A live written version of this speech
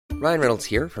Ryan Reynolds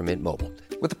here from Mint Mobile.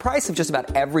 With the price of just about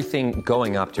everything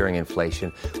going up during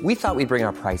inflation, we thought we'd bring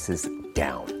our prices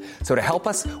down. So to help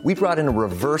us, we brought in a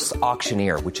reverse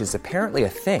auctioneer, which is apparently a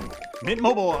thing. Mint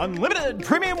Mobile Unlimited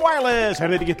Premium Wireless. How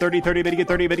to get 30, 30, bit to get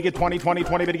 30, bit to get 20, 20,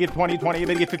 20, bit to get 20, 20,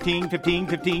 bit to get 15, 15,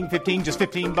 15, 15, just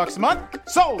 $15 a month?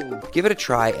 Sold! Give it a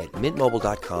try at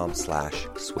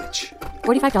mintmobile.com/switch.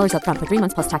 $45 up front for 3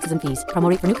 months plus taxes and fees. Promo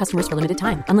rate for new customers for limited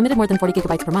time. Unlimited more than 40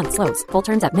 gigabytes per month. Slows full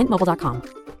terms at mintmobile.com.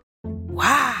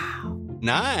 Wow.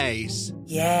 Nice.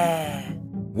 Yeah.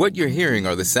 What you're hearing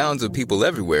are the sounds of people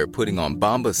everywhere putting on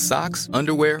Bombas socks,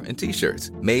 underwear, and T-shirts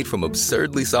made from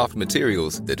absurdly soft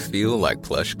materials that feel like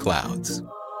plush clouds.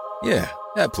 Yeah,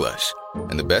 that plush.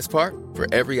 And the best part? For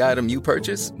every item you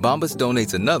purchase, Bombas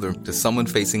donates another to someone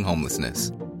facing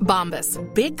homelessness. Bombas.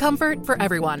 Big comfort for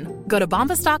everyone. Go to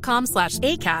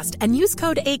bombas.com/ACAST and use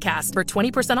code ACAST for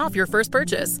 20% off your first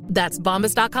purchase. That's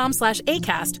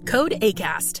bombas.com/ACAST. Code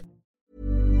ACAST.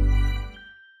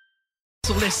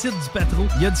 Sur le site du Patro,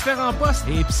 il y a différents postes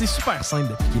et puis c'est super simple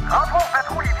d'appliquer. Rentre au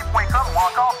patrolevy.com ou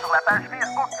encore sur la page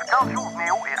Facebook du Camp de jour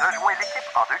Néo et rejoins l'équipe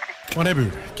en 2 clics. On a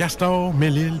vu Castor,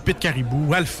 Mélile, Pit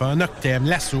Caribou, Alpha, Noctem,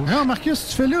 Lasso. Non, Marcus,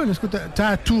 tu fais là? Est-ce que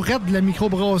t'as la tourette de la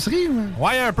microbrasserie?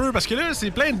 Ouais, un peu, parce que là,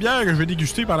 c'est plein de bières que je vais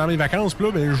déguster pendant mes vacances. Puis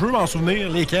là, ben, je veux m'en souvenir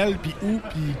lesquelles, puis où,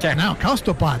 puis quand. Non,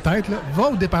 casse-toi pas la tête, là. Va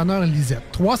au dépanneur Lisette.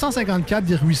 354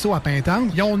 des Ruisseaux à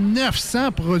Pintante. Ils ont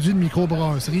 900 produits de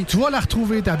microbrasserie. Tu vas la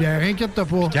retrouver, ta bière. Inquiète-toi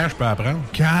pas. Quand je peux apprendre?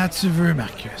 Quand tu veux,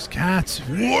 Marcus. Quand tu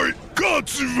veux. Ouais, quand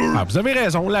tu veux. Ah, vous avez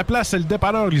raison. La place, c'est le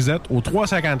dépanneur Lisette, au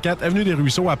 354 Avenue des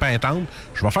Ruisseaux à Pintante.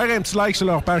 Je vais faire un petit like sur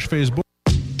leur page Facebook.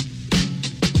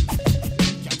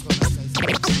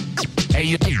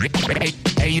 Hey,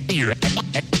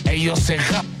 c'est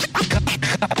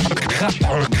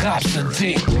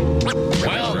Rhapsody.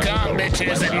 Welcome,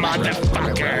 bitches and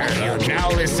motherfuckers. You're now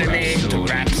listening to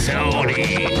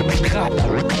Rhapsody.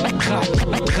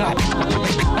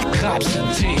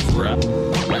 Rhapsody.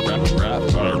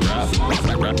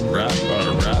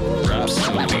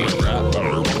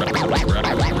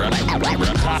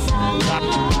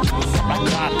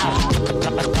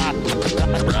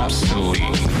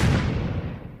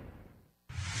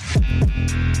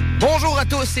 Bonjour à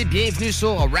tous et bienvenue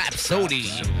sur Rhapsody,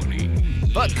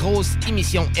 votre grosse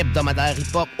émission hebdomadaire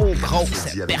hip-hop aux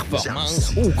grosses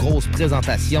performances, aux grosses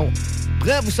présentations.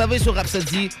 Bref, vous savez, sur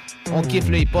Rhapsody, on kiffe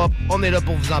le hip-hop, on est là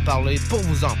pour vous en parler, pour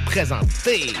vous en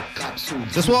présenter.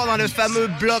 Ce soir, dans le fameux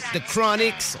bloc de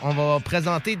Chronics, on va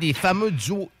présenter des fameux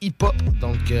duos hip-hop.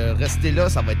 Donc, restez là,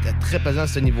 ça va être très pesant à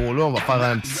ce niveau-là. On va faire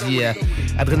un petit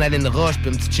Adrenaline Rush puis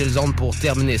un petit Chill Zone pour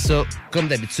terminer ça, comme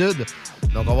d'habitude.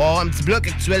 Donc, on va avoir un petit bloc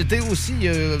actualité aussi.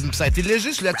 Ça a été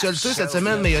léger sur l'actualité cette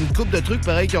semaine, mais il y a une couple de trucs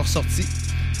pareils qui ont ressorti.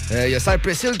 Il y a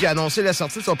Cypress Hill qui a annoncé la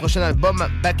sortie de son prochain album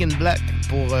Back in Black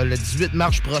pour le 18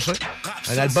 mars prochain.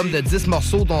 Un album de 10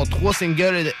 morceaux dont 3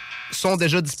 singles sont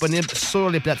déjà disponibles sur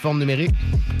les plateformes numériques.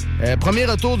 Premier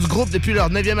retour du groupe depuis leur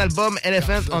 9e album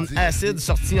Elephant on Acid,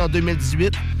 sorti en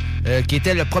 2018, qui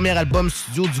était le premier album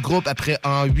studio du groupe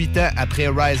en 8 ans après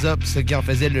Rise Up, ce qui en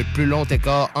faisait le plus long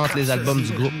écart entre les albums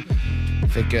du groupe.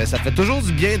 Fait que ça fait toujours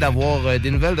du bien d'avoir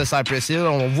des nouvelles de Cypress Hill.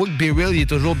 On voit que B-Real est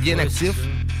toujours bien actif.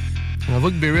 On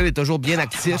voit que B-Real est toujours bien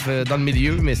actif dans le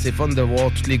milieu, mais c'est fun de voir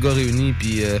tous les gars réunis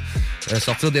puis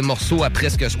sortir des morceaux à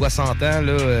presque 60 ans,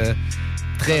 là,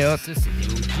 très hot. Ça, c'est des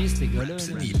OG, ces gars-là.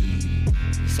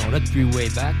 Ils sont là depuis way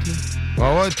back.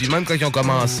 Ouais, puis même quand ils ont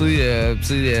commencé,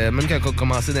 même quand ils ont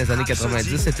commencé dans les années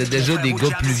 90, c'était déjà des gars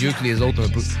plus vieux que les autres un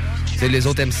peu. T'sais, les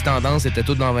autres MC Tendance étaient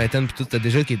tous dans la vingtaine, puis tout,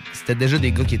 c'était déjà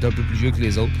des gars qui étaient un peu plus vieux que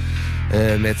les autres,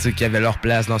 mais tu sais, qui avaient leur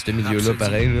place dans ce milieu-là,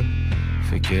 pareil, là.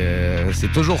 Fait que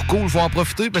c'est toujours cool, faut en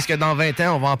profiter parce que dans 20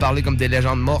 ans, on va en parler comme des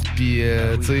légendes mortes, puis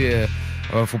tu sais,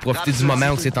 faut profiter du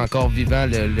moment où c'est encore vivant,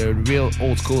 le real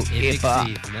old school hip-hop.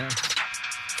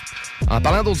 En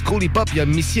parlant d'old school hip-hop, il y a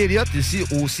Missy Elliott ici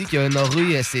aussi qui a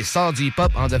honoré ses sorts du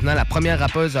hip-hop en devenant la première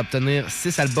rappeuse à obtenir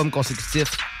 6 albums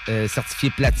consécutifs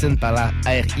certifiés platine par la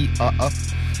RIAA.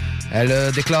 Elle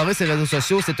a déclaré sur ses réseaux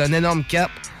sociaux, c'est un énorme cap.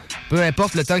 Peu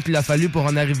importe le temps qu'il a fallu pour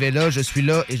en arriver là, je suis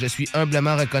là et je suis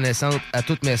humblement reconnaissante à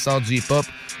toutes mes sœurs du hip-hop.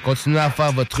 Continuez à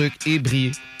faire votre truc et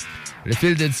briller. Le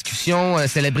fil de discussion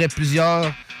célébrait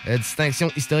plusieurs distinctions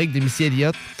historiques de Missy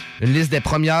Elliott. Une liste de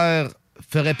premières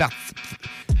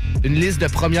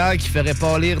qui ferait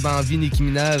pâlir d'envie Nicki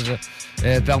Minaj.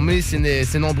 Parmi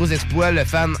ses nombreux exploits, le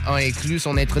fan a inclus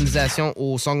son intronisation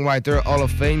au Songwriter Hall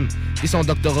of Fame et son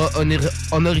doctorat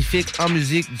honorifique en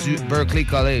musique du Berklee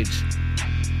College.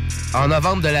 En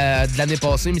novembre de l'année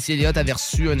passée, Missy Elliott avait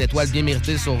reçu une étoile bien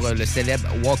méritée sur le célèbre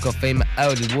Walk of Fame à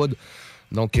Hollywood.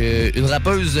 Donc, une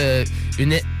rappeuse,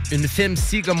 une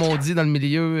femcie, comme on dit dans le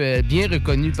milieu, bien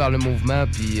reconnue par le mouvement,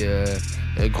 puis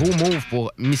gros move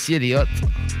pour Missy Elliott.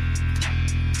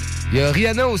 Il y a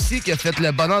Rihanna aussi qui a fait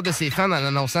le bonheur de ses fans en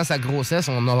annonçant sa grossesse.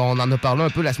 On en a parlé un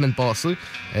peu la semaine passée.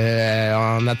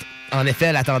 En effet,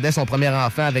 elle attendait son premier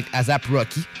enfant avec A$AP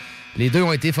Rocky. Les deux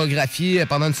ont été photographiés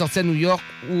pendant une sortie à New York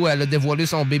où elle a dévoilé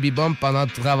son baby bump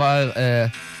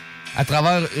à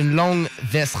travers une longue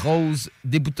veste rose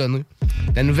déboutonnée.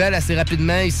 La nouvelle, assez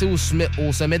rapidement, ici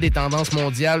au sommet des tendances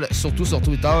mondiales, surtout sur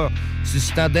Twitter,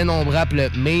 suscitant d'innombrables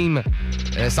memes.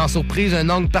 Sans surprise, un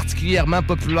angle particulièrement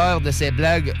populaire de ces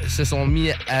blagues se sont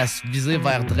mis à se viser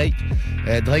vers Drake.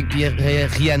 Drake et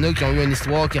Rihanna qui ont eu une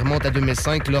histoire qui remonte à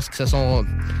 2005 lorsqu'ils se sont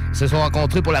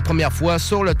rencontrés pour la première fois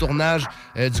sur le tournage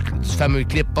du fameux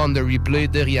clip On the Replay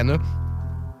de Rihanna.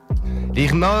 Les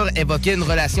rumeurs évoquaient une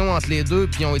relation entre les deux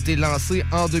puis ont été lancées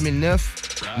en 2009.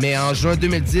 Mais en juin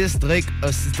 2010, Drake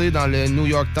a cité dans le New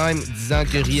York Times disant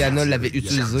que Rihanna l'avait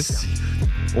utilisé.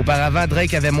 Auparavant,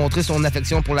 Drake avait montré son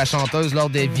affection pour la chanteuse lors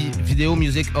des Video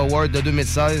Music Awards de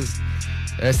 2016.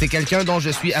 C'est quelqu'un dont je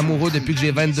suis amoureux depuis que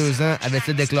j'ai 22 ans,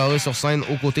 avait-il déclaré sur scène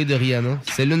aux côtés de Rihanna.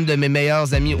 C'est l'une de mes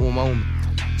meilleures amies au monde.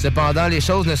 Cependant, les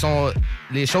choses ne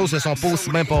se sont pas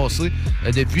aussi bien passées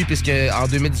depuis, puisque en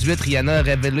 2018, Rihanna a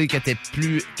révélé qu'elle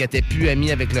était plus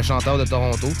amie avec le chanteur de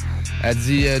Toronto. Elle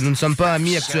dit « Nous ne sommes pas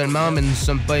amis actuellement, mais nous ne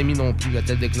sommes pas amis non plus »,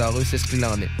 a-t-elle déclaré. C'est ce qu'il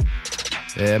en est.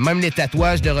 Même les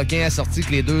tatouages de requins assortis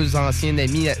que les deux anciens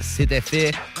amis s'étaient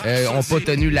faits n'ont pas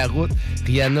tenu la route.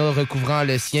 Rihanna recouvrant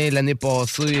le sien l'année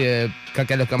passée quand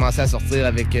elle a commencé à sortir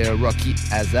avec Rocky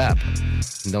A$AP.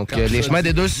 Donc, le chemin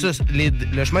des deux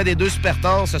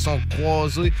superstars se sont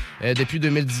croisés depuis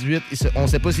 2018. On ne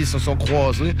sait pas s'ils se sont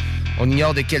croisés. On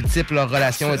ignore de quel type leur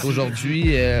relation est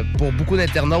aujourd'hui. Pour beaucoup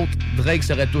d'internautes, Drake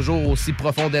serait toujours aussi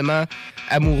profondément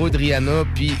amoureux de Rihanna,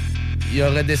 puis il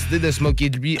aurait décidé de se moquer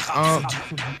de lui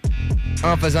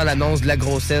en faisant l'annonce de la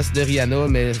grossesse de Rihanna,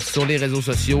 mais sur les réseaux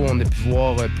sociaux, on a pu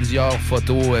voir plusieurs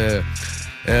photos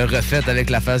refaites avec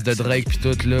la face de Drake puis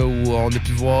tout, là, où on a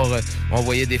pu voir, on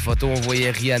voyait des photos, on voyait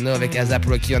Rihanna avec A$AP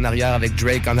Rocky en arrière, avec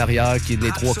Drake en arrière, qui les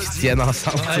trois qui se tiennent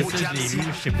ensemble. Ah, ça, je l'ai vu.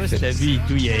 Je sais pas si t'as vu et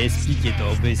tout, il y a SP qui est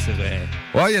tombé sur...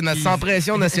 Ouais, il y a notre Sans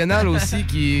Pression nationale aussi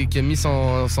qui a mis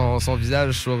son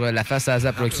visage sur la face à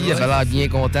A$AP Rocky. Il avait l'air bien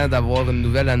content d'avoir une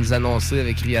nouvelle à nous annoncer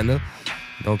avec Rihanna.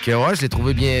 Donc, ouais, je l'ai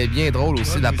trouvé bien drôle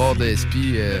aussi de la part de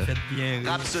SP.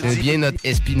 C'est bien notre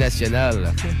SP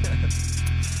national.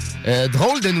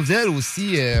 Drôle de nouvelle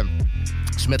aussi,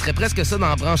 je mettrais presque ça dans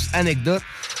la branche anecdote.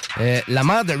 La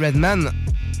mère de Redman,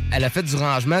 elle a fait du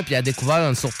rangement puis a découvert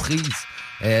une surprise.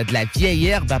 De la vieille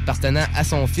herbe appartenant à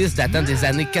son fils datant des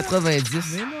années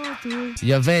 90. Il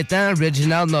y a 20 ans,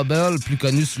 Reginald Noble, plus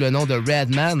connu sous le nom de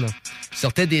Redman,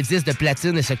 sortait des disques de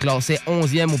platine et se classait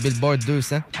 11e au Billboard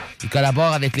 200. Il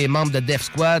collabore avec les membres de Def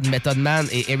Squad, Method Man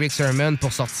et Eric Sermon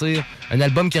pour sortir un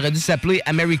album qui aurait dû s'appeler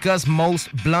America's Most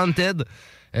Blunted,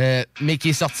 mais qui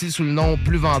est sorti sous le nom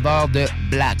plus vendeur de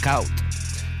Blackout.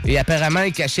 Et apparemment,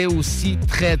 il cachait aussi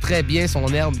très bien son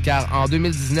herbe, car en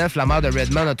 2019, la mère de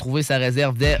Redman a trouvé sa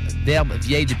réserve d'herbe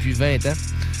vieille depuis 20 ans.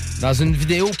 Dans une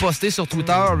vidéo postée sur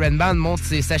Twitter, Redman montre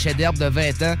ses sachets d'herbe de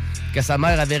 20 ans que sa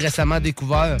mère avait récemment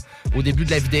découvert. Au début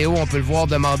de la vidéo, on peut le voir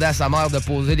demander à sa mère de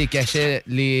poser les cachets,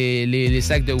 les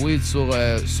sacs de weed sur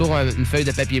une feuille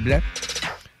de papier blanc.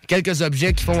 Quelques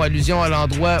objets qui font allusion à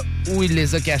l'endroit où il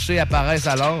les a cachés apparaissent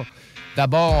alors.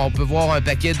 D'abord, on peut voir un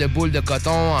paquet de boules de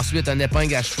coton, ensuite un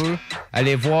épingle à cheveux.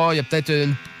 Allez voir, il y a peut-être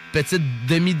une petite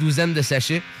demi-douzaine de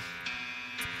sachets.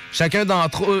 Chacun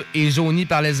d'entre eux est jauni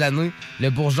par les années. Le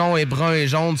bourgeon est brun et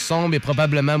jaune, sombre et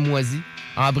probablement moisi.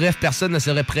 En bref, personne ne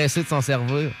serait pressé de s'en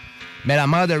servir. Mais la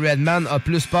mère de Redman a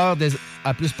plus peur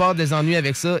des ennuis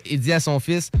avec ça et dit à son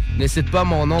fils « Ne cite pas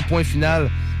mon nom, point final. »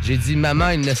 J'ai dit «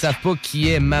 Maman, ils ne savent pas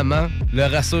qui est maman. » Le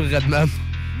rassure Redman.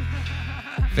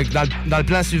 Fait que dans le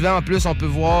plan suivant, en plus, on peut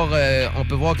voir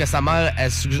que sa mère,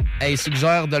 elle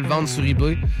suggère de le vendre sur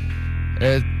eBay.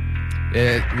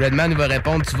 Redman, il va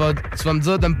répondre, tu vas me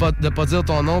dire de pas dire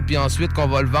ton nom, puis ensuite qu'on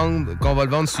va le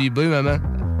vendre sur eBay, maman.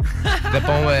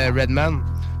 Répond Redman,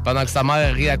 pendant que sa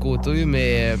mère rit à côté,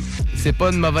 mais c'est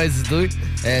pas une mauvaise idée.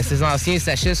 Ces anciens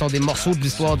sachets sont des morceaux de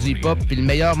l'histoire du hip-hop, puis le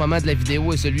meilleur moment de la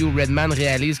vidéo est celui où Redman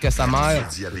réalise que sa mère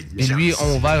et lui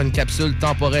ont ouvert une capsule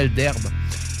temporelle d'herbe.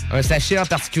 Un sachet en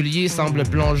particulier semble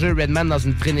plonger Redman dans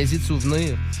une frénésie de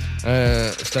souvenirs.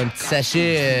 C'est un petit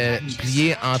sachet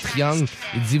plié en triangle.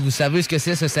 Il dit « Vous savez ce que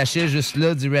c'est, ce sachet juste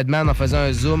là ?» dit Redman en faisant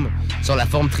un zoom sur la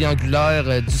forme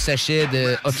triangulaire du sachet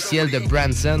officiel de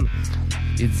Branson.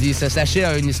 Il dit « Ce sachet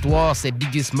a une histoire, c'est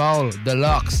Biggie Small, The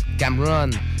Lox, Cameron,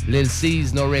 Lil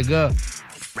Cease, Norega.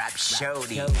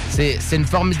 C'est une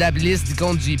formidable liste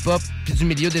d'icônes du hip-hop, puis du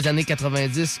milieu des années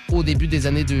 90 au début des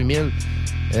années 2000.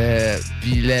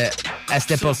 Puis à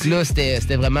cette époque-là,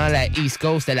 c'était vraiment la East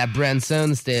Coast, c'était la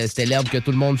Branson, c'était l'herbe que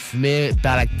tout le monde fumait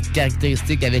par la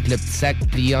caractéristique avec le petit sac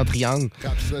plié en triangle.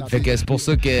 Fait que c'est pour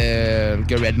ça que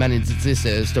Redman a dit, tu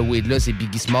sais, ce weed-là, c'est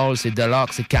Biggie Small, c'est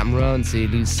Deluxe, c'est Cameron, c'est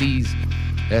Lil C's.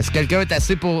 Si quelqu'un est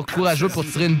assez courageux pour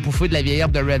tirer une bouffée de la vieille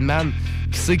herbe de Redman,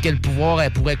 qui sait quel pouvoir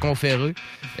elle pourrait conférer,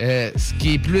 ce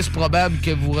qui est plus probable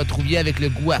que vous retrouviez avec le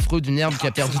goût affreux d'une herbe qui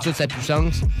a perdu toute sa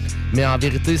puissance. Mais en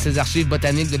vérité, ces archives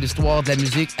botaniques de l'histoire de la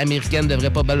musique américaine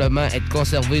devraient probablement être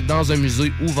conservées dans un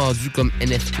musée ou vendues comme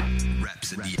NFT.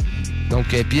 Donc,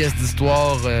 pièce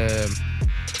d'histoire...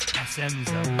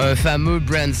 un fameux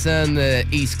Branson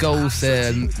East Coast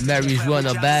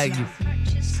Marijuana Bag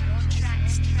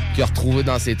qui a retrouvé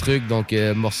dans ses trucs. Donc,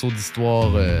 morceau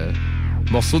d'histoire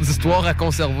à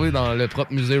conserver dans le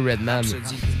propre musée Redman. C'est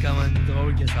quand même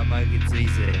drôle que sa mère dise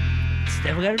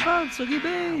c'était vrai le vendre sur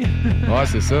eBay. Ouais,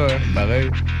 c'est ça, hein, pareil.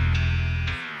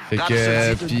 Fait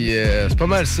que, puis c'est pas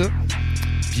mal ça.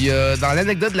 Puis dans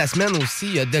l'anecdote de la semaine aussi,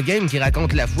 il y a The Game qui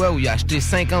raconte la fois où il a acheté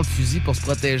 50 fusils pour se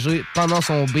protéger pendant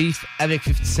son beef avec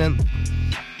 50 Cent.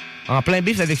 En plein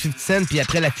beef avec 50 Cent, puis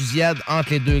après la fusillade entre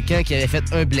les deux camps qui avait fait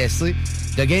un blessé,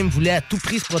 The Game voulait à tout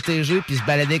prix se protéger puis se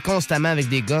baladait constamment avec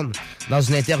des guns. Dans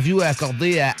une interview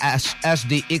accordée à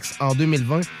HDX en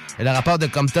 2020, le rapport de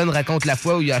Compton raconte la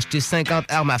fois où il a acheté 50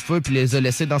 armes à feu puis les a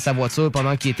laissées dans sa voiture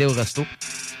pendant qu'il était au resto.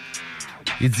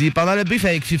 Il dit, pendant le beef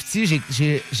avec 50,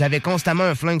 j'avais constamment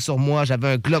un flingue sur moi,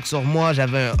 j'avais un Glock sur moi,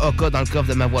 j'avais un AK dans le coffre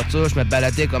de ma voiture, je me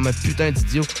baladais comme un putain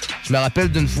d'idiot. Je me rappelle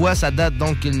d'une fois, ça date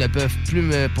donc qu'ils ne peuvent plus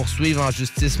me poursuivre en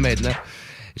justice maintenant.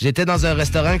 J'étais dans un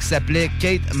restaurant qui s'appelait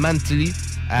Kate Mantley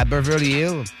à Beverly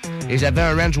Hills et j'avais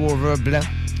un Range Rover blanc.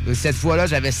 Et cette fois-là,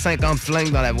 j'avais 50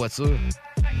 flingues dans la voiture.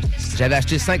 J'avais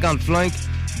acheté 50 flingues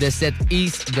de cette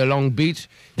East de Long Beach.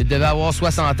 Il devait avoir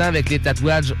 60 ans avec les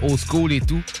tatouages old school et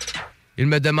tout. Il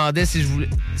me demandait si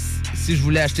je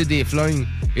voulais acheter des flingues.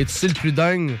 Et tu sais, le plus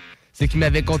dingue, c'est qu'il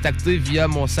m'avait contacté via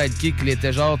mon sidekick. Il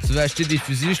était genre, tu veux acheter des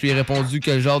fusils? Je lui ai répondu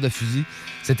quel genre de fusil.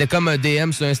 C'était comme un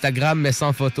DM sur Instagram, mais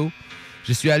sans photo.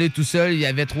 Je suis allé tout seul, il y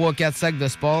avait 3-4 sacs de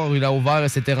sport. Il a ouvert et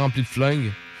c'était rempli de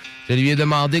flingues. Je lui ai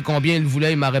demandé combien il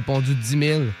voulait, il m'a répondu 10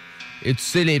 000. Et tu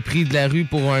sais, les prix de la rue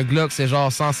pour un Glock, c'est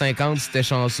genre 150 si t'es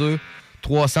chanceux.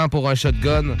 300 pour un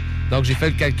shotgun. Donc, j'ai fait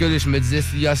le calcul et je me disais,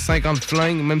 s'il y a 50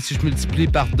 flingues, même si je multiplie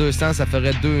par 200, ça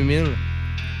ferait 2000.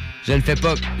 Je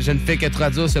ne fais que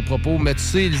traduire ce propos, mais tu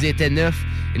sais, ils étaient neufs.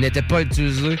 Ils n'étaient pas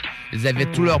utilisés. Ils avaient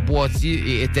tout leur boîtier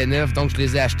et étaient neufs. Donc, je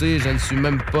les ai achetés. Je ne suis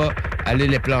même pas allé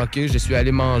les planquer. Je suis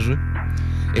allé manger.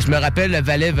 Et je me rappelle le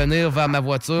valet venir vers ma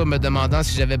voiture me demandant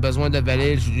si j'avais besoin de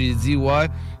valet. Je lui ai dit, ouais.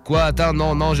 Quoi? Attends,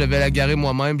 non, je vais la garer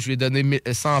moi-même. Je lui ai donné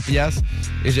 100$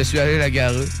 et je suis allé la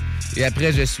garer. Et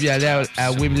après, je suis allé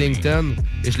à Wilmington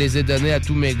et je les ai donnés à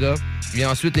tous mes gars. Et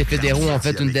ensuite, les fédéraux ont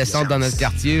fait une descente dans notre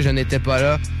quartier. Je n'étais pas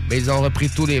là, mais ils ont repris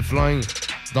tous les flingues.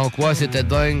 Donc, ouais, c'était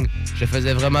dingue. Je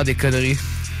faisais vraiment des conneries.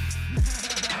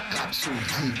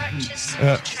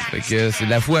 Fait que c'est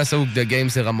la fois ça où The Game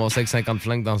s'est ramassé avec 50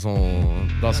 flingues dans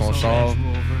son char.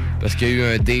 Parce qu'il y a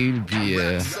eu un deal, puis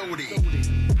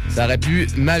ça aurait pu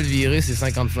mal virer, ces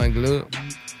 50 flingues-là.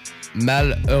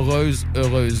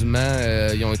 Heureusement,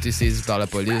 ils ont été saisis par la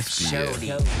police.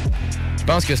 Je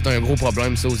pense que c'est un gros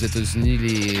problème, ça, aux États-Unis,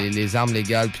 les armes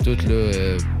légales, puis tout,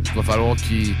 là. Il va falloir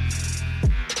qu'ils...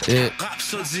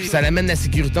 ça amène la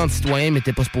sécurité entre citoyens, mais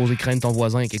t'es pas supposé craindre ton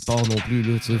voisin quelque part non plus,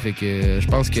 là, tu sais. Fait que je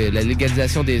pense que la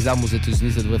légalisation des armes aux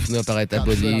États-Unis, ça devrait finir par être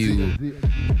aboli.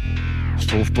 Je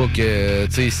trouve pas que,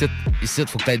 tu sais, ici,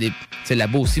 faut que t'aies des... Tu sais,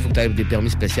 là-bas aussi, faut que t'aies des permis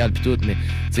spéciaux pis tout, mais,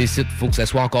 tu sais, ici, faut que ça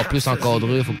soit encore plus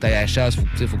encadré, faut que t'aies la chasse, faut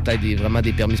que t'aies vraiment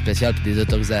des permis spéciaux pis des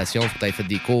autorisations, faut que t'aies fait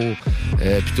des cours,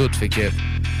 pis tout, fait que... Tu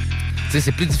sais,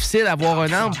 c'est plus difficile d'avoir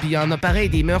un arme, pis il y en a pareil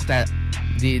des meurtres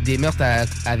des meurtres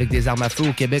avec des armes à feu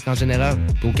au Québec en général,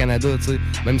 pis au Canada, tu sais,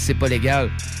 même si c'est pas légal.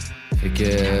 Fait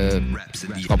que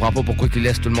je comprends pas pourquoi ils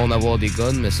laissent tout le monde avoir des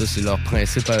guns, mais ça, c'est leur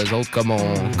principe à eux autres,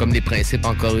 comme les principes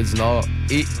en Corée du Nord,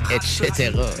 et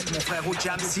etc.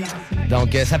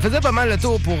 Donc, ça faisait pas mal le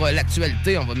tour pour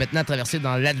l'actualité. On va maintenant traverser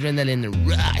dans l'Adrenaline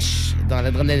Rush. Dans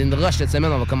l'Adrenaline Rush, cette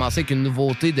semaine, on va commencer avec une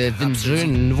nouveauté de Vinjay,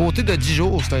 une nouveauté de 10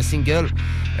 jours. C'est un single,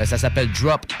 ça s'appelle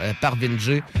Drop par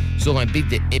Vinjay, sur un beat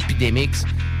de Epidemics.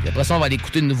 Puis après ça, on va aller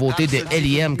écouter une nouveauté de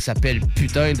L.I.M. qui s'appelle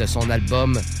Putain, de son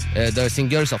album, d'un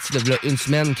single sorti de là une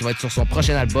semaine qui va être sur son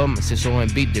prochain album. C'est sur un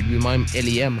beat de lui-même,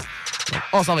 L.I.M. Donc,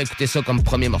 on s'en va écouter ça comme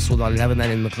premier morceau dans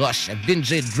l'Adrenaline Rush.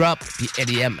 Vinjay Drop puis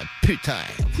L.I.M. Putain.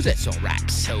 Vous êtes sur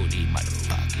Rhapsody,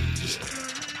 motherfuckers.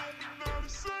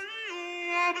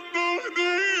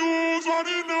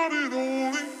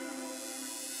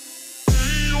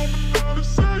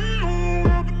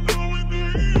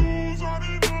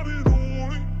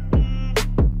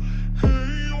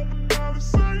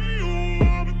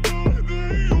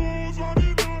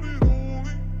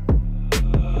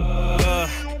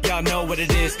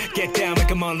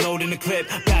 I'm unloading the clip.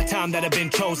 About time that I've been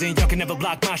chosen. Y'all can never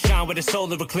block my shine with a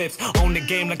solar eclipse. Own the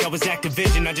game like I was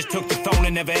Activision. I just took the phone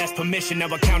and never asked permission.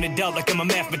 Now I count it up like I'm a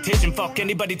mathematician. Fuck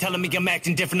anybody telling me I'm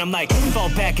acting different. I'm like, fall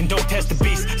back and don't test the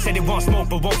beast. Say they want smoke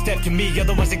but won't step to me.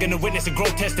 Otherwise they're gonna witness a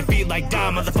grotesque defeat. Like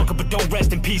die, motherfucker, but don't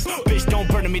rest in peace. Bitch, don't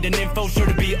burn me, the info sure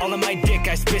to be all on my dick.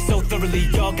 I spit so thoroughly.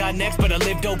 Y'all got next, but I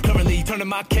live dope currently. Turning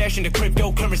my cash into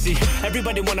cryptocurrency.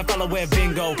 Everybody wanna follow where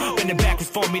bingo. Bending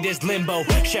backwards for me, there's limbo.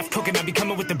 Chef cooking, I be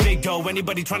coming with the big dough.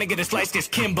 Anybody trying to get a slice gets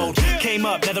kimboed. Came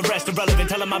up, now the rest irrelevant.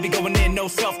 Tell them I be going in, no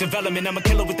self-development. I'm a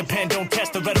killer with the pen, don't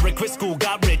test the rhetoric. Quit school,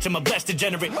 got rich, I'm a blessed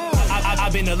degenerate.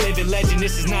 I've been a living legend,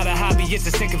 this is not a hobby, it's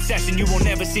a sick obsession. You won't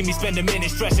ever see me spend a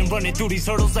minute stressing. Running through these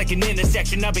hurdles like an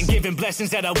intersection. I've been given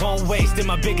blessings that I won't waste. And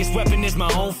my biggest weapon is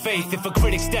my own faith. If a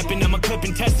critic stepping, I'm a clip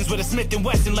intestines with a Smith &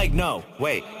 Wesson. Like, no,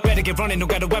 wait, better get running, no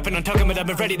got a weapon, I'm talking, but I've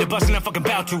been ready to bust and I'm fucking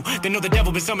bout to. They know the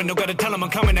devil been summoned, no gotta tell them I'm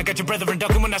coming. I got your brethren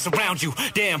ducking when I surround you.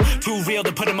 Damn, too real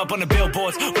to put them up on the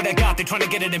billboards. What I got, they trying to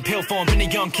get it in pill form. Been a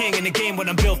young king in the game, what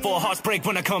I'm built for. Hearts break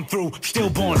when I come through,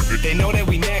 stillborn. They know that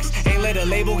we next, ain't let a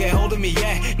label get hold of me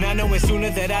yet. Not knowing sooner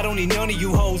that I don't need none of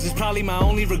you hoes is probably my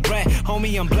only regret.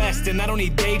 Homie, I'm blessed and I don't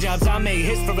need day jobs. I make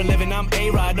hits for a living, I'm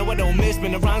A-Rod. No, I don't miss,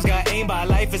 man, the rhymes got aimed by.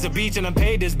 Life is a beach and I'm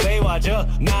paid this Baywatch,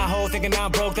 Nah, ho, thinking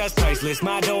I'm broke, that's priceless.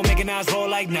 My dough making eyes roll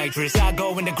like nitrous. I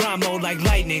go in the grind mode like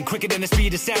lightning, quicker than the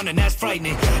speed of sound, and that's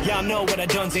frightening. Y'all know what I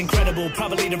done's incredible.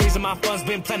 Probably the reason my funds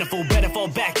been plentiful. Better fall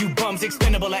back, you bums,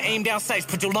 expendable. I aim down sights,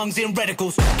 put your lungs in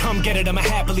reticles. Come get it, I'ma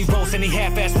happily roast any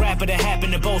half-ass rapper that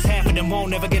happen to boast. Half of them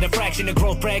won't ever get a fraction of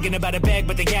growth. Bragging about a bag,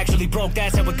 but they actually broke.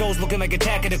 That's how it goes, looking like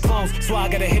Attack of the Clones. So I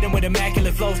gotta hit him with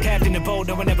immaculate flows. Captain the boat,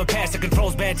 no one ever passed the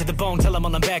controls. Bad to the bone, tell him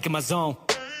I'm back in my zone.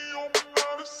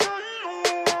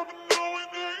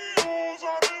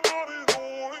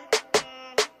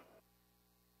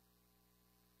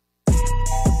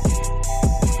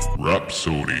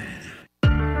 Rhapsody.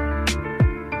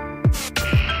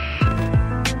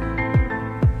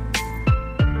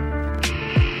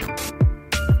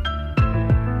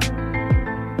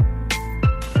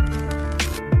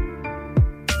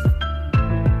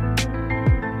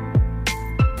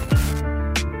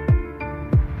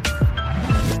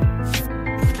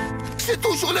 C'est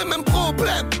toujours les mêmes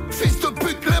problèmes, fils de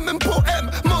pute, les mêmes poèmes.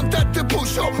 Mon tête de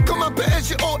bouchon, comme un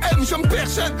PSG-OM. J'aime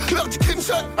personne, l'heure du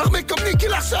Crimson, armé comme Nicky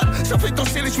Larson. Ça fait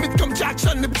danser les Schmitt comme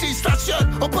Jackson. Les petits stationnent,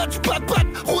 en bas du pat-pat.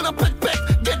 Roule un pet-pet,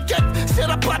 get-get, c'est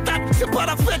la patate. C'est pas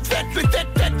la fête-fête, les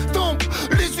têtes-têtes tombent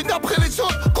les unes après les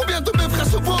autres. Combien de mes frères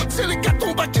se votent? C'est les gars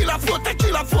tombent, à qui la faute, à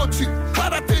qui la faute?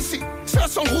 Haratesi, ça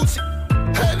s'en route.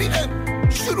 L.I.M,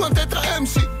 j'suis loin d'être un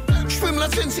MC. J'fume la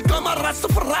scène, c'est comme un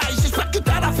Rastafari. J'espère que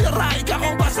t'as la ferraille, car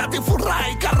en bas ça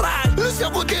défouraille, carraille. Le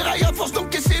cerveau déraille à force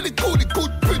d'encaisser les coups de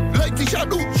pute. Là il dit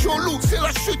jaloux, jolou, c'est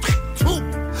la chute. Tout,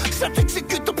 ça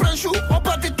t'exécute au plein jour. En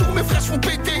bas des tours, mes frères sont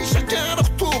pétés. Chacun à leur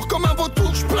tour, comme un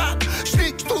vautour, j'plane.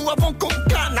 J'nique tout avant qu'on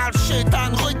canne. Le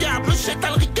chétan, regarde, le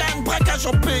chétan ricane. Braquage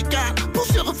en pécan, pour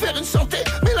se refaire une santé.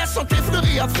 Mais la santé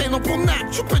fleurit à freine en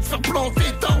promenade. Tu peux te faire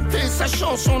planter, tenter sa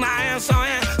chance. On a rien sans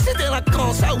rien, c'est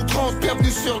délinquance à outrance.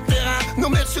 Bienvenue sur le terrain. Nos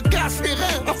mères se cassent les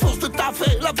reins à force de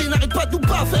taffer. La vie n'arrête pas de nous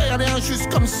baffer. Elle est injuste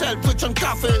comme celle de John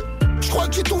Café. J'crois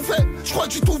que j'ai tout fait, j'crois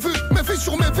que j'ai tout vu. Mes faits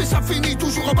sur mes faits, ça finit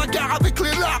toujours en bagarre avec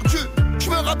les larges.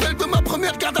 J'me rappelle de ma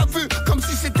première garde à vue, comme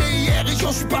si c'était hier et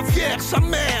j'en suis pas fier. Sa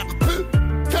mère,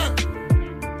 putain.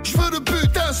 J'veux le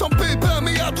butin sans pépin,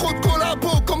 mais y'a trop de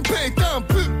collabos comme Pétain,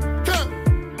 putain.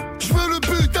 J'veux le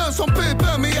butin sans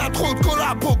pépin, mais y'a trop de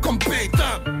collabos comme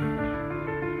Pétain.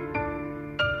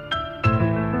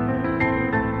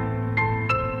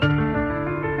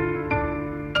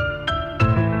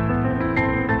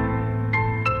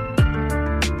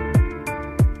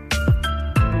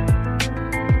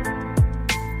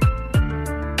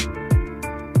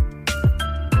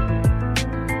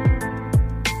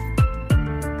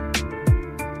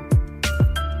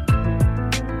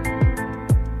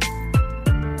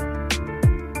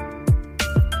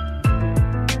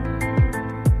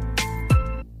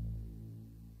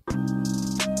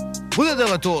 Vous êtes de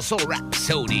retour sur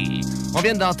Rhapsody. On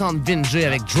vient d'entendre Vinjay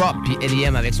avec Drop puis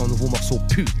L.I.M avec son nouveau morceau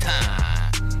Putain.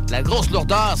 La grosse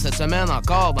lourdeur cette semaine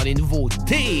encore dans les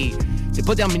nouveautés. C'est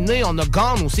pas terminé, on a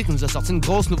Gone aussi qui nous a sorti une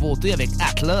grosse nouveauté avec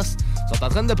Atlas. Ils sont en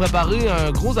train de préparer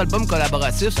un gros album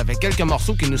collaboratif. Ça fait quelques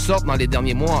morceaux qui nous sortent dans les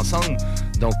derniers mois ensemble.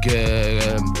 Donc,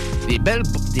 des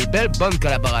belles bonnes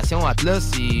collaborations.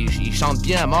 Atlas, il chante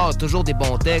bien à mort, toujours des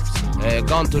bons textes.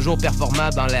 Gone toujours performant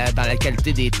dans la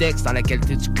qualité des textes, dans la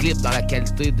qualité du clip, dans la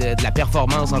qualité de la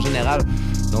performance en général.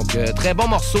 Donc, très bon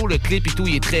morceau, le clip et tout,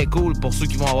 il est très cool. Pour ceux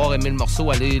qui vont avoir aimé le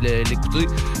morceau, allez l'écouter.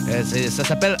 Ça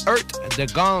s'appelle Earth de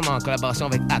Gone en collaboration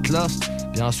avec Atlas.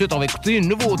 Puis ensuite, on va écouter une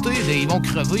nouveauté de Ils vont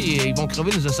crever. Ils vont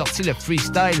crever nous a sorti le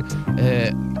Freestyle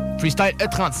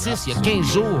E36 il y a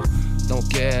 15 jours. Donc,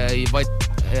 il va être...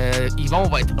 Yvon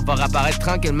va réapparaître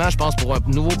tranquillement, je pense, pour un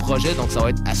nouveau projet. Donc, ça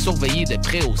va être à surveiller de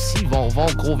près aussi. Ils vont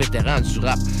gros vétéran du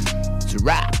rap.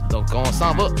 Donc, on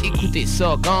s'en va écouter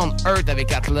ça. Gone Earth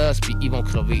avec Atlas, puis ils vont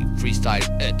crever Freestyle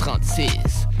 36.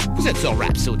 Vous êtes sur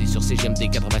Rhapsody sur CGMD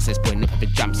 96.9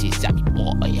 avec Jamsey Sammy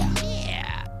Boy. Yeah.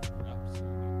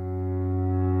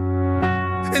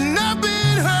 And I've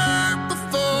been hurt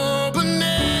before, but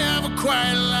never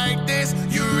quite like this.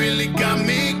 You really got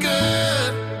me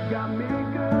good.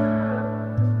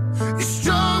 You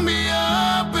strung me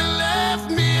up and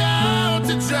left me out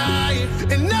to dry.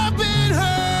 And I've been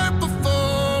hurt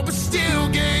before, but still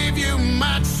gave you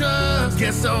my trust.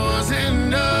 Guess I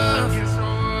wasn't enough.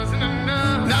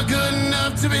 Not good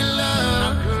enough to be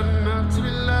loved.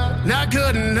 Not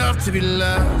good enough to be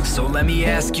loved. So let me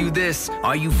ask you this.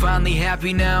 Are you finally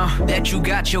happy now that you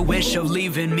got your wish of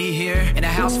leaving me here in a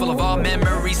house full of all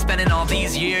memories, spending all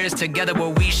these years together where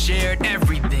we shared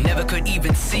everything? Never could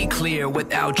even see clear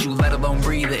without you, let alone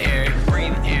breathe the air.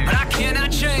 But I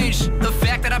cannot change the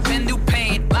fact that I've been through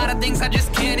pain. A lot of things I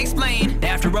just can't explain.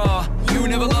 After all, you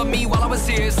never loved me while I was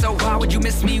here, so why would you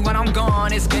miss me when I'm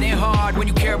gone? It's getting hard when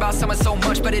you care about someone so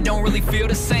much, but it don't really feel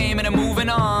the same, and I'm moving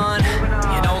on.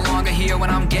 You're no longer here when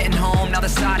I'm getting home. Now the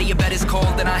side of your bed is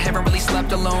cold, and I haven't really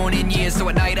slept alone in years. So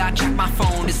at night I check my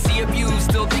phone to see if you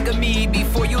still think of me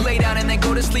before you lay down and then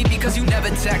go to sleep, because you never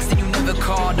text and you never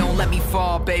call. Don't let me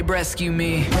fall, babe, rescue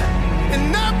me.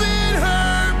 And I've been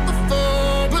hurt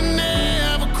before, but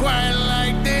never quite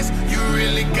like this. You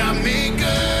really got me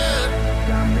good.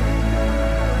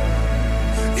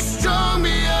 You strung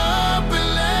me up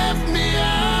and left me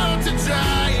out to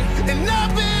dry. And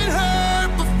I've been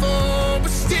hurt before,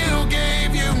 but still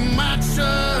gave you my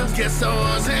trust. Guess I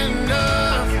wasn't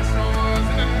enough.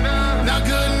 Not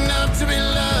good enough to be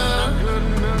loved.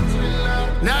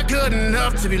 Not good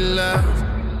enough to be loved.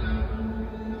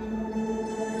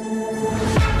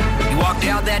 Walked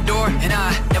out that door, and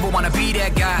I never wanna be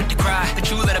that guy to cry. That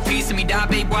you let a piece of me die,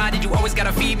 babe. Why did you always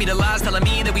gotta feed me the lies, telling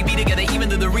me that we'd be together even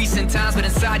through the recent times? But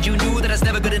inside you knew that I was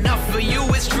never good enough for you.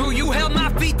 It's true, you held my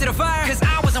feet to the fire, cause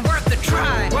I wasn't worth the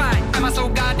try. Why am I so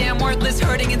goddamn worthless,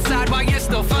 hurting inside while you're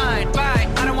still fine? Bye,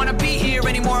 I don't wanna be here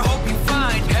anymore, hope you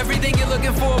find everything you're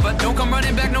looking for, but don't come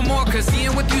running back no more, cause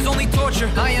seeing with you's only torture.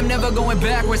 I am never going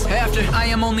backwards after, I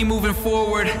am only moving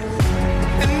forward.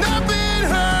 And I've been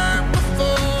hurt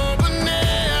before, but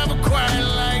never quite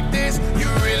like this. You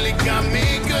really got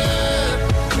me good.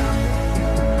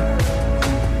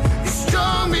 You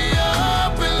strung me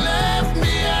up and left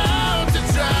me out to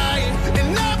dry.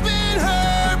 And I've been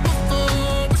hurt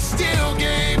before, but still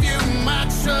gave you my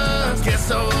trust. Guess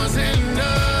I wasn't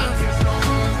enough.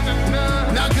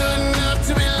 Not good enough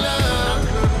to be loved.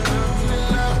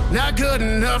 Not good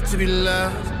enough to be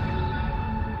loved.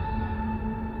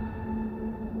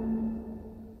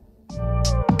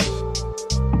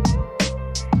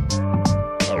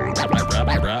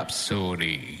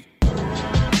 Rhapsody.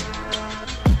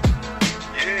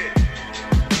 Yeah.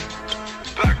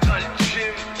 Back dans le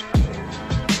gym.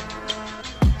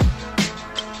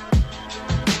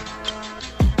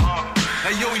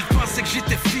 Hey yo, ils pensaient que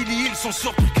j'étais fini, ils sont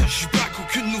surpris que je suis back.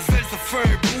 Aucune nouvelle, ça fait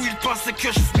un bout. Ils pensaient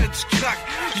que je fais du crack.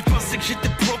 Ils pensaient que j'étais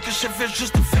pro, que je savais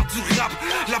juste faire du rap.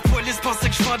 La police pensait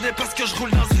que je vendais parce que je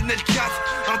roule dans une L4.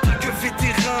 En tant que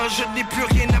vétéran, je n'ai plus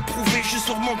rien à prouver. Je suis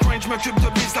sur mon grind, je m'occupe de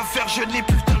mes affaires, je n'ai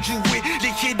plus le temps de jouer.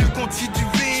 Les kids de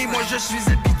continuer, moi je suis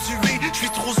habitué. Je suis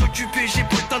trop occupé, j'ai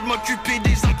pas le temps de m'occuper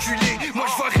des enculés. Moi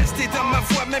je vais rester dans ma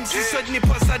voie même si ce n'est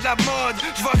pas à la mode.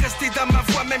 Je vais rester dans ma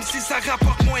voie même si ça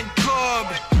rapporte moins de cob.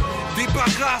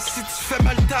 Débarrasse si tu fais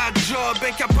mal ta job.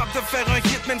 Incapable de faire un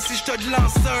hit même si je te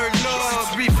lance un lob.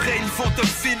 Si tu es vrai, ils vont te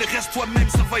filer. Reste toi-même,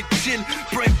 ça va être chill.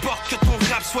 Peu importe que ton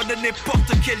rap soit de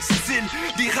n'importe quel style.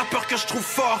 Des rappeurs que je trouve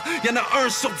forts, y'en a 1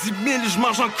 sur 10 000. Je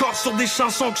mange encore sur des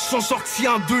chansons qui sont sorties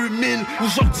en 2000.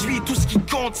 Aujourd'hui, tout ce qui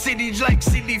compte, c'est les likes,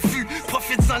 c'est les vues.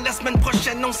 Profites-en, la semaine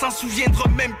prochaine, on s'en souviendra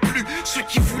même plus. Ceux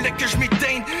qui voulaient que je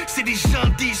m'éteigne. C'est des gens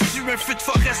déçus, un feu de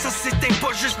forêt ça s'éteint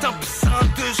pas juste en pissant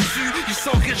dessus. Ils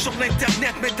sont riches sur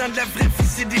l'internet mais dans la vraie vie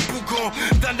c'est des bougons.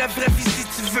 Dans la vraie vie si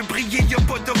tu veux briller y'a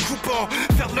pas de coupon.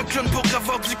 Faire le clown pour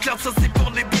avoir du clout ça c'est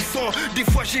pour les bouffons. Des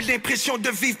fois j'ai l'impression de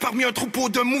vivre parmi un troupeau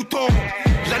de moutons.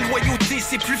 La loyauté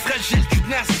c'est plus fragile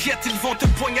qu'une assiette. Ils vont te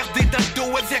poignarder dans le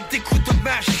dos avec des coups de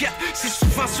machette. C'est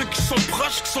souvent ceux qui sont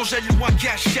proches qui sont jaloux en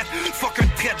gâchette. Fuck un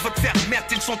traite va te faire mettre,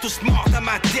 ils sont tous morts dans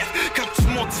ma tête. Quand tout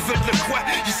le monde ils veulent le quoi,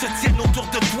 ils se tiennent autour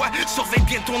de toi. Surveille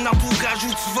bien ton entourage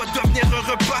ou tu vas devenir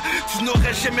un repas. Tu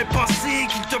n'aurais jamais pensé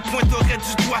qu'ils te pointeraient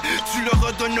du doigt. Tu leur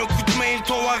as donné un coup de main, ils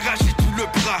t'ont arraché tout le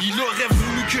bras. Il aurait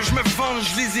voulu que je me venge,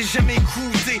 je les ai jamais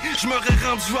écoutés. Je m'aurais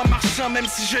rendu en marchant même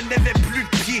si je n'avais plus de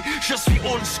pied. Je suis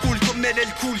old school comme LL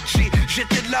Cool J.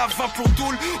 J'étais de l'avant pour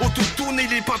tout, autotune et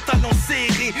les pantalons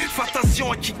serrés. Fais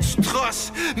attention à qui tu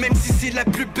trosses. Même si c'est la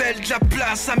plus belle de la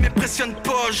place, ça m'impressionne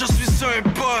pas, je suis un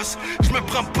boss. Je me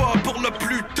prends pas pour le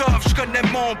plus tough, je connais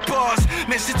mon boss.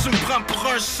 Mais si tu me prends pour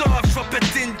un soft, je vais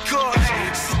péter une coche.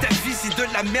 Si ta vie c'est de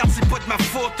la merde, c'est pas de ma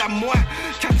faute à moi.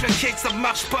 Quand le cake ça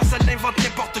marche pas, ça l'invente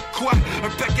n'importe quoi. Un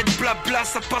paquet de blabla,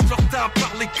 ça passe leur temps à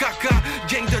parler caca.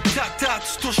 Gang de tata,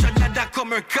 tu touches à nada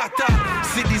comme un kata.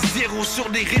 C'est des zéros sur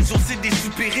les réseaux, c'est des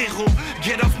super-héros.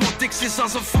 Get off mon texte, c'est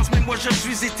sans offense, mais moi je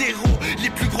suis hétéro. Les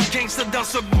plus gros gangsters dans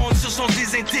ce monde, ce sont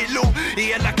des intellos.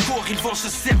 Et à la cour, ils vont se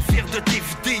servir de tes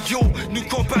vidéos. Nous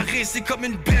comparer, c'est comme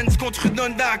une Benz contre une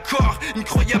Honda Accord. Ils me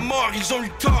croyaient mort, ils ont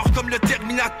eu tort, comme le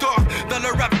Terminator. Dans le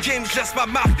rap game, je laisse ma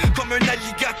marque comme un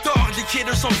alligator. Les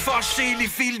kids sont fâchés, les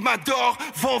filles m'adorent.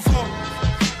 Vont.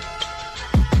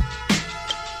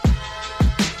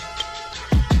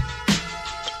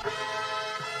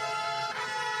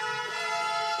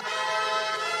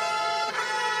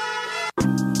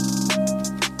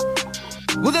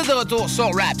 Vous êtes de retour sur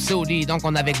Rhapsody, donc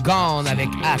on avait Gone avec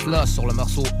Atlas sur le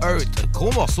morceau Earth.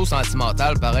 Gros morceau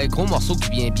sentimental, pareil, gros morceau qui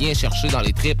vient bien chercher dans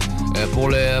les tripes.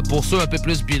 Pour ceux un peu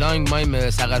plus bilingues, même,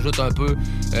 ça rajoute un peu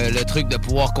le truc de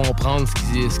pouvoir comprendre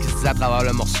ce qui se dit à travers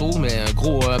le morceau. Mais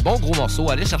un bon gros morceau,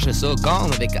 allez chercher ça,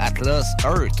 Gone avec Atlas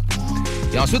Earth.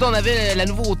 Et ensuite, on avait la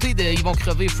nouveauté de Ils vont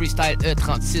crever Freestyle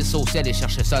E36 aussi, allez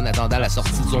chercher ça en attendant la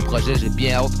sortie de son projet. J'ai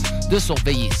bien hâte de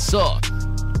surveiller ça.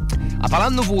 En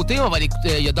parlant de nouveautés, on va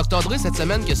l'écouter. Il y a Dr. Dre cette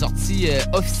semaine qui a sorti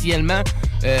officiellement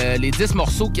les 10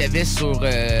 morceaux qu'il y avait sur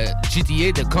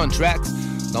GTA The Contracts.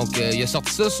 Donc, il a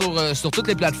sorti ça sur toutes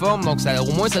les plateformes. Donc,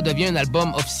 au moins, ça devient un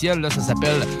album officiel. Là, ça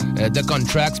s'appelle The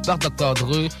Contracts par Dr.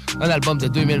 Dre, un album de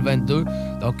 2022.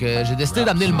 Donc, j'ai décidé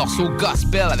d'amener le morceau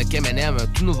Gospel avec Eminem, un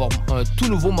tout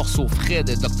nouveau morceau frais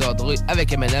de Dr. Dre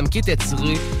avec Eminem qui était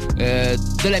tiré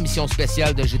de la mission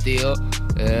spéciale de GTA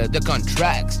The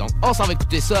Contracts. Donc, on s'en va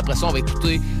écouter ça. Après ça, on va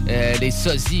écouter les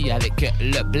sosies avec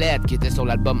le Bled qui était sur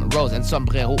l'album Rose and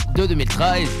Sombrero de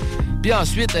 2013. Puis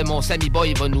ensuite, mon Sammy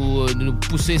Boy va nous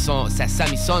pousser sa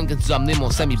Sammy Song que tu as amené,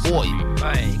 mon Sammy Boy.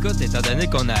 Ouais, écoute, étant donné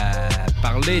qu'on a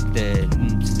parlé du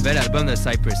nouvel album de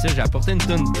Cypress Hill, j'ai apporté une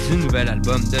tune du nouvel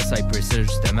album de Cypress Hill,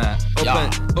 justement.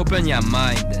 Open Your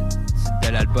Mind, de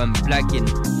l'album Back in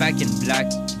Black,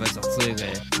 qui va sortir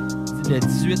le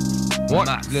 18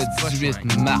 mars. Le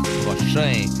 18 mars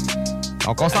prochain.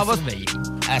 Donc, on s'en va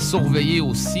à surveiller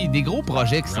aussi des gros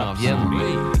projets qui s'en viennent.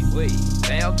 Oui,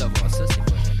 bien hâte de voir ça, c'est pas.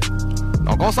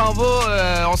 Donc on s'en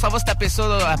va se taper ça.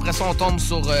 Là. Après ça, on tombe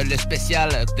sur le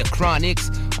spécial de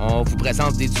Chronix. On vous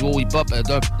présente des duos hip-hop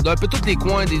d'un peu tous les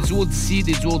coins, des duos d'ici,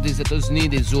 des duos des États-Unis,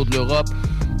 des duos de l'Europe.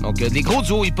 Donc des gros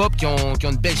duos hip-hop qui ont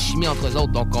une belle chimie entre eux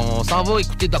autres. Donc on s'en va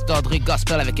écouter Dr. Dre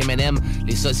Gospel avec Eminem,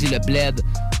 les sosies, le Bled.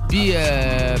 Puis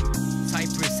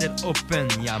Cypress Hill Open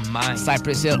Your Mind.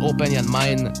 Cypress Hill Open Your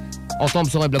Mind. On tombe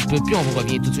sur un bloc pub, puis on vous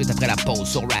revient tout de suite après la pause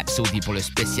sur Rhapsody pour le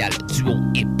spécial duo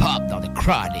hip-hop dans The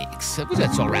Chronix. Vous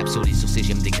êtes sur Rhapsody sur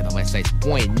CGMD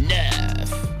 96.9.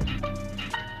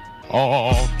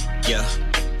 Oh. Yeah.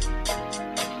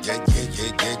 Yeah.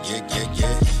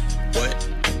 What?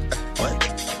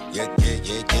 Yeah.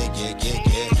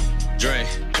 Dre,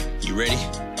 you ready?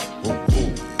 Ooh.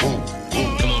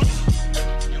 Come on.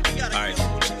 All right.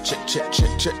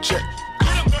 Check.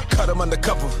 Cut him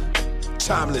undercover.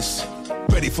 Timeless,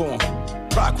 ready for him.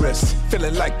 Progress,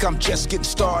 feeling like I'm just getting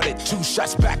started. 2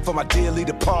 shots back for my dearly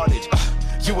departed.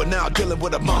 You are now dealing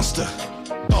with a monster.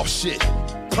 Oh shit,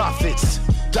 profits.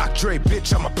 Doc Dre,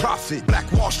 bitch, I'm a prophet. Black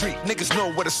Wall Street, niggas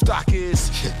know where the stock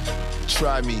is.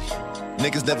 Try me.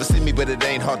 Niggas never see me, but it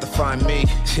ain't hard to find me.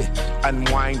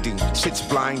 Unwinding, shit's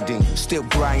blinding. Still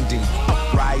grinding,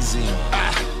 rising.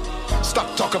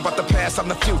 Stop talking about the past, I'm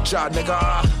the future,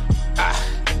 nigga.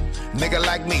 Nigga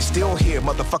like me, still here,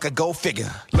 motherfucker, go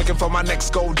figure. Looking for my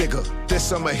next gold digger. This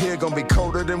summer here gonna be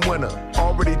colder than winter.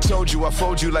 Already told you I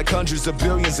fold you like hundreds of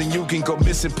billions, and you can go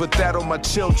missing, put that on my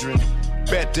children.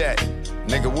 Bet that.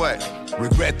 Nigga, what?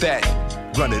 Regret that.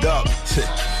 Run it up.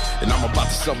 And I'm about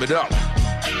to sum it up.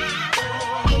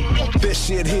 This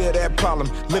shit here, that problem.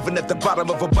 Living at the bottom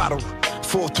of a bottle.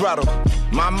 Full throttle.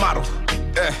 My motto.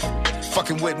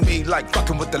 Fucking with me like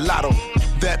fucking with the lotto.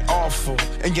 That awful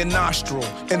in your nostril.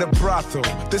 In a brothel.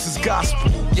 This is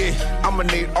gospel. Yeah, I'ma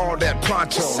need all that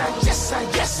pronto.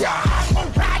 Yes, sir.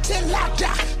 I'm ride till I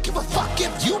die. Give a fuck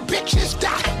if you bitches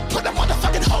die. Put a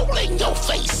motherfucking hole in your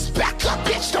face. Back up,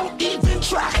 bitch, don't even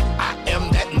try. I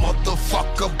am that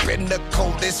motherfucker, been the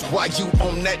coldest. Why you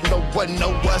on that? No one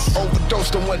know us.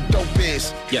 Overdosed on what dope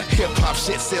is. Yeah. Hip-hop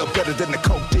shit sell better than the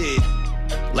coke did.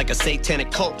 Like a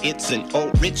satanic cult, it's an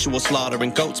old ritual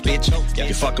slaughtering goats, bitch.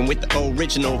 You're fucking with the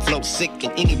original flow, sick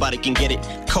and anybody can get it.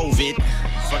 COVID.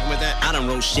 Fucking with that. I done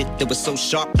wrote shit that was so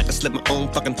sharp I could slit my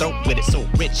own fucking throat with it. So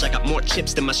rich, I got more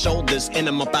chips than my shoulders, and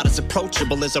I'm about as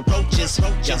approachable as a roaches.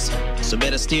 So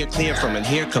better steer clear from it.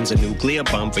 Here comes a nuclear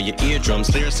bomb for your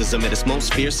eardrums. Lyricism at its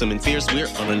most fearsome and fierce. We're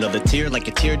on another tier like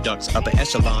a tear ducts. Upper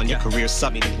echelon, your career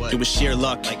sucked. It was sheer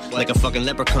luck, like a fucking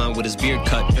leprechaun with his beard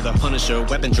cut. You're the Punisher,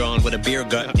 weapon drawn with a beer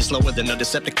gut. You're slower than a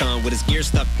Decepticon with his gear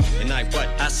stuck. And I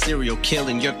serial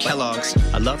killing your Kellogg's.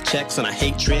 I love checks and I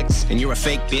hate tricks. And you're a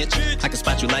fake bitch. I can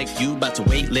spot you like you about to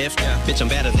weight lift. Bitch, I'm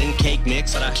better than cake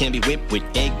mix. I can't be whipped with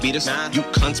egg beaters. You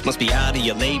cunts must be out of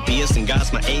your labias, and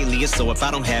God's my alias. So if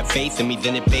I don't have faith in me,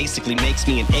 then it basically makes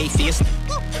me an atheist.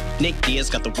 Nick Diaz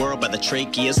got the world by the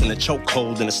tracheas and the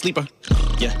chokehold and a sleeper.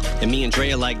 Yeah, and me and Dre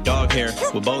are like dog hair.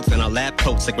 We're both in our lab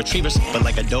coats like retrievers, but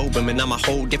like a Doberman, I'm a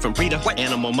whole different breeder.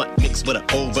 Animal mutt mixed with an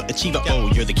overachiever.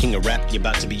 Oh, you're the king of rap, you're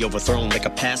about to be overthrown like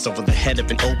a pass over the head of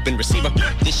an open receiver.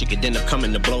 This shit could end up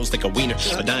coming to blows like a wiener,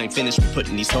 but I ain't finished with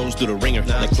putting these hoes through the ringer.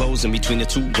 Like clothes in between the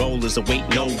two rollers of weight.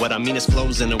 No, what I mean is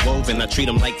flows interwoven. I treat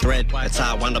them like thread. That's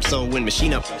how I wind up sewing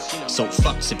machine up. So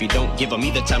fucks if you don't give them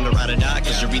either time to ride or die,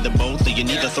 cause you're either both or you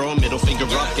need to throw a middle finger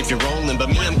up if you're rolling. But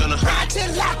me, I'm gonna ride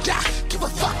till I die. Give a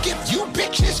fuck if you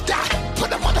bitches die.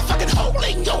 Put a motherfucking hole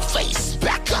in your face.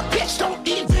 Back up, bitch, don't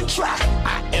even try.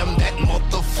 I am that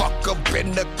motherfucker,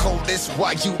 been the coldest.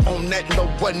 Why you on that? No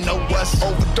one know us.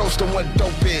 Overdosed on what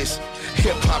dope is.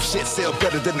 Hip-hop shit sell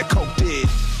better than the coke did.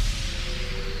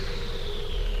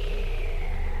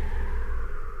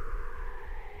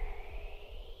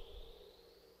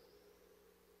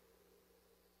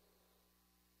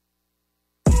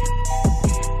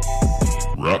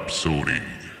 Rhapsody.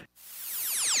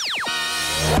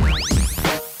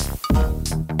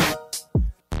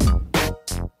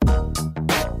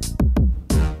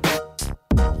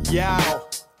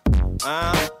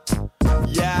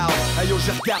 Hey yo,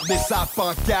 j'ai regardé sa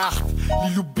pancarte.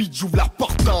 Lilou Beach, j'ouvre la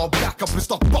porte en bac. En plus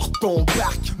t'emportes ton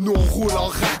bac. Nous on roule en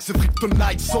rack, c'est vrai que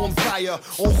tonight on fire.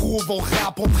 On rouvre, on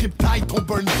rap, on trip tight, on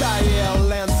burn tire.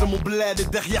 Land c'est mon bled et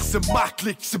derrière c'est ma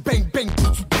clique. C'est bang bang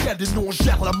pour tout près et nous on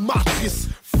gère la matrice.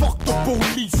 Fuck the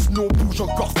police, nous on bouge en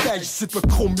cortège. C'est le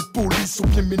chrome et police ou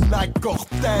bien Midnight Cortez.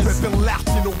 Rapping l'art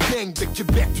et nos gangs de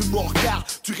Québec, tu nous regardes.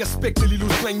 Tu respectes les Lilou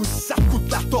Slang ou si ça te coûte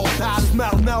la totale.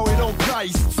 Smile now et don't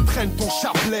die. Tu traînes ton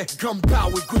chapelet, gunpow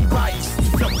et goodbye.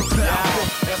 Tu fermes le clair.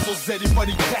 SOZ et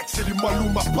Bonnie Crack, c'est du Malou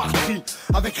ma partie.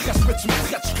 Avec respect tu me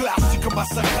traites classique comme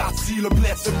Maserati. Le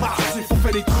bled c'est massif, on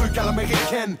fait des trucs à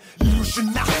l'américaine. Lilou j'suis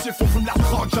natif, on fume la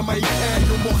drogue jamaïcaine.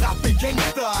 Yo mon rap est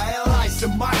gangsta, LI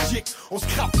c'est magique. On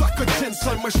scrape pas que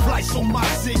Jensen, moi j'fly sur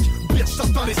Mazik. Bitch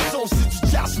t'entends les sons, c'est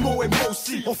du jazz, Mo et moi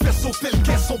aussi. On fait sauter le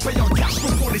caisse, on paye en cash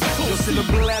pour les sauces. C'est le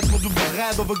bled pour du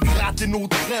bread, on veut gratter nos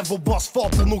trêves. Vos boss fort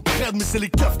pour nos crèves, mais c'est les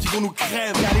keufs qui vont nous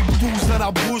crève. Y'a les 12 dans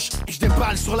la bouche,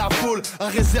 j'déballe sur la foule. En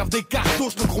réserve des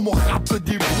cartouches, le gros mon rap me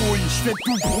débrouille. J'fais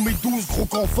tout pour mes 12, gros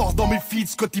confort dans mes feeds.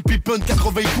 Scottie Pippen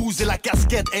 92 et la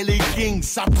casquette LA King.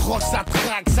 Ça troque, ça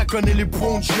traque, ça connaît les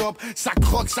bons jobs. Ça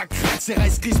croque, ça craque, c'est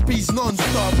Rice Krispies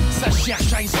non-stop. Ça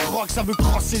cherche à escroc, ça veut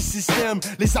crosser le système.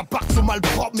 Les apparts sont mal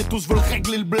propres, mais tous veulent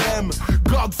régler le blême.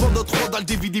 Godfather 3 dans le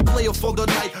DVD play au fond de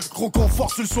night. Gros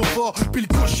confort sur le sofa, puis le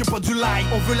coche c'est pas du like.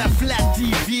 On veut la flat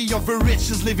TV, on veut riches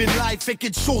living life. Fait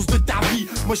quelque chose de ta vie.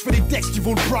 Moi je fais des textes qui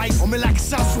vaut le price. On met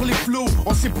l'accent sur les flows,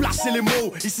 on sait placer les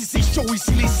mots. Ici c'est chaud,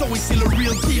 ici les sons, ici le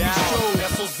real TV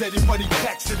show. SOZ et Bonnie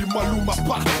Crack, c'est du Malou ma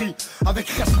partie. Avec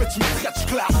respect tu me traites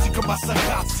classique comme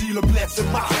Maserati. Le bled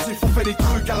c'est massif, on fait des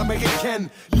trucs à l'américaine.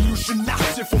 Lilou j'suis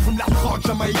natif, on fume la drogue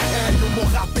jamaïcaine. Yo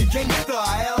mon rap est gangsta,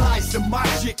 LI c'est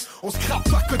magique. On scrape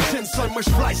pas que Jensen, moi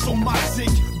j'fly sur Mazik.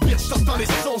 Bitch t'entends les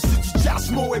sons, c'est du jazz,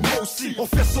 Jasmo et moi aussi. On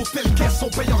fait sauter le caisse, on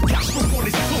paye en cash pour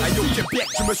les sauts. Aïe au Québec,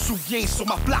 je me souviens sur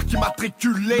ma plaque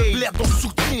immatriculée. L'air on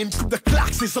soutient, une coupe de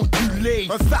claques, c'est enculés.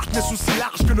 Un fatness aussi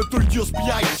large que Notorious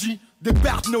B.I.G. Des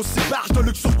Barnes aussi barges de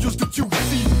Luxurious de QC.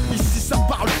 Ici ça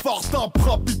parle fort, t'en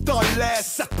prends pis t'en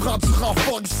laisses. Ça te prend du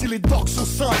renfort, ici les dogs sont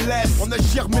sans laisse. On a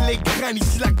germé les graines,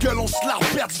 ici la gueule on se la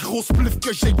perd. Du gros spliff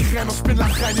que j'égrène, on spin la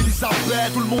reine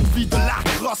Elisabeth. Tout le monde vit de la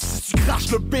crosse, si tu craches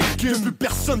le bacon. Plus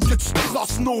personne que tu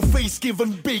crosses, no face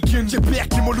Kevin Bacon.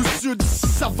 Québec et Montluçon Sud, ici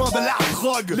ça vend de la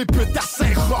drogue. Les putes à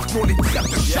Saint-Roch, nous on les traite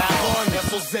de charonne.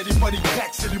 SOZ et pas les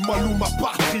grecs, c'est les malous ma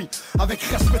patrie. Avec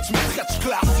respect tu me traites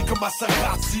classique comme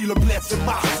Maserati. Le bled c'est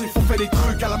massif, on fait des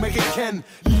trucs à l'américaine.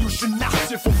 Illusion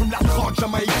narsif, on fume la drogue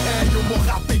jamaïcaine. Yo mon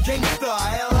rap est gangsta,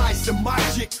 LI c'est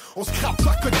magique. On scrape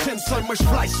pas que Jensen, moi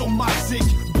j'fly sur Magic.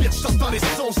 Bitch t'entends les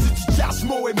sons, c'est du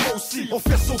Jasmo et moi aussi. On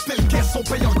fait sauter le caisse, on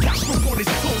paye en cash pour les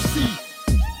saucis.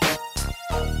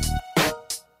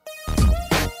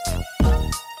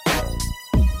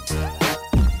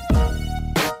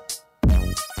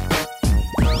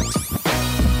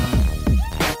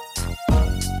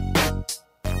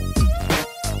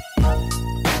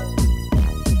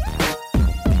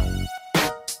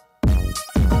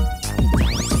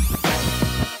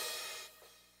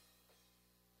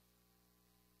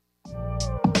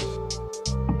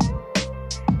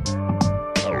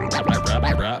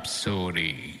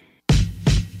 Rhapsody.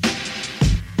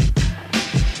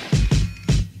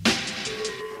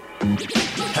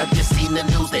 Have you seen the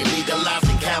news? They legalized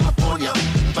in California,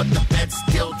 but the Fed's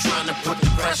still trying to put the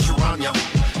pressure on you.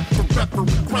 From rubber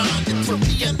we grind until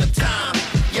the end of time.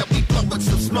 Yeah, we blowing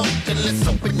some smoke and let's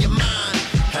open your mind.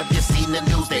 Have you seen the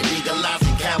news? They legalized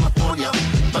in California,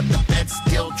 but the Fed's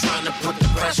still trying to put the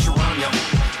pressure on you.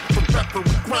 From rubber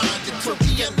we grind until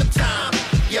the end of time.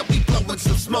 Yeah, we blowing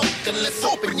some smoke and let's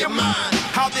open your mind.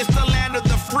 How this the land of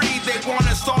the free? They want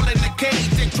us all in the cage.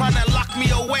 They tryna lock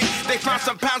me away. They found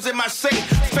some pounds in my safe.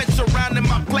 Fence around in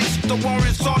my place. The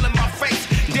warrants all in my face.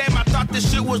 Damn, I thought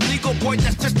this shit was legal, boy.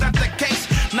 That's just not the case.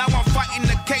 Now I'm fighting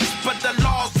the case, but the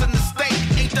laws in the state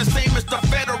ain't the same as the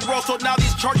federal. So now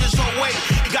these charges away.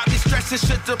 It got me stressing,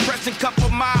 shit depressing. Couple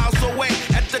miles away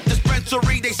at the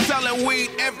dispensary, they selling weed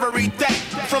every day.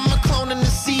 From a clone in the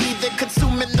seed, they're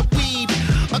consuming the weed.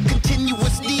 A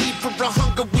continuous need for a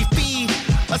hunger we feed.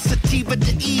 A sativa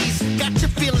to ease, got you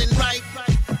feeling right.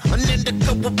 An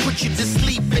indica will put you to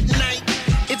sleep at night.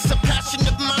 It's a passion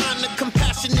of mine, a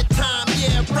compassionate time.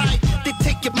 Yeah, right. They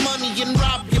take your money and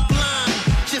rob you blind.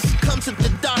 Just come to the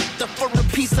doctor for a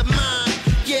peace of mind.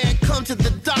 Yeah, come to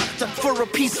the doctor for a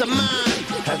peace of mind.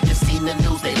 Have you seen the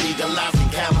news? They legalized in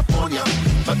California,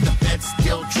 but the Fed's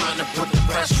still trying to put the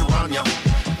pressure on you.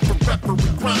 From rubber we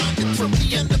grind until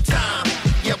the end of time.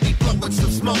 Yeah, we blowing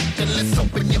some smoke and let's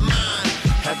open your mind.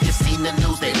 Have you seen the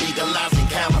news? They legalized in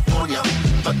California,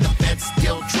 but the Fed's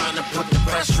still trying to put the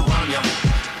pressure on you.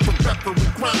 From rubber we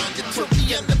grind until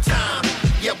the end of time.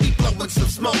 Yeah, we blowing some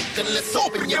smoke and let's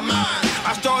open your mind.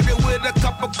 I started with a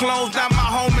couple clones, now my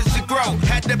home is to grow.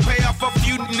 Had to pay off a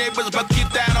few neighbors, but keep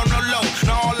that on the low.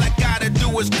 Now all I gotta do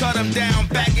is cut them down,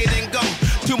 bag it and go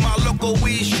to my local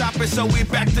weed shopping, so we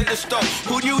back to the store.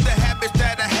 Who knew the habits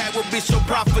that I had would be so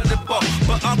profitable?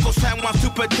 But Uncle Sam wants to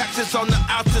put taxes on the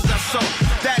ounces I sold.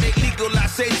 That ain't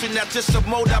legalization, that's just a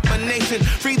mode domination.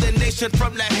 Free the nation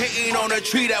from that hating on a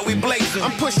tree that we blazing.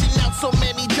 I'm pushing out so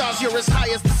many jars, you're as high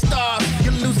as the stars.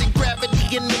 You're losing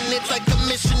gravity and then it's like a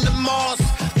mission to Mars.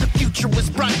 The future is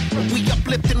bright, we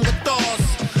uplifting with ours.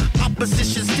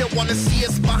 Opposition still wanna see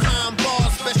us behind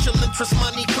bars. Special interest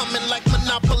money coming like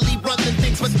Monopoly, running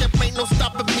things, but there ain't no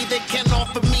stopping me. They can't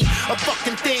offer me a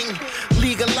fucking thing.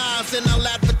 Legalize and I'll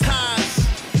advertise.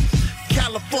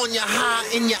 California high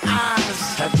in your eyes.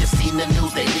 Have you seen the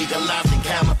news? They legalized in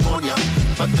California,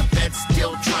 but the Fed's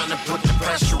still trying to put the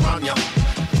pressure on you.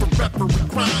 From rubber we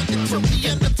grind until the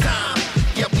end of time.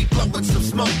 Yeah, we blowing some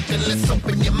smoke and let's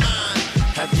open your mind.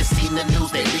 Have you seen the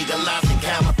news? They legalized in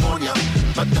California,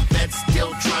 but the Fed's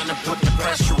still trying to put the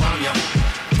pressure on you.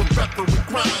 From rubber we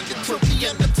grind until the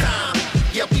end of time.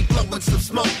 Yeah, we blowing some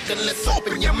smoke and let's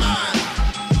open your mind.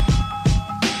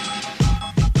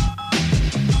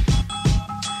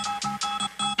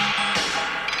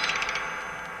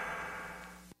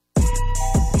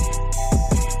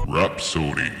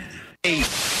 Rhapsody.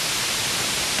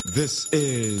 This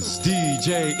is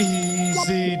DJ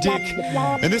Easy Dick,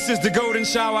 and this is the Golden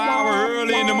Shower Hour.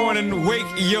 Early in the morning, wake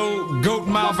your goat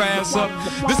mouth ass up.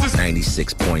 This is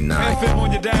 96.9 FM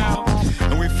on your dial,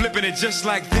 and we flipping it just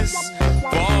like this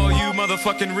for all you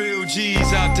motherfucking real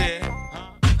G's out there.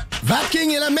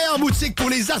 Vapking est la meilleure boutique pour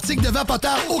les articles de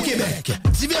vapoteurs au Québec.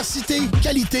 Diversité,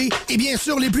 qualité et bien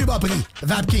sûr les plus bas prix.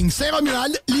 Vapking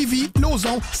Saint-Romuald, Lévis,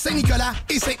 Lauson, Saint-Nicolas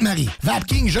et Sainte-Marie.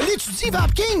 Vapking, je l'étudie,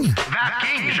 Vapking!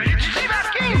 Vapking, je l'étudie,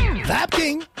 Vapking!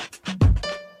 Vapking!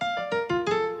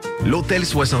 L'Hôtel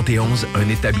 71, un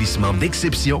établissement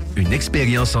d'exception, une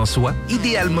expérience en soi,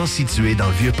 idéalement situé dans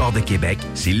le Vieux-Port de Québec,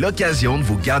 c'est l'occasion de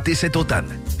vous gâter cet automne.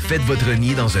 Faites votre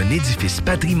nid dans un édifice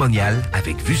patrimonial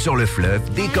avec vue sur le fleuve,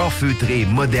 décor feutré et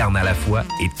moderne à la fois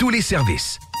et tous les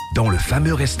services, dont le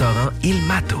fameux restaurant Il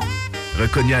Mato.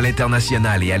 Reconnu à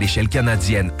l'international et à l'échelle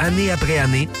canadienne année après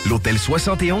année, l'Hôtel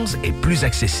 71 est plus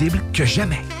accessible que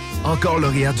jamais. Encore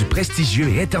lauréat du prestigieux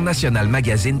et international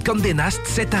magazine Condé Nast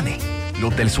cette année.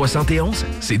 L'Hôtel 71,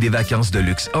 c'est des vacances de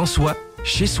luxe en soi,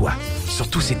 chez soi.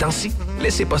 Surtout ces temps-ci,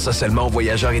 laissez pas ça seulement aux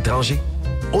voyageurs étrangers.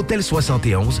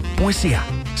 Hôtel71.ca.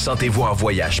 Sentez-vous en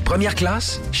voyage première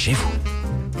classe chez vous.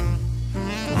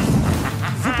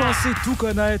 Vous pensez tout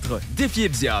connaître? Défiez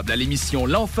le diable à l'émission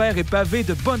L'Enfer est pavé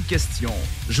de bonnes questions.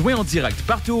 Jouez en direct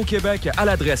partout au Québec à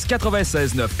l'adresse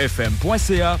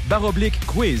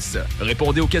 969fm.ca/quiz.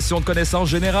 Répondez aux questions de connaissances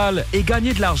générales et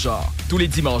gagnez de l'argent. Tous les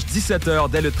dimanches 17h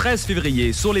dès le 13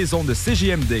 février sur les ondes de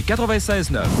CJMD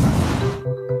 96.9.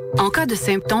 En cas de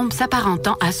symptômes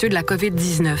s'apparentant à ceux de la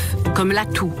COVID-19, comme la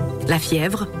toux, la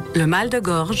fièvre, le mal de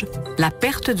gorge, la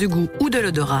perte du goût ou de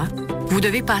l'odorat, vous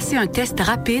devez passer un test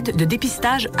rapide de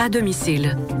dépistage à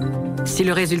domicile. Si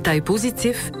le résultat est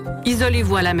positif,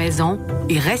 isolez-vous à la maison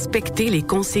et respectez les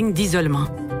consignes d'isolement.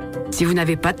 Si vous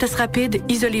n'avez pas de test rapide,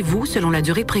 isolez-vous selon la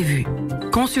durée prévue.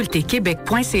 Consultez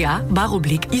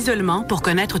québec.ca/isolement pour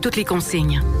connaître toutes les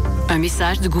consignes. Un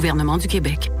message du gouvernement du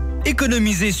Québec.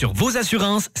 Économiser sur vos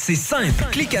assurances, c'est simple.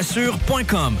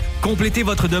 Clicassure.com. Complétez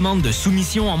votre demande de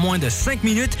soumission en moins de 5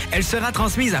 minutes. Elle sera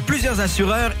transmise à plusieurs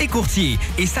assureurs et courtiers.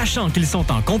 Et sachant qu'ils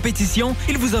sont en compétition,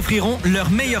 ils vous offriront leur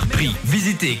meilleur prix.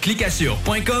 Visitez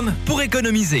clicassure.com pour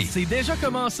économiser. C'est déjà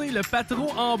commencé le patron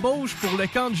embauche pour le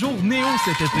camp de jour Néo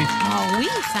cet été. Ah oui,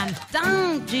 ça me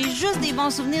tente. J'ai juste des bons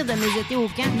souvenirs de mes étés au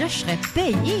camp. Là, je serais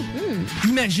payé.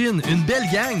 Imagine, une belle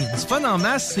gang, du fun en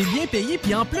masse, c'est bien payé,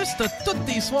 puis en plus, t'as toutes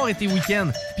tes soirs et tes week-ends.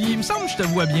 Puis il me semble que je te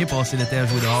vois bien passer l'été à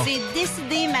jouer dehors. C'est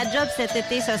décidé, ma job cet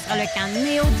été, ce sera le camp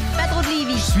Néo du Patro de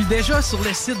Lévis. Je suis déjà sur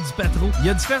le site du Patro. Il y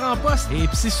a différents postes et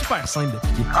puis c'est super simple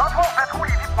d'appliquer. Rentre au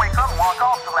patrolévis.com ou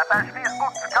encore sur la page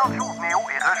Facebook du camp de jour Néo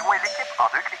et rejoins l'équipe en 2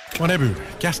 clics. On a vu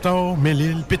Castor,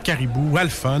 Mélile, Pit Caribou,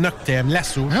 Alpha, Noctem,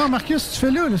 Lasso. Non, Marcus, tu fais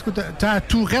là? Est-ce que t'as la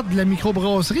tourette de la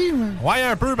microbrasserie? Ouais,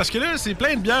 un peu, parce que là, c'est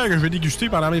plein de bières que je vais déguster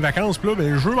pendant mes vacances. Puis là,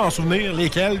 ben, je veux m'en souvenir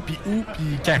lesquelles, puis où,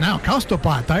 puis quand. Non, casse-toi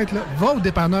pas la tête, là. Va au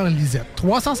dépanneur Lisette.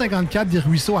 354 des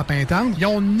Ruisseaux à Pintante. Ils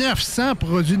ont 900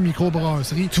 produits de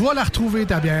microbrasserie. Tu vas la retrouver,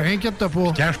 ta bière. Inquiète-toi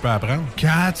pas. Quand je peux apprendre?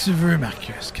 Quand tu veux,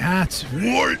 Marcus. Quand tu veux.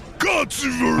 Ouais, quand tu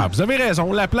veux. Ah, vous avez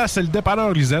raison. La place, c'est le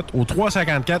dépanneur Lisette, au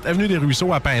 354 Avenue des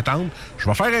Ruisseaux à Pintante. Je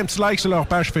vais faire un petit like sur leur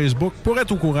page Facebook pour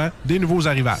être au courant des nouveaux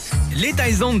arrivages. Les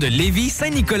Taizones de Lévis,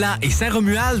 Saint-Nicolas et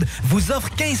Saint-Romuald vous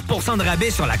offrent 15 % de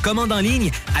rabais sur la commande en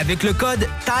ligne avec le code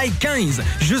TAI15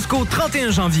 jusqu'au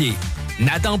 31 janvier.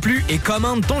 N'attends plus et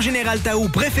commande ton Général Tao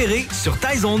préféré sur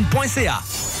taizone.ca.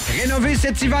 Rénovez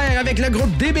cet hiver avec le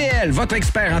groupe DBL, votre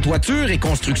expert en toiture et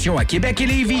construction à Québec et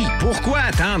Lévis. Pourquoi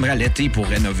attendre à l'été pour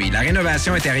rénover? La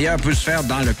rénovation intérieure peut se faire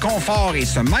dans le confort et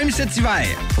ce même cet hiver.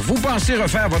 Vous pensez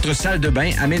refaire votre salle de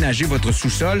bain, aménager votre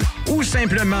sous-sol ou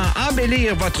simplement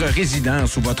embellir votre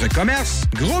résidence ou votre commerce?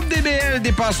 Groupe DBL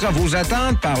dépassera vos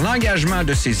attentes par l'engagement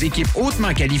de ses équipes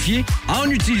hautement qualifiées en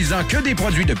n'utilisant que des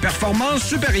produits de performance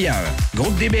supérieure.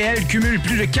 Groupe DBL cumule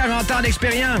plus de 40 ans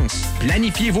d'expérience.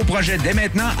 Planifiez vos projets dès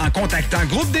maintenant en contactant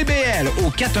Groupe DBL au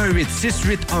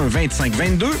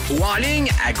 418-681-2522 ou en ligne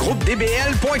à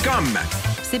groupedbl.com.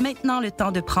 C'est maintenant le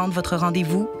temps de prendre votre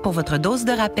rendez-vous pour votre dose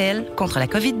de rappel contre la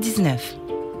COVID-19.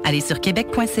 Allez sur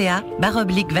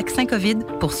québec.ca/vaccin COVID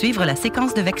pour suivre la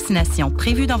séquence de vaccination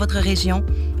prévue dans votre région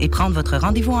et prendre votre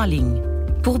rendez-vous en ligne.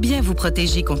 Pour bien vous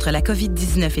protéger contre la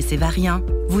COVID-19 et ses variants,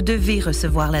 vous devez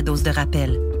recevoir la dose de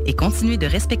rappel et continuer de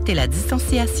respecter la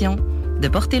distanciation, de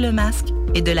porter le masque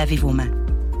et de laver vos mains.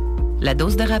 La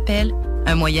dose de rappel,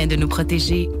 un moyen de nous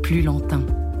protéger plus longtemps.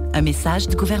 Un message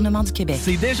du gouvernement du Québec.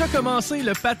 C'est déjà commencé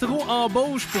le patron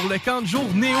embauche pour le camp de jour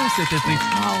Néo cet été.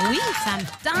 Ah oui, ça me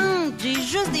tente. J'ai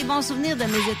juste des bons souvenirs de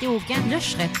mes étés au camp. Là, je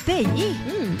serais payé.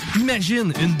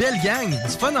 Imagine, une belle gang,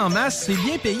 du fun en masse, c'est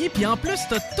bien payé, puis en plus,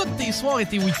 t'as toutes tes soirs et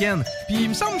tes week-ends. Puis il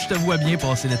me semble que je te vois bien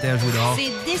passer l'été à jouer dehors.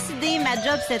 C'est décidé, ma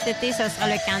job cet été, ce sera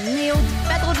le camp Néo du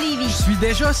Patro de Lévis. Je suis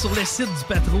déjà sur le site du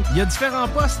Patro. Il y a différents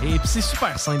postes et puis c'est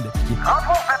super simple d'appliquer. Rentre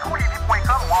au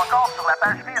patrolévis.com ou encore sur la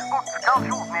page Facebook du camp de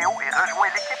jour Néo Néo et rejoins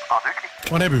l'équipe en 2 clics.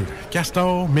 On a vu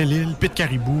Castor, Mélile, Pit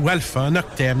Caribou, Alpha,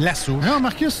 Noctem, Lasso. Non,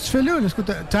 Marcus, tu fais là? Est-ce que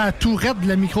t'as la tourette de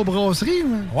la microbrasserie?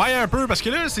 Ouais, un peu, parce que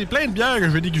là, c'est plein de bières que je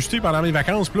vais déguster pendant mes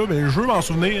vacances. Puis là, ben, je veux m'en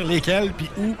souvenir lesquelles, puis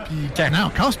où, puis quand. Non,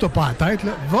 casse-toi pas la tête,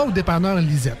 là. Va au dépanneur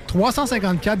Lisette.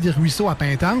 354 des Ruisseaux à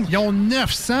Pintante. Ils ont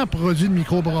 900 produits de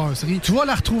microbrasserie. Tu vas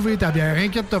la retrouver, ta bière.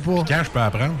 Inquiète-toi pas. Quand je peux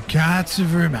apprendre? Quand tu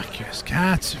veux, Marcus.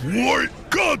 Quand tu veux. Ouais,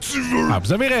 quand tu veux. Ah,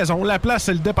 vous avez raison. La place,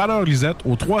 c'est le dépanneur Lisette,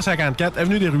 au 354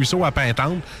 Avenue des Ruisseaux à Pintante.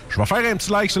 Je vais faire un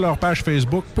petit like sur leur page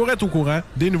Facebook pour être au courant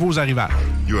des nouveaux arrivages.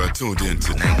 You are tuned in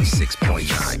to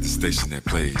 96.9, the station that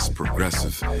plays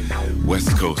progressive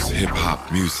West Coast hip-hop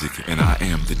music, and I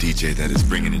am the DJ that is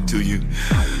bringing it to you.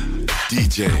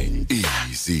 DJ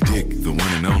Easy Dick, the one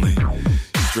and only.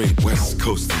 Straight West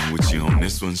Coasting with you on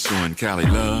this one, showing Cali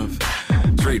love.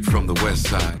 Straight from the West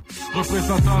Side.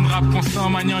 Représentant de rap constant,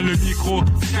 maniant le micro,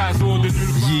 Ticazo de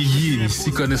nulle part.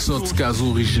 Ici connaisseur Ticazo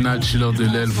original, chiller de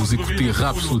l'aile. Vous écoutez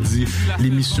Rhapsody,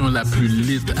 l'émission la plus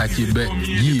lit à Québec.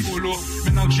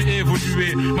 Maintenant que j'ai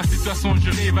évolué, ma situation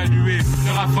j'ai réévalué.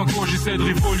 Le rap franco, j'essaie de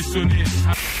révolutionner.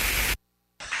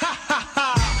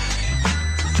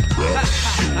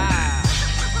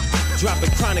 Drop a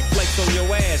chronic flakes on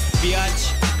your ass,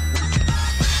 biatch.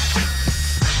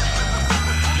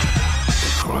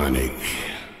 Chronic.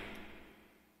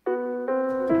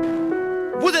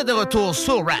 Vous êtes de retour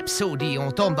sur Rhapsody.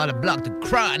 On tombe dans le bloc de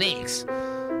Chronics.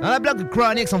 Dans le bloc de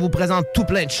Chronics, on vous présente tout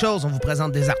plein de choses. On vous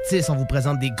présente des artistes, on vous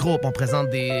présente des groupes, on présente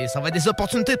des... Ça va être des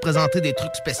opportunités de présenter des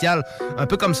trucs spéciaux, un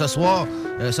peu comme ce soir.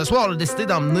 Ce soir, on a décidé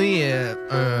d'emmener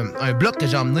un bloc que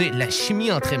j'ai emmené, La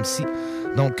chimie entre MC.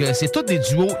 Donc, c'est tous des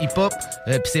duos hip-hop,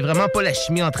 puis c'est vraiment pas la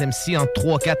chimie entre MC, entre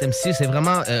 3-4 MC, c'est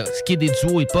vraiment ce qui est des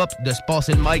duos hip-hop, de se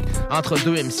passer le mic entre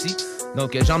 2 MC.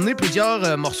 Donc, j'ai emmené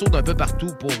plusieurs morceaux d'un peu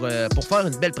partout pour faire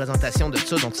une belle présentation de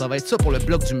ça. Donc, ça va être ça pour le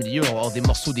bloc du milieu. On va avoir des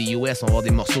morceaux des US, on va avoir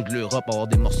des morceaux de l'Europe, on va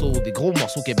avoir des gros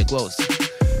morceaux québécois aussi.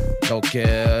 Donc,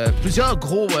 plusieurs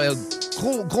gros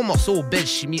morceaux, belle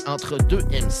chimie entre 2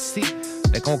 MC.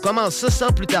 Fait qu'on commence ça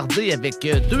sans plus tarder avec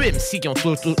 2 MC qui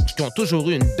ont toujours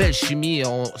eu une belle chimie.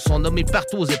 Sont nommés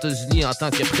partout aux États-Unis en tant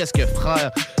que presque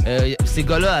frères. Ces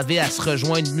gars-là avaient à se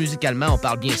rejoindre musicalement. On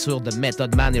parle bien sûr de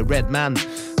Method Man et Redman.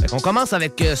 Fait qu'on commence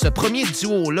avec ce premier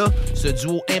duo-là, ce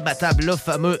duo imbattable-là,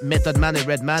 fameux Method Man et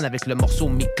Redman, avec le morceau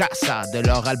Mikasa de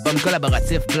leur album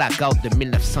collaboratif Blackout de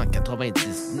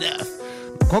 1999.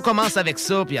 Donc on commence avec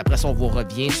ça, puis après ça, on vous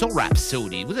revient sur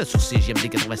Rhapsody. Vous êtes sur CJMD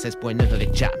 96.9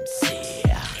 avec Jams.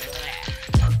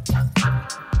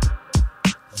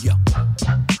 Yeah.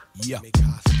 Yeah.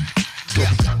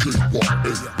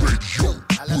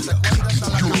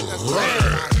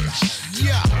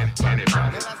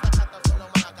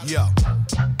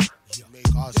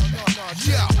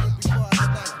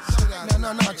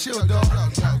 No, chill, dog.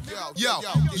 Yo,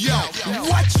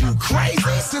 what, you crazy?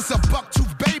 Since a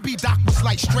buck-tooth baby, Doc was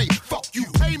like straight, fuck you,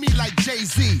 pay me like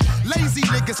Jay-Z. Lazy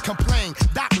niggas complain.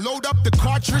 Doc load up the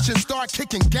cartridge and start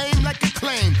kicking game like a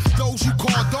claim. Those you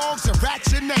call dogs and rat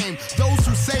your name. Those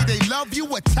who say they love you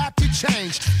will tap your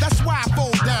change. That's why I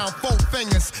fold down 4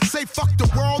 fingers. Say fuck the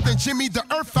world and Jimmy the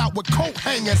earth out with coat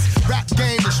hangers. Rap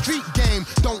game and street game,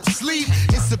 don't sleep.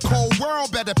 It's a cold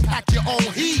world, better pack your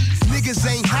own heat. Niggas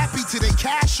ain't happy till they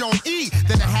cash on E.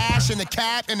 Then the hash and the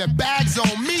cab and the bags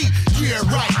on me. Yeah,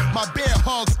 right, my bear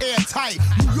hugs airtight.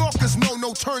 New Yorkers know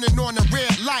no turning on the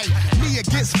red light. Me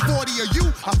against 40 of you,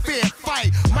 a fair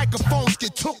fight. Microphones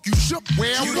get took, you shook,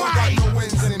 where you don't got no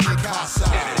wins in me, casa.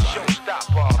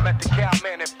 Showstopper, met the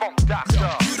cowman and funk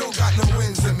doctor. You don't got no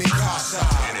wins in me, casa.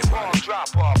 Bomb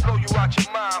dropper, blow you out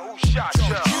your mind, who shot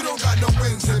ya? You don't got no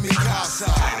wins in me,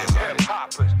 casa. Hip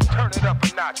hoppers, turn it up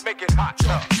a notch, make it hot.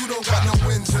 You don't got no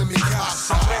wins in me,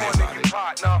 casa. I'm born in your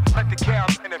partner, let the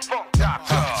cowman and funk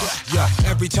doctor. Yeah,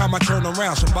 every time I turn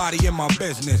around, somebody in my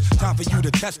business. Time for you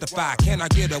to testify, can I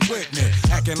get a witness?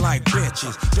 Acting like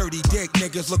bitches, dirty dick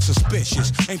niggas look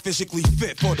suspicious. Ain't physically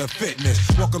fit for the fitness.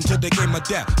 Welcome to the game of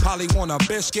death, Polly want a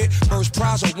biscuit. First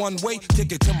prize a one-way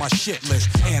ticket to my shit list.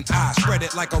 And I spread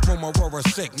it like a rumor or a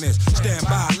sickness. Stand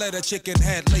by, let a chicken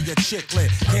head lay a chicklet.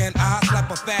 Can I slap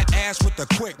a fat ass with the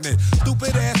quickness?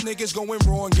 Stupid ass niggas going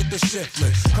wrong, get the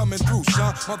syphilis. Coming through,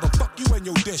 son, motherfuck you in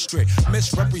your district.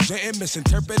 Misrepresenting,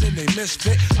 misinterpreting, they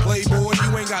misfit. Playboy,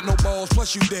 you ain't got no balls,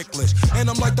 plus you dickless. And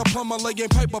I'm like the plumber laying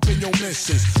pipe up in your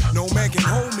missus. No man can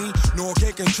hold me, nor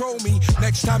can control me.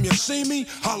 Next time you see me,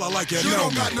 holla like you know me. You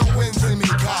don't got no wins in me,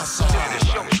 casa.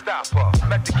 Showstopper,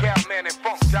 met the cowman and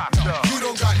funk doctor. You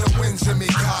don't got no wins in me,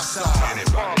 casa.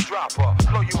 Bomb dropper,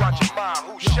 blow you out your mind.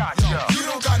 Who shot ya? You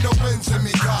don't got no wins in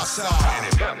me, casa.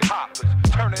 Hip hoppers,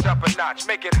 turn it up a notch,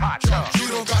 make it hot. You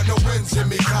don't got no wins in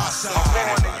me, casa. I'm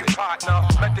born in you, partner.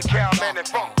 Met the cowman and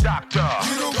funk doctor.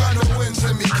 You don't got no wins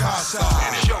in me, casa.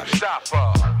 Showstopper.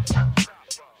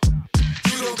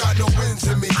 You don't got no wins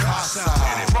in me, casa.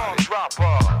 Bomb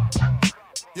dropper.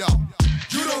 Yo,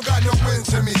 you don't got no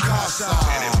wins in me, casa.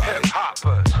 Hip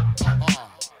hoppers.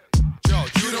 Yo,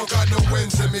 you don't got no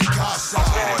wins in me, casa. I'm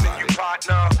born in you,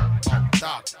 partner.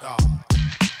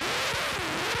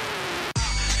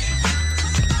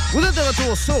 Vous êtes de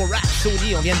retour sur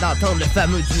Rhapsody. On vient d'entendre le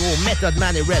fameux duo Method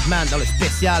Man et Redman dans le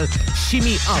spécial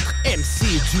Chimie entre MC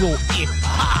et duo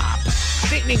hip-hop.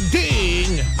 Ding ding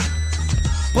ding!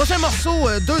 Prochain morceau,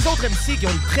 deux autres MC qui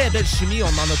ont une très belle chimie. On en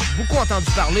a beaucoup entendu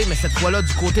parler, mais cette fois-là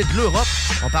du côté de l'Europe.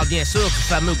 On parle bien sûr du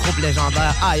fameux groupe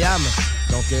légendaire I Am.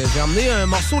 Donc j'ai emmené un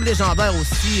morceau légendaire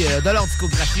aussi de leur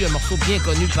discographie, un morceau bien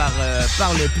connu par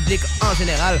le public en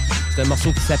général. C'est un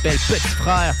morceau qui s'appelle Petit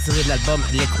Frère, tiré de l'album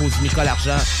L'écho du micro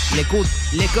d'argent.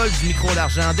 L'école du micro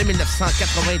d'argent de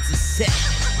 1997.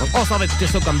 Donc on s'en va écouter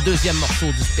ça comme deuxième morceau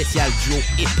du spécial duo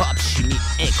hip-hop chimie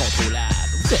incontrôlable.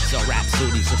 Vous êtes sur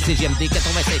Rhapsody sur CGMD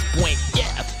 96.9.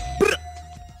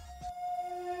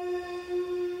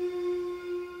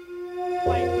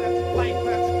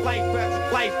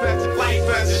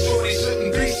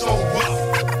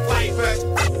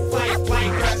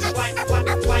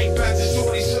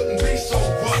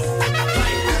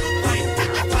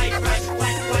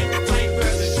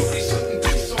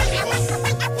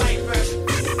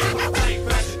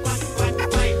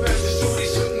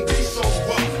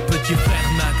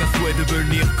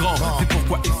 Devenir grand, c'est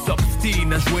pourquoi il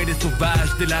s'obstine à jouer les sauvages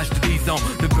dès l'âge de 10 ans.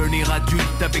 Devenir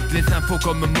adulte avec les infos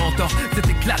comme mentor, c'est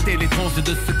éclater les tronches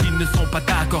de ceux qui ne sont pas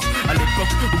d'accord. À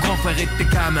l'époque où grand frère était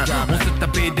gamin, on se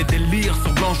tapait des délires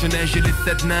sur Blanche-Neige et les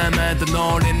 7 nains.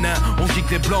 Maintenant les nains, on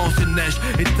gicle les Blanche-Neige.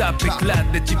 Étape éclate,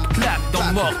 les types claquent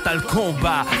dans Mortal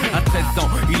Kombat. À 13 ans,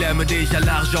 il aime déjà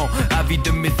l'argent, avide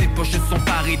mais ses poches sont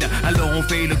parides. Alors on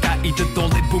fait le caïd dans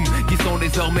des booms qui sont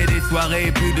désormais des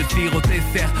soirées. Plus de tir au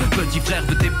dessert. Petit frère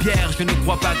de tes pierres, je ne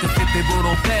crois pas que c'était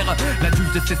volontaire.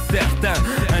 L'adulte c'est certain,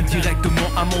 indirectement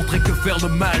a montré que faire le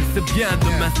mal c'est bien.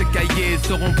 Demain ses cahiers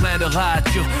seront pleins de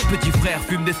ratures. Petit frère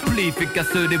fume des spliffs et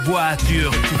casse des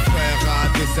voitures. Petit frère a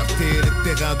déserté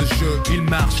les terrains de jeu. Il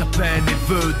marche à peine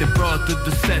et veut des bottes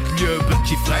de 7 lieues.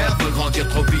 Petit frère veut grandir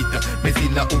trop vite, mais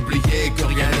il a oublié que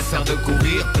rien ne sert de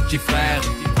courir. Petit frère.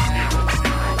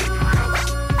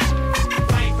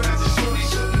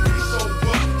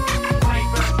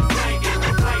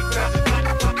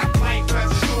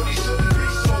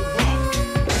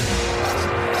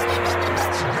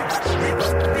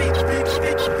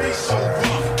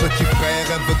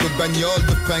 De bagnole,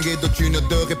 de fringues et de thunes,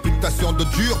 de réputation de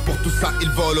dur. Pour tout ça il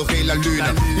volerait la lune.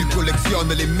 Il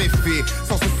collectionne les méfaits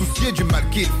sans se soucier du mal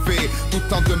qu'il fait, tout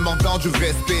en demandant du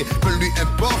respect. Peu lui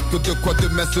importe de quoi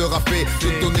demain sera fait.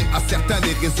 De donner à certains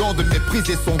des raisons de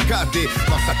mépriser son cadet.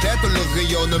 Dans sa tête le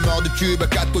rayonnement du tube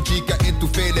cathodique a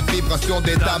étouffé les vibrations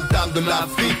des dames de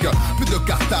l'Afrique. Plus de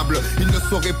cartable, il ne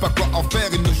saurait pas quoi en faire.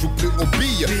 Il ne joue plus aux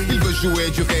billes, il veut jouer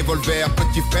du revolver.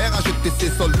 Petit frère a jeté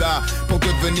ses soldats pour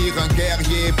devenir un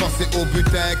guerrier. Pensez au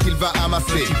butin qu'il va amasser.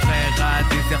 Petit frère a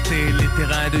déserté les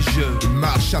terrains de jeu. Il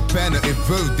marche à peine et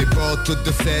veut des bottes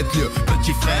de 7 lieues.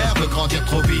 Petit frère veut grandir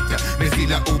trop vite, mais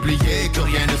il a oublié que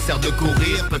rien ne sert de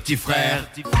courir. Petit frère.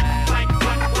 Les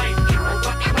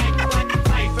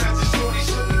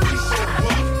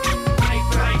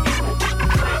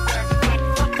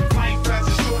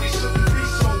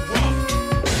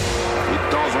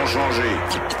temps ont changé.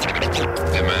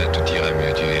 Demain tout ira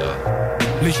mieux, tu verras.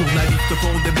 Les journalistes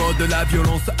font des mots de la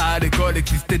violence à l'école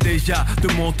existait déjà.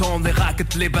 De mon temps, les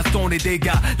raquettes, les bastons, les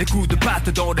dégâts, les coups de patte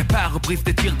dans les pare-brises,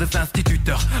 des tirs des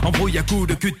instituteurs, embrouille à coups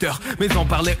de cutter. Mais en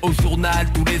parler au journal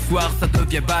tous les soirs, ça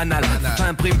devient banal. Ça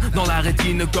s'imprime dans la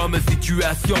rétine comme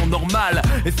situation normale.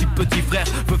 Et si petit frère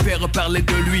veut faire parler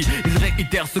de lui, il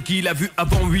réitère ce qu'il a vu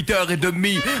avant 8h30.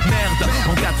 Merde,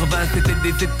 en 80 c'était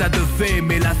des états de fait,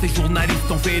 mais là ces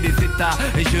journalistes ont fait des états.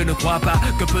 Et je ne crois pas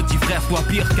que petit frère soit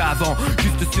pire qu'avant.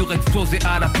 Juste surexposé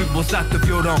à la pub aux actes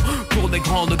violents. Pour des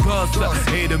grandes gosses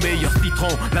et de meilleurs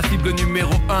citrons. La cible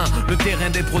numéro 1, le terrain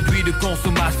des produits de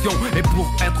consommation. Et pour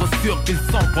être sûr qu'ils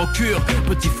s'en procurent,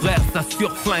 petit frère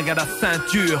s'assure flingue à la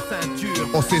ceinture.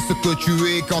 On sait ce que tu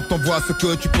es quand on voit ce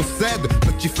que tu possèdes.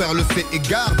 Petit frère le sait et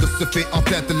garde, se fait en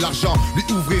tête l'argent. Lui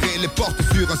ouvrirait les portes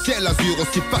sur un ciel azur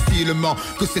aussi facilement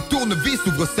que ses tournevis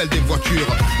ouvrent celles des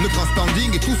voitures. Le grand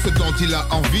standing et tout ce dont il a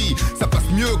envie, ça passe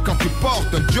mieux quand tu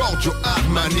portes un Giorgio Armani.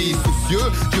 manie,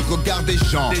 soucieux du regard des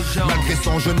gens. Malgré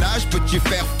son jeune âge, petit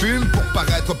frère fume pour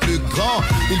paraître plus grand.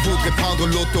 Il voudrait prendre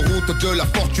l'autoroute de la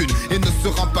fortune et ne se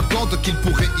rend pas compte qu'il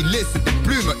pourrait y laisser des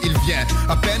plumes. Il vient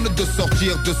à peine de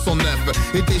sortir de son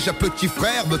œuf et déjà petit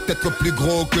frère veut être plus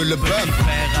gros que le bœuf. Petit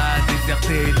frère a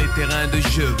déserté les terrains de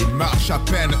jeu. Il marche à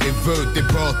peine et veut des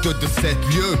portes de 7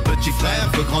 lieues. Petit frère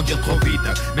veut grandir trop vite,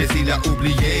 mais il a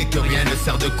oublié que rien ne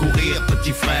sert de courir.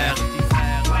 Petit frère.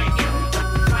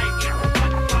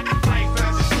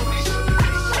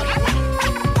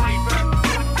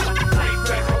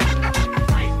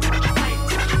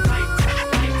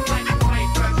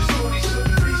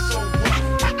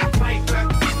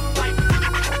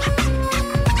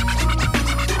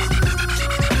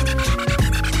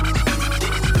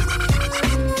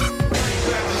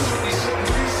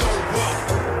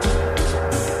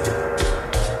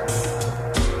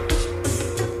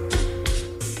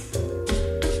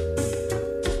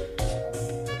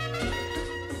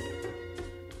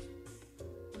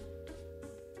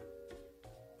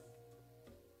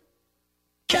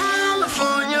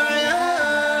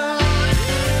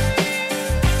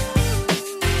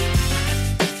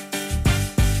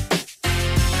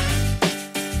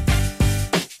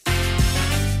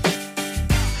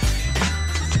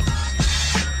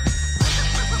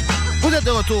 De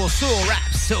retour sur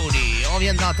Rhapsody. On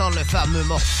vient d'entendre le fameux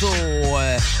morceau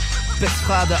Petit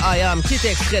frère de I Am qui était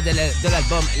extrait de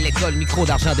l'album L'école micro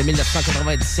d'argent de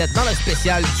 1997 dans le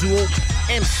spécial duo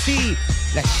MC,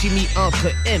 la chimie entre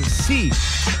MC.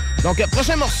 Donc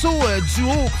prochain morceau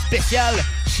duo spécial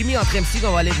chimie entre MC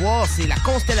qu'on va aller voir, c'est La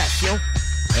Constellation.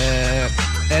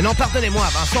 Non, pardonnez-moi,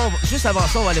 juste avant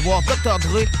ça, on va aller voir Dr.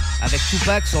 Dre avec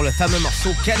Tupac sur le fameux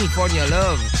morceau California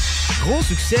Love. Gros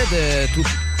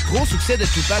succès de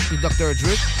Tupac et Dr. Dre.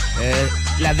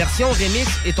 La version remix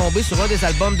est tombée sur un des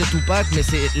albums de Tupac, mais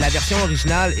la version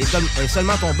originale est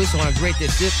seulement tombée sur un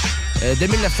Greatest Hits de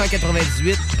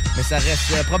 1998. Mais ça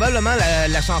reste probablement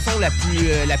la chanson la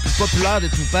plus populaire de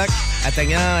Tupac,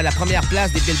 atteignant la première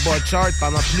place des Billboard Charts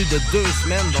pendant plus de 2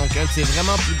 semaines. Donc un de ses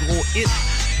vraiment plus gros hits.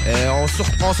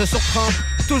 On se surprend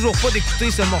toujours pas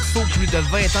d'écouter ce morceau plus de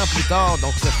 20 ans plus tard.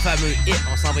 Donc ce fameux hit,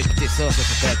 on s'en va écouter ça. Ça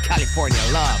s'appelle California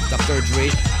Love, Dr.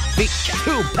 Dre, Big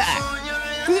Tupac.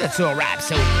 Tout est sur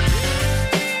Rhapsody.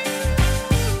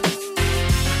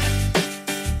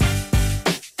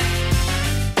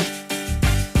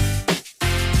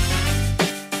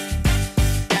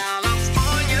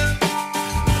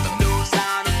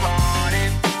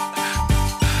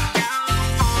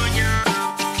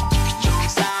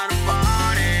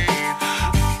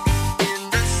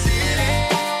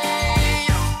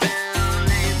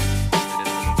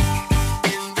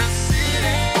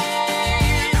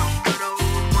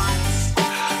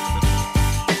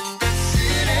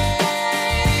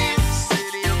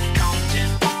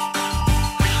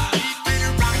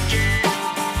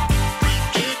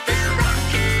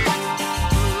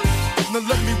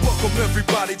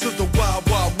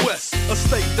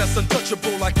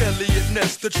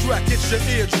 The track hits your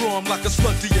eardrum like a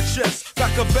slug to your chest.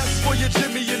 Like a vest for your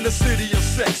Jimmy in the city of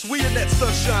sex. We in that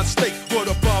sunshine state where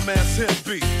the bomb ass him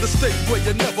be. The state where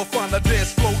you never find a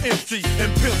dance floor empty and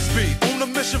pimp speed. On a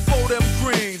mission for them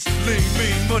greens. Lean,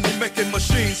 mean, money making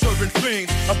machines, serving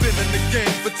fiends. I've been in the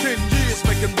game for 10 years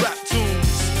making rap tunes.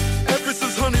 Ever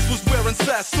since Honeys was wearing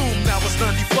Sassoon, now it's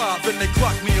 95 and they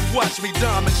clock me and watch me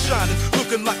diamond shining,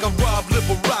 looking like a Rob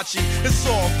Liberace. It's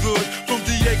all good from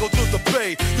Diego to the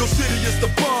Bay. Your city is the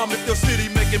bomb if your city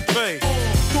making pay.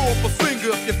 Throw up a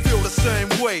finger if you feel the same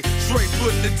way. Straight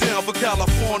putting it down for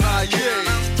California, yeah.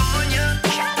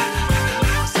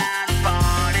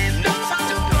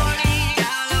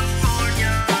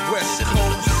 West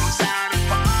Coast.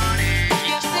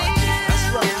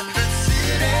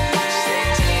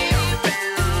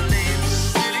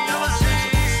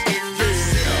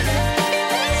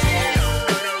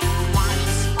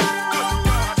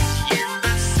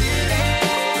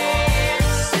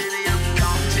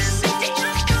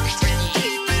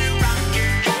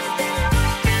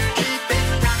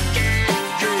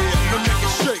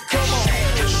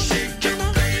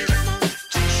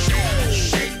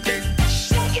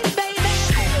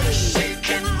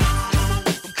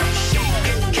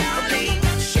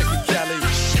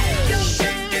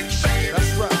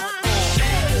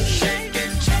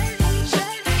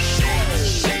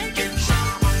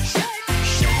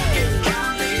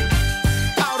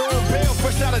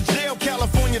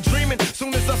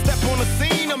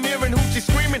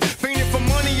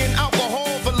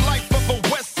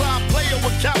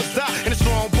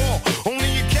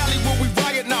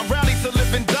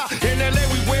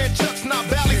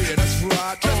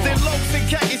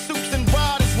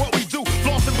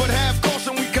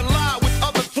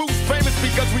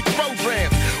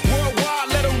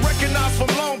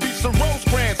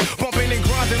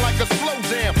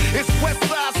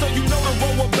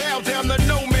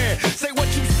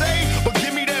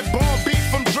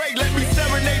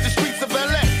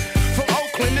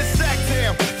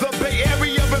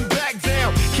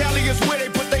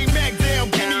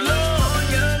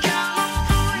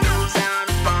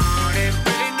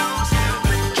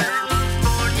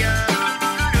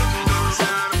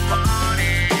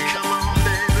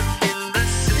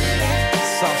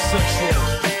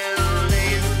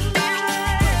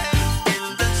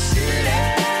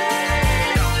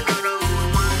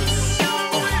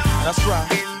 That's right.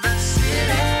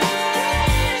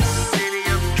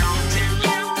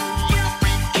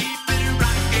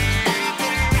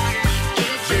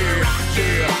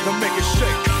 Now make it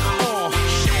shake.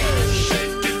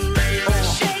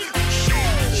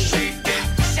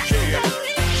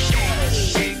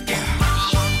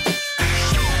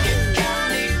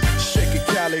 Shake it,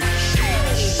 Cali.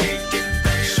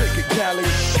 Shake it, Cali.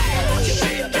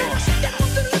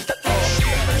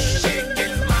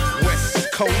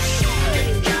 West Coast.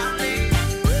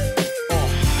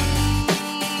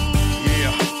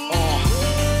 Yeah.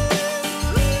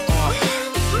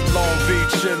 Long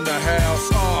Beach in the house.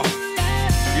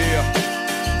 Yeah.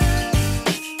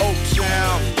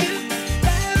 Oaktown.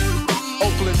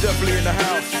 Oakland definitely in the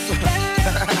house.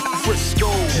 Frisco.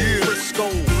 Yeah. Frisco.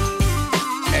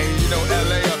 Hey, you know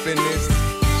LA up in this.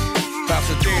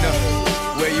 Pasadena,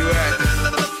 where you at?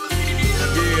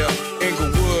 Yeah.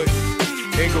 Inglewood.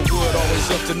 Inglewood always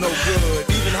up to no good.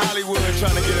 Even Hollywood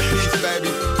trying to get a piece,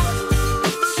 baby.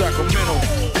 Sacramento.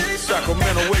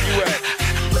 Sacramento, where you at?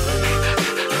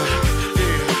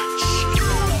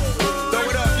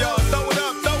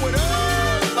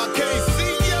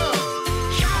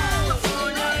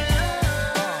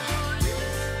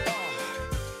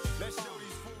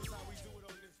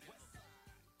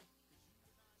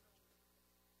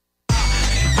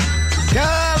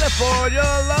 California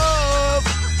Love!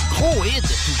 Gros hit de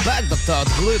Tupac, Dr.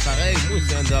 Dre, pareil. Moi,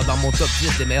 c'est dans mon top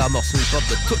 10 des meilleurs morceaux hip-hop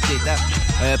de toutes les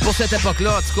temps. Pour cette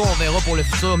époque-là, en tout cas, on verra pour le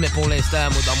futur, mais pour l'instant,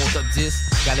 moi, dans mon top 10,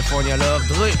 California Love,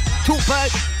 Dre,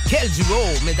 Tupac, quel duo,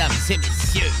 mesdames et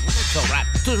messieurs!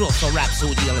 Toujours sur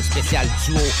Rhapsody dans le spécial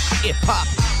duo hip-hop.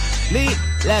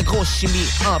 La grosse chimie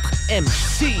entre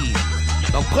MC.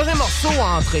 Donc, prochain morceau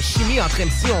entre chimie, entre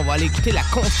MC, on va aller écouter La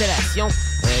Constellation,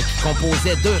 qui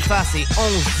composait Deux Faces et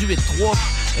 11-8-3.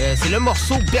 C'est le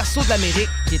morceau Berceau de l'Amérique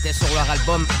qui était sur leur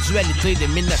album Dualité de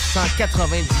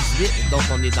 1998. Donc,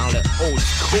 on est dans le old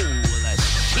school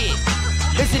shit.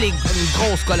 Mais c'est une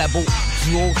grosse collabo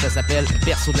duo, ça s'appelle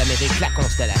Berceau de l'Amérique, La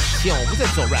Constellation. Vous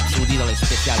êtes sur Rhapsody dans le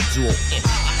spécial duo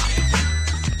hip-hop.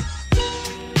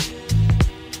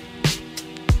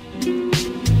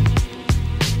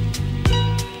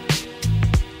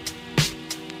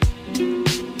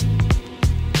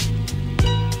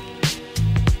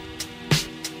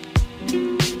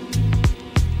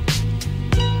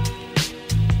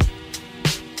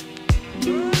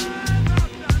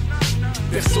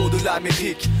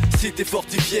 Amérique, cité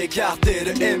fortifiée, gardée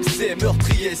de MC,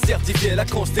 meurtrier, certifié, la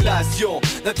constellation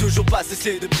n'a toujours pas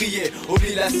cessé de briller.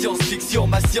 Oublie la science-fiction,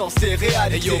 ma science est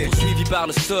réalité. Ayant poursuivi par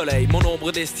le soleil, mon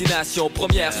ombre destination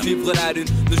première, suivre la lune,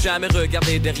 ne jamais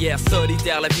regarder derrière.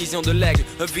 Solitaire, la vision de l'aigle,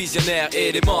 un visionnaire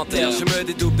élémentaire. Je me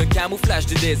dédouble d'un camouflage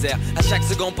du désert. À chaque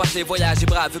seconde passée, voyage et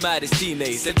brave ma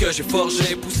destinée. Celle que j'ai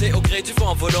forgée, poussée au gré du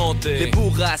vent volonté. Les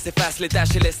bourrasques effacent les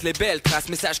tâches et laissent les belles traces.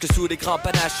 Message que sous les grands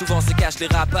panaches, souvent se cachent les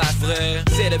rapaces. Vrai,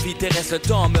 c'est la vie terrestre, le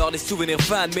temps meurt, les souvenirs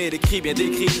fans, mais les cris bien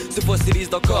décrits se fossilisent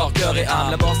dans corps, cœur et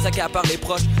âme. La mort s'accapare les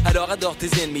proches, alors adore tes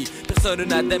ennemis. Personne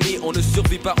n'a d'amis, on ne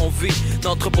survit pas, on vit.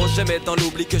 N'entrepose jamais dans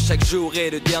l'oubli que chaque jour est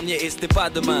le dernier. Et ce n'est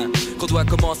pas demain qu'on doit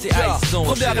commencer à y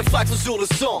songer. Première réfraction sur le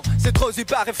son, c'est traduit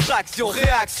par réfraction.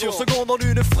 Réaction, seconde en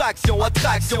une fraction.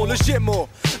 Attraction, le gémeau,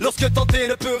 lorsque tenter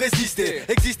ne peut résister.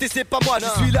 Exister c'est pas moi,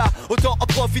 je suis là, autant en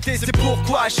profiter. C'est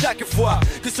pourquoi à chaque fois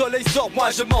que le soleil sort, moi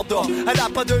je m'endors. À la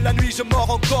fin de la nuit, je mords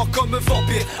encore comme un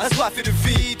vampire, assoiffé de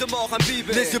vie, de mort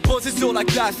imbibé. Les yeux posés sur la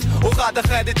glace, au radar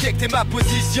détecter ma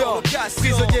position.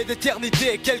 Prisonnier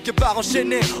d'éternité, quelque part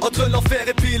enchaîné entre l'enfer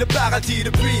et puis le paradis.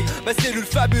 Depuis ma cellule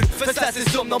fabule, face à ces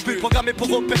somnambules, programmé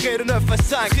pour opérer de 9 à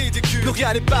 5. Ridicule, plus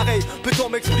rien n'est pareil. Peut-on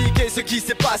m'expliquer ce qui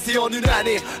s'est passé en une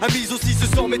année? Amis aussi se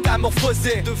sont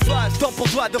métamorphosés. De face, temps pour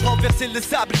toi de renverser le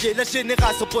sablier. La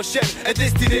génération prochaine est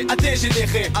destinée à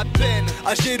dégénérer. À peine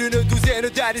âgé d'une douzaine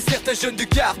d'années, certains jeunes du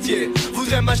quartier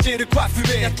voudraient m'acheter de quoi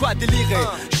fumer, de quoi délirer.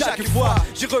 Chaque fois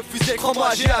j'ai refusé, crois-moi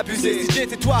j'ai abusé. Si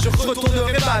j'étais toi, je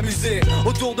retournerais m'amuser.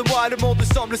 Autour de moi le monde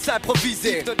semble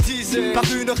s'improviser, par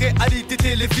une réalité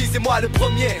télévisée. Moi le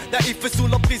premier, naïf sous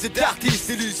l'emprise d'artistes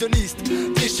illusionnistes,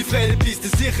 déchiffrer les pistes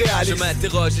irréalistes. Je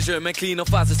m'interroge et je m'incline en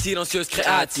phase silencieuse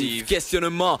créative.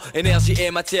 Questionnement, énergie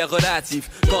et matière relative.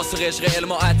 Quand serais-je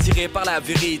réellement attiré par la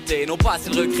vérité? Non pas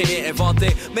celle recréée,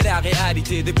 inventée, mais la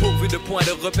réalité dépourvue de points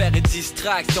de repère et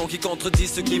distractions qui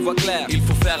contredisent ceux qui voient clair. Il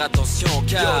faut faire attention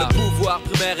car le pouvoir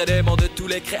primaire élément de toutes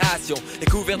les créations est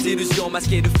couvert d'illusions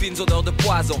masquées de fines odeurs de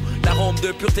poison. L'arôme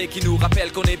de pureté qui nous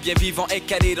rappelle qu'on est bien vivant et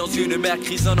calé dans une mer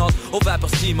grisonnante aux vapeurs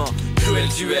ciment. Cruel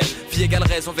duel, vie égale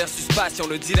raison versus passion.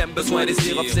 Le dilemme, besoin et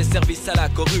désir, offre ses services à la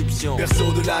corruption.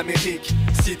 Berceau de l'Amérique,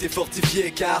 cité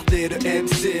fortifiée, gardée de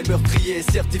MC, meurtrier,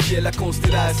 certifié, la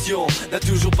constellation n'a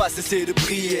toujours pas cessé de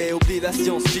briller. Oublie la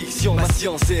science-fiction, ma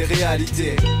science est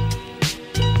réalité.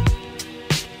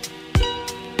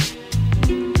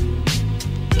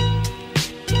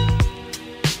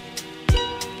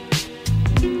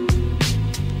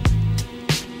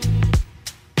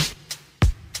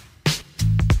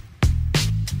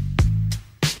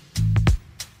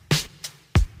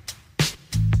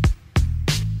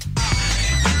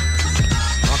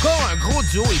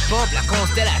 Duo hip-hop, la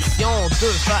constellation, 2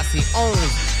 faces et 11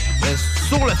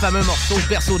 sur le fameux morceau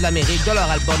Berceau de l'Amérique de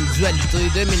leur album Dualité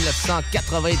de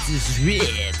 1998.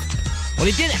 On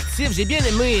est bien actifs, j'ai bien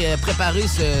aimé préparer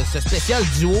ce spécial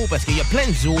duo parce qu'il y a plein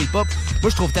de duos hip-hop.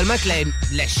 Moi je trouve tellement que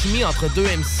la chimie entre deux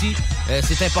MC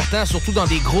c'est important, surtout dans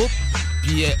des groupes.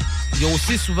 Puis il y a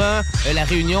aussi souvent la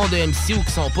réunion de MC où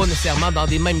ils sont pas nécessairement dans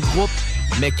des mêmes groupes,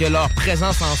 mais que leur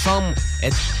présence ensemble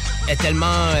est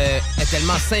tellement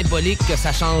symbolique que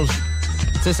ça change.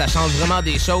 Tu sais, ça change vraiment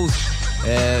des choses.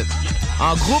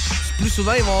 En groupe, plus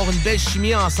souvent, ils vont avoir une belle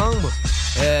chimie ensemble.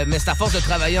 Mais c'est à force de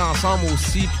travailler ensemble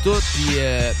aussi, puis tout. Puis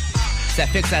ça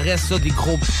fait que ça reste ça, des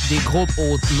groupes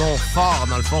au nom fort,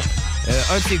 dans le fond.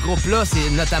 Un de ces groupes-là, c'est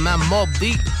notamment Mobb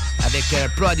Deep, avec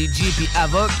Prodigy puis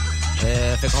Havoc.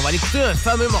 Fait qu'on va aller écouter un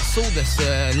fameux morceau de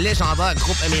ce légendaire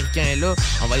groupe américain-là.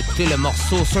 On va écouter le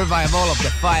morceau Survival of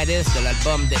the Fittest de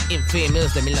l'album The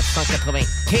Infamous de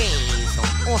 1995.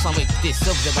 On s'en va écouter ça,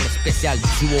 vous êtes dans le spécial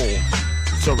duo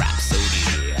sur Rhapsody.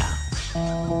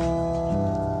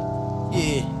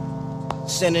 Yeah,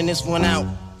 sending this one out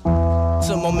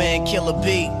to my man Killer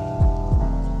B.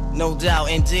 No doubt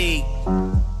indeed,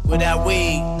 without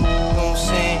weed, you know what I'm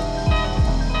saying?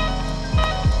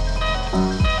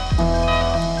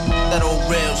 That old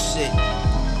real shit.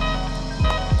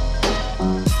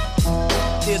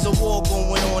 There's a war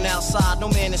going on outside, no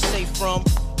man is safe from.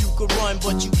 You could run,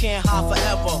 but you can't hide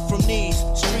forever from these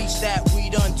streets that we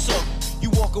done took. You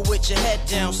walking with your head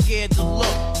down, scared to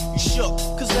look. You shook,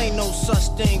 cause ain't no such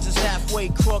things as halfway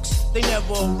crooks. They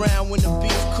never around when the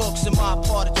beef cooks in my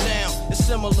part of town. It's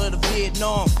similar to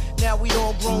Vietnam. Now we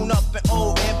all grown up and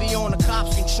old and beyond the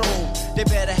cops' control. They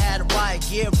better have the riot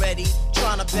gear ready.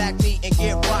 Tryna back me and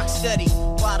get rock steady.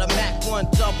 By the Mac 1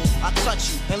 double, I touch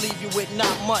you and leave you with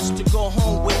not much to go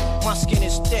home with. My skin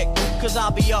is thick, cause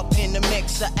I'll be up in the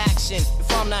mix of action.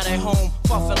 If I'm not at home,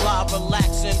 puffin' live,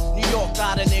 relaxing. New York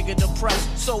got a nigga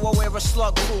depressed, so I wear a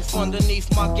slug proof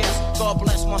underneath my guest. God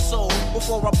bless my soul,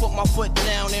 before I put my foot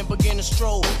down and begin to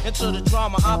stroll into the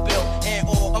drama I built. And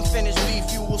all unfinished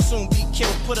beef, you will soon be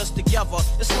killed. Put us together,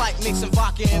 it's like mixing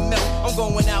vodka and milk. I'm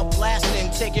going out blasting,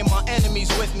 taking my enemies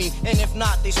with me. And if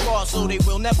not, they scar so they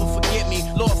will never forget me.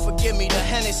 Lord forgive me, the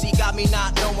Hennessy got me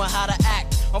not knowing how to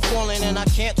act. I'm falling and I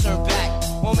can't turn back.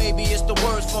 Or maybe it's the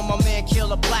words from my man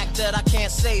Killer Black that I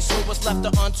can't say, so what's left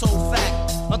an untold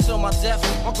fact. Until my death,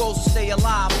 my goals will stay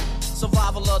alive.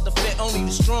 Survival of the fit, only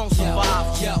the strong survive.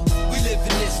 Yo, we live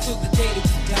in this till the day that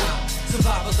we die.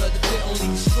 Survival of the fit, only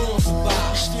the strong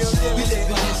survive. We live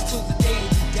in this till the day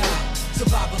that we die.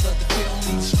 Survival of the fit,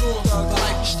 only the strong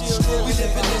survive. We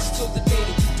live in this till the day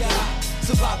that we die.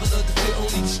 Survival of the fit,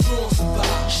 only the strong survive.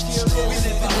 We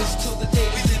live in this till the day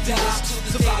that we die.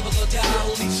 Survival of the fit,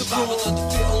 only the survival of the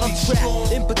fit, only the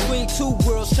strong. In between two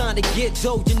worlds trying to get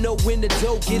dough. You know when the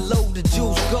dough get low, the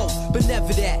Jews go. But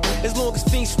never that. As long as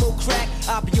fiends smoke crack,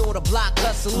 I'll be on the block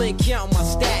hustling, counting my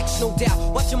stacks. No doubt,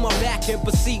 watching my back and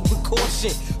proceed with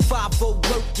caution. 5-0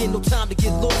 working, no time to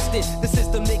get lost in. The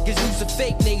system niggas using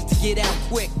fake names to get out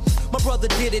quick. My brother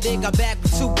did it and got back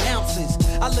with 2 ounces.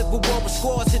 I live with one with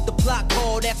scars, hit the block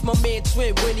hard. That's my man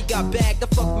Twin when he got bagged.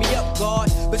 That fucked me up, God.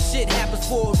 But shit happens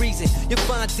for a reason. You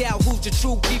find out who's your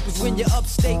true keepers when you're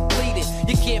upstate bleeding.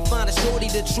 You can't find a shorty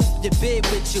to troop your bed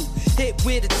with you. Hit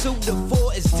with a 2 to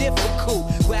 4 is difficult.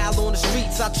 While on the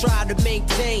streets I try to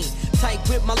maintain tight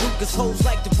grip, my Lucas hoes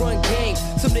like to run game.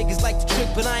 Some niggas like to trick,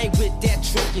 but I ain't with that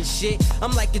trickin' shit.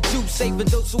 I'm like a Jew, saving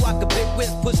those so I can bit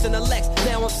with, pushing the Lex.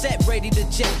 Now I'm set, ready to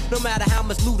jet. No matter how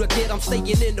much loot I get, I'm staying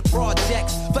in the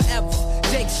projects forever.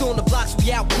 Jakes on the blocks,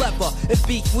 we out clever. And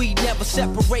beef, we never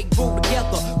separate, grow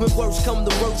together. When words come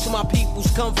to words, my peoples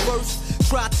come first.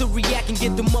 Try to react and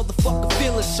get the motherfucker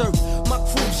feeling served. My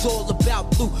crew's all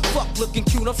about blue. Fuck looking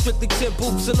cute, I'm strictly 10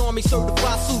 boots and army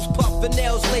certified suits. Puffin'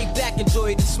 nails, laid back,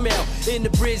 enjoy the smell. In the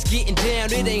bridge, getting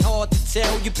down, it ain't hard to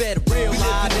tell. You better realize. We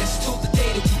live in this till the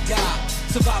day that we die.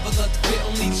 Survival of the fit,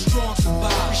 only the strong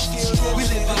survive. We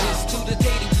live in this till the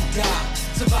day that we die.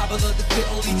 Survival of the fit,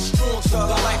 only the strong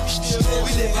survive.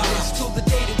 We live in this till the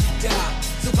day that we die.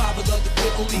 Survival of the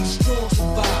fit, only the strong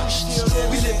survive.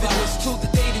 We live in this till the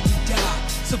day that we die.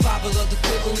 Survival of the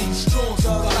fit, only the strong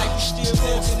survive.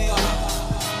 Open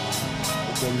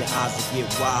your eyes to get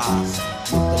wise.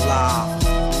 Look alive.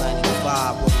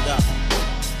 95, what up?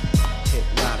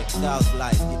 Hypnotic thug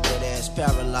life. Get that ass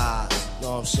paralyzed. Know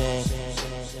what I'm saying?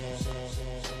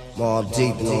 Mob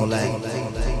deep and all that.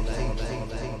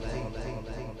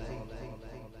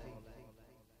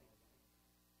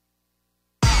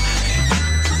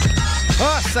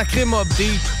 Ah, sacré Mobb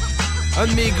Deep. Un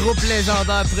de mes groupes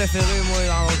légendaires préférés, moi.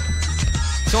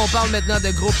 Si on parle maintenant de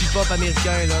groupes hip-hop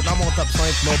américains, là, dans mon top 5,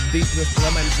 Mobb Deep, là, je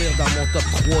pourrais même dire dans mon top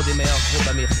 3 des meilleurs groupes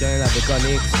américains, là, avec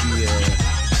Onyx, puis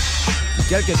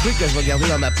quelques trucs que je vais garder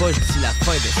dans ma poche d'ici la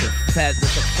fin de cette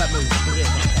fameuse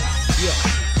présentation.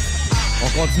 On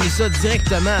continue ça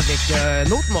directement avec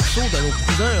un autre morceau de nos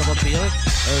cousins européens,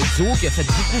 un duo qui a fait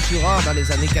beaucoup fureur dans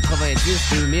les années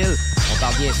 90-2000. On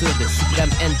parle bien sûr de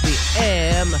Supreme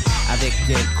NTM avec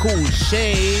Cool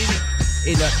Shade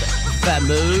et notre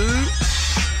fameux...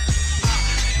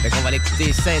 Fait qu'on va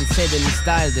l'écouter Saint-Denis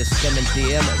Style de Supreme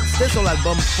NTM. C'était sur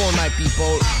l'album For My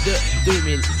People de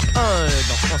 2001.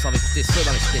 Donc je pense qu'on va écouter ça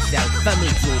dans le spécial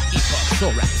fameux duo hip-hop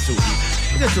sur Rhapsody.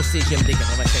 Vous êtes sur CGMD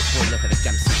 96.9 avec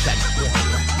Jamsey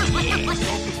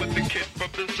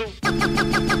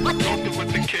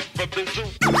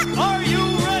Are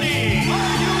you ready?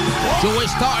 Joey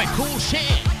Star et Cool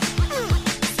Shade.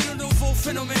 C'est le nouveau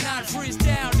phénoménal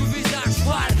freestyle du visage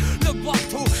pâle. Le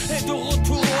bateau est de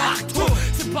retour au Arto.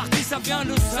 C'est parti, ça vient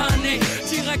de Sané.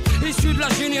 Direct issu de la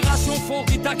génération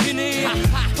funky taquiné.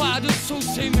 Pas de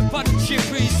soucis, mais pas de chip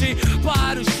ici.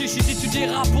 Pas de chichi si tu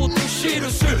dérapes pour toucher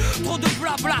dessus. Trop de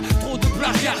blabla, trop de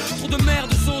plagiat. Trop de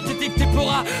merde sont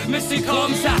édictés-pora. Mais c'est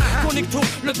comme ça. Connecto,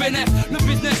 le bénéf, le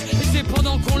business. Et c'est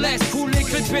pendant qu'on laisse couler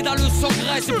que les pédales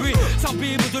s'engraissent. Et puis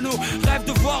s'imbibe de nous, rêve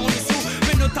de voir en dessous.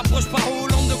 Mais ne t'approche pas au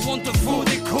long de compte, te faut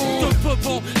des cons. De peu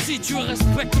bon, si tu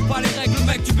respectes pas les règles,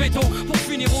 mec, du béton. Pour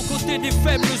finir aux côtés des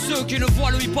faibles, ceux qui ne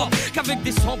voient le hip-hop qu'avec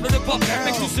des samples de pop.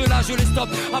 Mec, tout cela, je les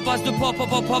stoppe à base de pop, pop,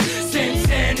 pop, pop.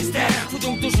 Sinister, faut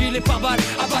donc ton gilet pare-balles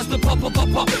à base de pop, pop,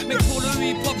 pop, pop. Mais pour le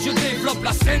hip-hop, je développe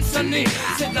la Sensani.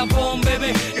 C'est de la bombe,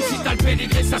 bébé. Et si t'as le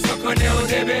pédigré, ça se connaît au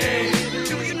début.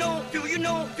 Do you know, do you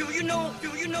know, do you know, do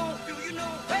you know, do you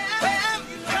know where I'm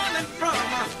coming from?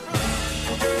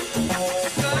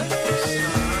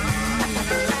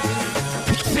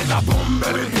 C'est la bombe,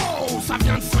 baby. Oh, ça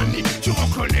vient de Sony. Tu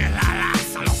reconnais la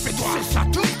lasse, alors fais-toi. C'est ça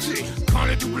tout petit. Quand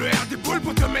le double R déboule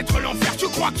pour te mettre l'enfer, tu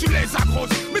crois que tu les agroses.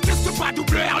 Mais teste pas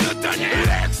double R, le dernier.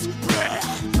 L'expert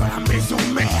de la maison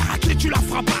mère, à qui tu la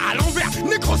feras pas à l'envers.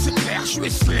 Négro, c'est clair, je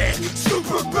suis slay,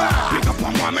 super bad. Big up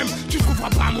à moi-même, tu trouveras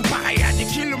pas mon pareil à des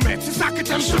kilomètres. C'est ça que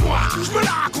t'aimes chez moi. Je me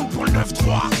la raconte pour le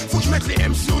 9-3. Faut que je mette les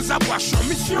MC aux abois, je suis en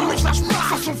mission. Mais je lâche pas. De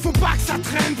toute façon, faut pas que ça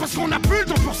traîne, parce qu'on a plus le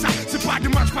temps pour ça. C'est pas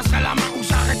demain que je passerai la main ou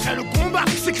j'arrêterai le combat.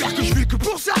 C'est clair que je vis que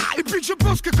pour ça. Et puis que je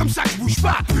pense que comme ça, je bouge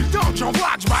pas. Plus le temps que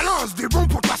j'envoie, que je balance des bombes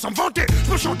pour pas s'en vanter. Je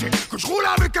peux chanter, que je roule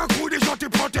avec un coup, des gens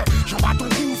t'éprantés. J'envoie ton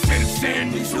coup, c'est le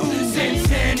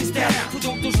Sinister. Faut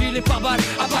donc ton gilet pare-balles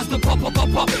à base de pop, pop, pop,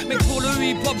 pop. Mais pour le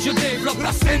hip-hop, je développe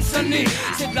la Sensani.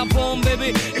 C'est de la bombe,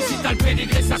 bébé. Et si t'as le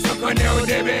pédigré, ça se connaît au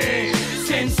début.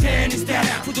 Sinister,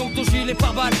 faut donc ton gilet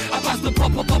pare-balles à base de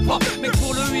pop, pop, pop, pop. Mais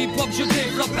pour le hip-hop, je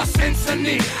développe la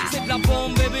Sensani. C'est de la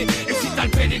bombe, bébé. Et si t'as le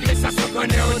pédigré, ça se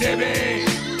connaît au début.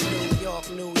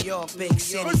 New York, big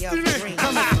city of dreams.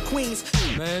 Coming from Queens.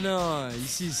 Mais non,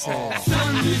 ici c'est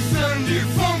Sunday,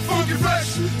 funk, funky fresh.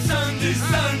 Sunday,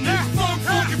 funk,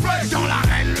 funky fresh. Dans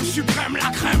l'arène, le suprême, la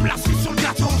crème, la cerise sur le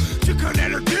gâteau. Tu connais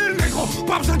le deal, négro.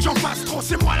 Pas besoin que j'en fasse trop.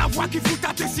 C'est moi la voix qui fout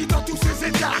ta tessie dans tous ces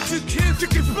états. Tu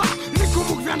kiffes pas. Nico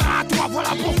Mouk viendra à toi.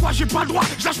 Voilà pourquoi j'ai pas le droit.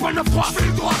 Je lâche pas le 9-3. J'fais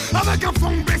le droit avec un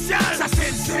fond spécial. Ça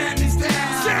c'est le Sinister.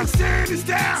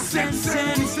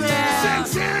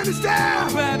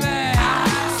 Baby.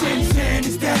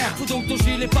 Sinister, faut donc ton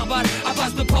gilet pare-balles à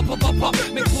base de pop, pop, pop, pop.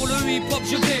 Mais pour le hip-hop,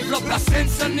 je développe la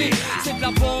Sensani. C'est de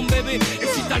la bombe, bébé. Et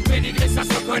si t'as le pédigré, ça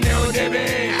se connaît au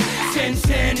début.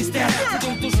 Sinister, faut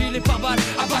donc ton gilet pare-balles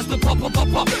à base de pop, pop, pop,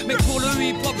 pop. Mais pour le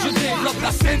hip-hop, je développe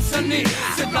la Sensani.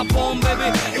 C'est de la bombe,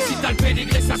 bébé. Et si t'as le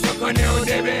pédigré, ça se connaît au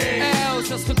début. Eh,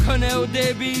 ça se connaît au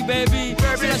début, baby.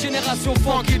 C'est la génération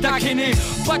funky taquinée.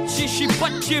 Pas de chichi, pas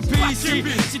de chippy ici.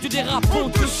 Si tu dérapes, on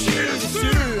te chie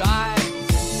dessus.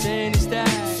 Sinister.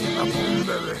 C'est la bombe,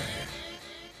 bébé.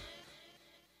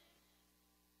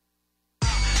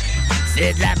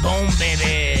 C'est de la bombe,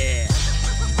 bébé.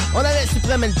 On avait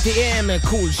Supreme NTM,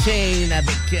 Cool Shade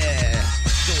avec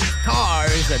Joey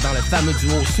Stars dans le fameux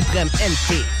duo Supreme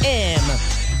NTM.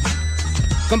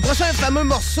 Comme prochain fameux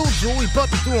morceau duo hip-hop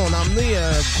et tout, on a emmené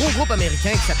un gros groupe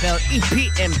américain qui s'appelle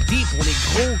EPMD pour les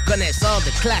gros connaisseurs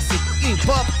de classiques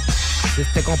hip-hop.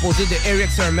 C'était composé de Eric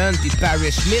Sermon et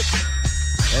Parrish Smith.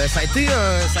 Ça a été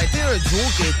un duo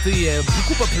qui a été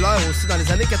beaucoup populaire aussi dans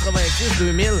les années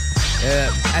 90-2000.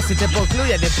 À cette époque-là, il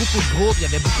y avait beaucoup de groupes, il y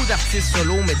avait beaucoup d'artistes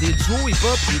solos, mais des duos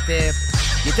hip-hop,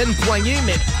 il était une poignée,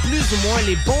 mais plus ou moins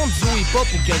les bons duos hip-hop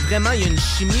où il y a une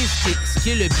chimie, ce qui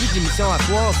est le but de l'émission à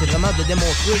soir, c'est vraiment de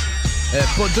démontrer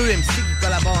pas deux MC qui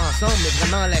collaborent ensemble, mais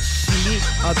vraiment la chimie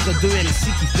entre deux MC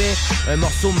qui fait un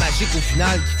morceau magique au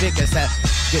final, qui fait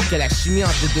que la chimie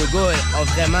entre les deux gars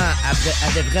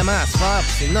avait vraiment à se faire.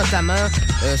 C'est notamment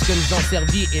ce que nous ont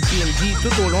servi EPMD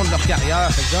tout au long de leur carrière.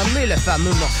 J'ai emmené le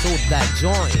fameux morceau Da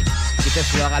Joint qui était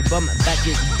sur leur album Back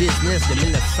in Business de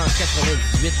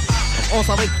 1998. Donc on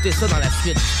s'en va écouter ça dans la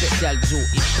suite du spécial duo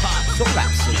hip-hop sur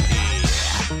Rhapsody.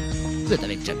 Vous êtes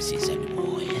avec Jamsey, salut.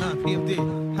 PMD,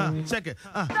 check it.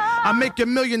 I make $1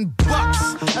 million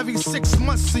every 6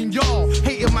 months, and y'all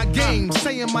hating my game,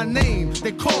 saying my name.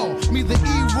 They call me the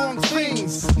wrong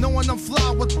things, knowing I'm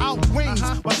fly without wings.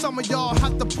 While some of y'all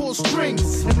have to pull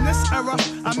strings. In this era,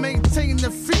 I maintain the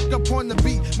freak upon the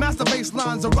beat. Master bass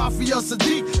lines of Raphael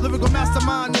Sadiq, lyrical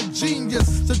mastermind, a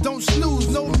genius. So don't snooze,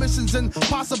 no missions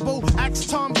impossible. Ask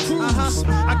Tom Cruise.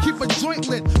 I keep a joint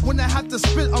lit when I have to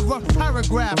spit a rough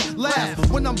paragraph. Laugh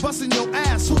when I'm busting your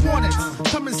ass. Who want it?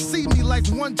 Come and see me like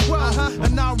 112.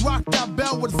 And I'll rock that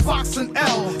bell with Fox and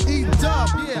L. E-Dub,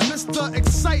 yeah, Mr.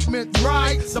 Excitement,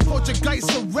 right? The Portuguese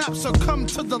of rap, so come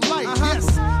to the light. Yes,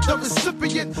 the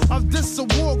recipient of this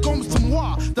award goes to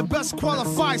moi, the best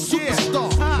qualified superstar.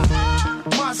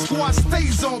 My squad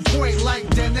stays on point like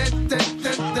that.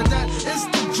 It's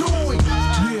the joint.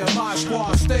 Yeah, my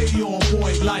squad stay on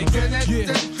point like that.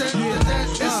 It's the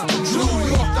New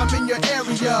York, I'm in your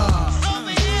area.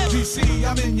 DC,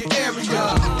 I'm in your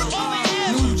area.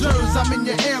 New Jersey, I'm in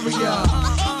your area.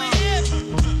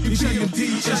 PMD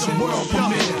is a world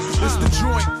premiere. It's the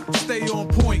joint, stay on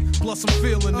point. Plus I'm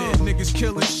feeling it. Niggas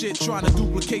killing shit, trying to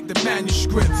duplicate the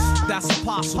manuscripts. That's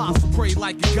impossible. Pray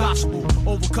like a gospel.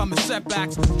 Overcoming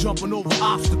setbacks, jumping over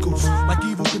obstacles. Like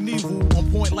Evil Knievel, on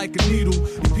point like a needle.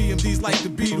 PMD's like the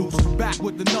Beatles, back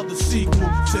with another sequel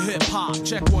to hip hop.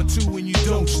 Check 1, 2 and you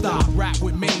don't stop. Rap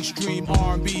with mainstream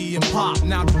R&B and pop.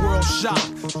 Now the world's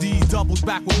shocked. D doubles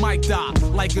back with Mike Doc.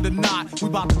 Like it or not, we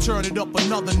about to turn it up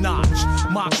another notch.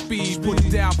 Mock speed, put it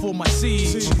down for my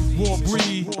siege. Raw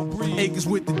breed, acres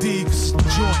with the Deeks.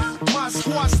 Joint. My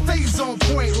squad stays on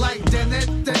point like that.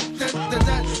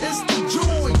 It's the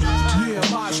joint. Yeah,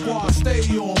 my squad stay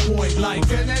on point like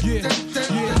that.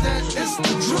 It's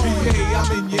the joint. BA,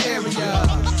 I'm in your area.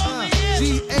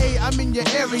 GA, I'm in your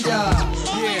area.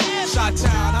 Yeah,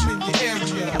 Chi-Town, I'm in your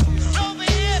area.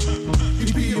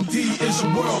 PMD is a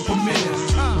world premiere.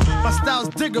 My style's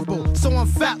diggable, so I'm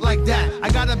fat like that. I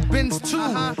got a Benz too,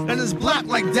 and it's black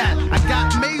like that. I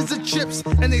got Mesa chips,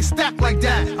 and they stack like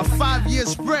that. A 5-year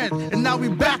spread, and now we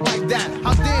back like that.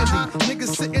 How dandy,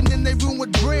 niggas sitting in their room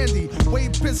with brandy. Way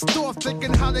pissed off,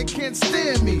 thinking how they can't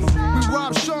stand me. We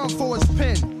robbed Sean for his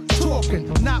pen.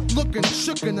 Talking, not looking,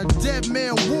 shookin', a dead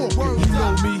man walking. You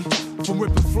know me, from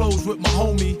ripping flows with my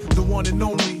homie, the one and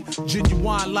only,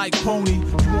 genuine like Pony.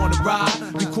 You wanna ride?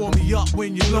 Then call me up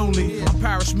when you're lonely. I'm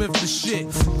Paris Smith the shit,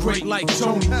 great like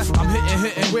Tony. I'm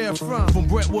hitting, where from? From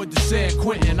Brentwood to San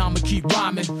Quentin, I'ma keep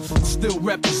rhyming, still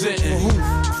representing.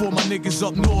 For my niggas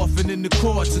up north and in the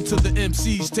courts, until the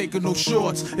MCs taking no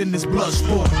shorts in this blood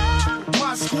sport.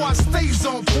 My squad stays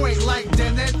on point like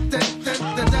that.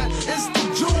 It's the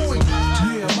joint.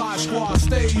 Yeah, my squad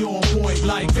stay on point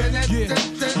like that.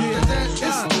 It's the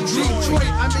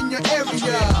Detroit, I'm in your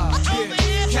area.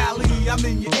 Cali, I'm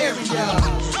in your area.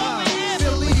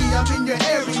 Philly, I'm in your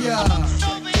area.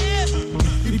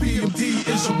 PMD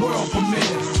is a world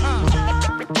premiere.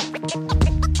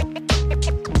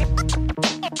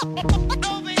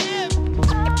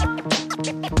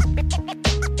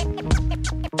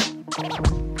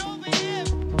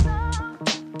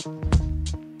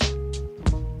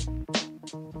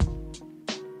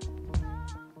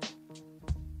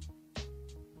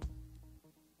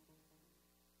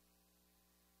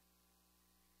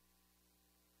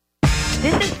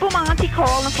 This is Bumanti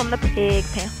calling from the pig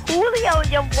pen. Julio,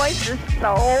 your voice is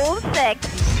so sexy.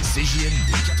 CJMD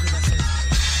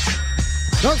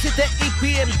 96. Donc c'était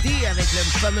EPMD avec le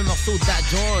fameux morceau Da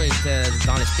Joint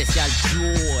dans le spécial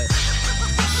duo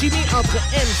chimie entre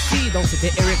MC. Donc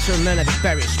c'était Eric Sherman avec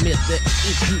Barry Schmidt de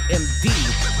EPMD.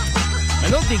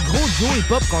 Un autre des gros duos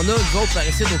hip-hop qu'on a, nous autres, par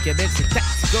ici au Québec, c'est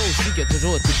Tactica aussi, qui a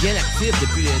toujours été bien actif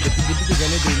depuis le début des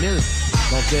années 2000.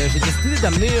 Donc, j'ai décidé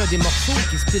d'amener des morceaux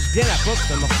qui se pitchent bien la pop.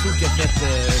 C'est un morceau qui a fait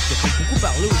beaucoup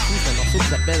parler aussi. C'est un morceau qui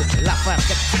s'appelle L'Affaire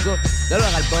Tactica, de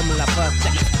leur album L'Affaire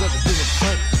Tactica de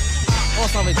 2005. On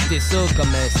s'en va écouter ça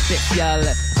comme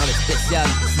spécial, dans le spécial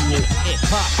duo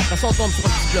hip-hop. De toute façon, on tombe sur un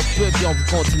petit bloc peu, puis on vous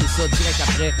continue ça direct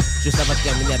après, juste avant de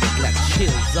terminer avec la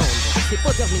Chill Zone. Donc, c'est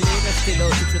pas terminé, restez là,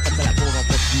 tout de suite après la pause, on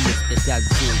continue le spécial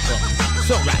duo hip-hop.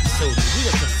 Sur Rhapsody, oui,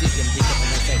 le CGMD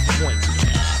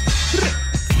 96.9.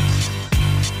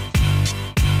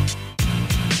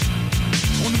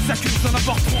 On nous accuse d'en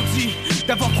avoir trop dit,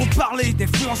 d'avoir trop parlé,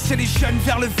 d'influencer les jeunes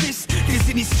vers le vice,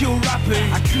 des initiés au rap.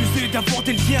 Accusés d'avoir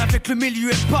des liens avec le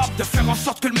milieu hip-hop, de faire en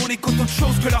sorte que le monde écoute autre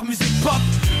chose que leur musique pop.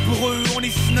 Pour eux, on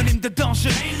est synonyme de danger.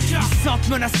 Ils se sentent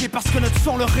menacés parce que notre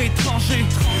son leur est étranger.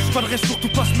 Faudrait surtout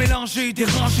pas se mélanger,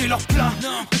 déranger leur plan.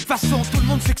 De toute façon, tout le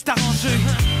monde sait que c'est arrangé.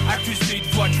 Accusés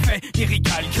de voix de fait,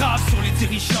 lyrical grave sur les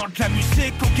dirigeants de la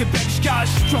musique au Québec, j'gage.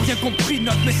 Qui ont rien compris de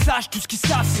notre message, tout ce qu'ils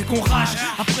savent c'est qu'on rage.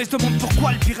 Après se demande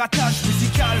pourquoi le piratage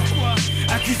musical.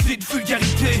 Accusés de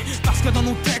vulgarité, parce que dans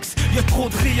nos textes, y'a trop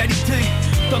de réalité.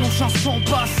 Dans nos chansons,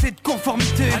 pas assez de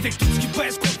conformité. Avec tout ce qui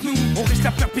pèse contre nous, on risque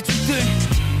la perpétuité.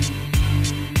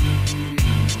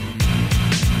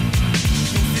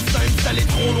 D'aller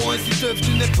trop loin, c'est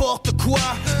devenu n'importe quoi.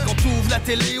 Quand t'ouvres la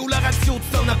télé ou la radio,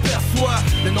 tu t'en aperçois.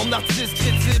 Le nombre d'artistes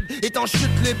crédibles est en chute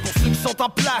libre. Pour ceux qui sont en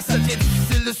place, ça devient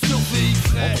difficile de survivre.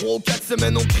 En 3 ou 4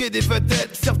 semaines, on crée des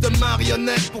vedettes qui servent de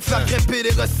marionnettes pour faire grimper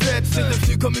les recettes. C'est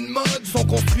devenu comme une mode, sont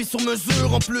construits sur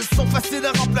mesure. En plus, sont faciles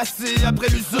à remplacer après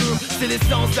l'usure. C'est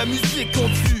l'essence de la musique qu'on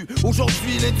tue.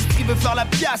 Aujourd'hui, l'industrie veut faire la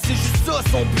pièce, c'est juste ça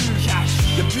son but.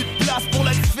 Y'a plus de place pour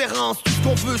la différence. Tout ce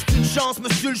qu'on veut, c'est une chance.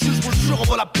 Monsieur le juge, vous le jure, on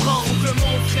va la prendre. Faut que le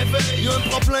monde se réveille. Y'a un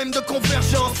problème de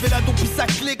convergence. Fais la dope puis ça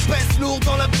clique, pèse lourd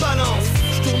dans la balance.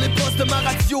 J'tourne les postes de ma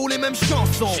radio, les mêmes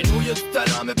chansons. Chez nous y'a du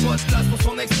talent, mais pas de place pour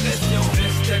son expression.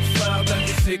 Reste faire de la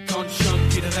musique quand chante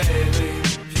qu'il rêvait,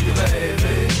 qu'il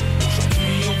rêvait.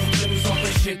 Aujourd'hui on voudrait nous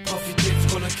empêcher de profiter de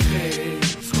ce qu'on a créé,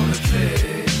 ce qu'on a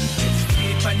créé. L'industrie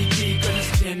est paniquée, ils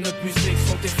connaissent rien de notre musique,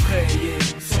 sont effrayés,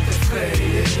 sont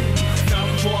effrayés. Faire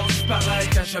nous voir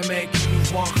disparaître à jamais, qu'ils nous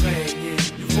voient régner,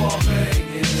 nous voient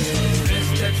régner.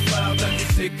 Reste faire de la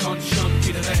musique quand chante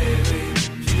qu'il rêvait,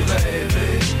 qu'il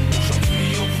rêvait. Aujourd'hui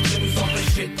on voudrait nous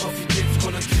empêcher de profiter de ce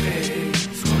qu'on a créé,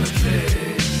 ce qu'on a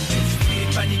créé.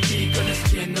 Paniqués, ils connaissent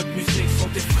rien de notre musique,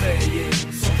 sont effrayés,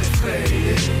 sont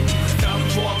effrayés. Préfèrent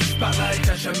nous voir disparaître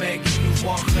à jamais, qu'ils nous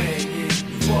voient régner,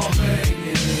 nous voient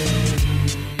régner.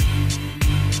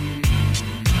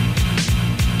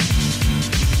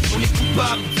 On est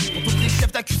coupables pour tous les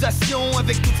chefs d'accusation.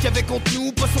 Avec tout ce qu'il y avait contre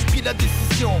nous, pas surpris de la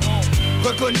décision.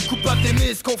 Reconnu coupable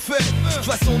d'aimer ce qu'on fait. De toute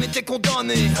façon on était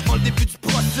condamnés avant le début du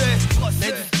procès.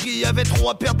 L'industrie avait trop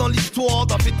à perdre dans l'histoire.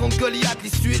 Dans Fit contre Goliath,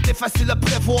 l'issue était facile à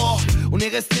prévoir. On est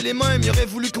restés les mêmes, il aurait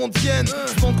voulu qu'on devienne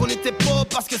du monde qu'on n'était pas,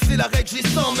 parce que c'est la règle, j'ai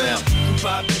sans merde.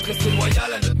 Coupable d'être resté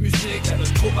loyal à notre musique, à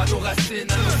notre groupe, à nos racines,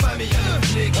 à nos familles, à notre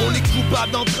flics. On est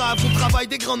coupable d'entrave au travail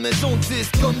des grandes maisons de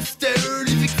disques. Comme si c'était eux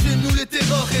les victimes, nous les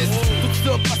terroristes. Tout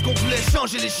ça parce qu'on voulait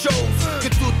changer les choses. Que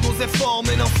tous nos efforts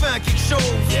mènent enfin à quelque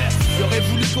chose. Ils auraient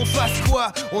voulu qu'on fasse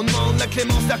quoi? On demande la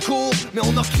clémence à cour, mais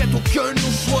on n'en regrette aucun de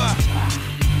nos choix.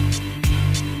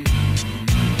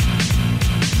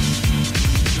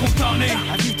 Condamné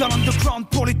à vivre dans l'underground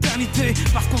pour l'éternité,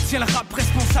 parce qu'on tient le rap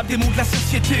responsable des maux de la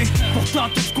société. Pourtant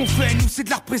tout ce qu'on fait, nous c'est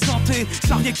de la représenter,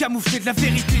 sans rien camoufler de la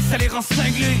vérité, ça les rend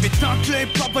cinglés. Mais tant que les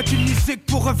pop a une musique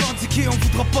pour revendiquer, on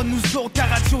voudra pas de nous autres à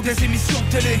radio, des émissions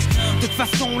de télé. De toute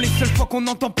façon, les seules fois qu'on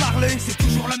entend parler, c'est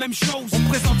toujours la même chose. On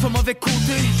présente son mauvais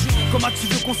côté. Comment tu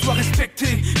veux qu'on soit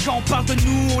respecté? Quand on parle de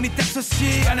nous, on est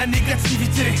associé à la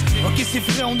négativité. Ok, c'est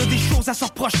vrai, on a des choses à s'en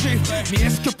reprocher, mais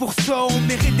est-ce que pour ça on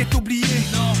mérite d'être oublié?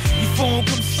 Ils font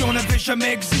comme si on n'avait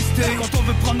jamais existé. Quand on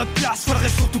veut prendre notre place, faudrait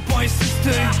surtout pas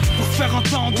insister. Pour se faire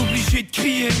entendre, obligé de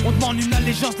crier. On demande une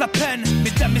allégeance, la peine,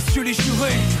 mesdames, messieurs les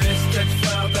jurés. Reste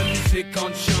faire de la musique quand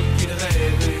chante qu'il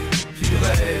rêvait, qu'il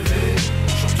rêvait.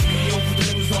 Aujourd'hui on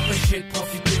voudrait nous empêcher de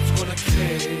profiter de ce qu'on a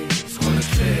créé, ce qu'on a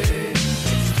créé.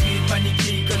 L'industrie est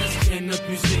paniquée, ils connaissent rien de notre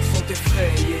musique, sont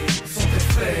effrayés, sont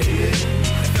effrayés.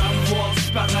 Préfèrent nous voir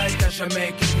disparaître à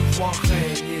jamais, qu'ils nous voient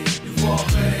régner, nous voient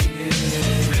régner.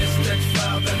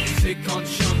 Faire de la musique quand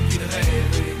chante qu'il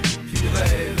rêvait, qu'il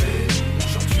rêvait.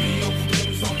 Aujourd'hui on voudrait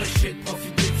nous empêcher de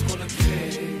profiter de ce qu'on a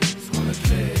créé, ce qu'on a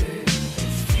créé.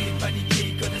 L'industrie est paniquée,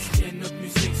 ils connaissent rien de notre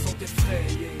musique, sont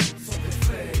effrayés, sont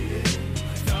effrayés.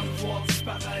 Préfèrent nous voir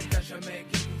disparaître à jamais,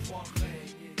 qu'ils nous voient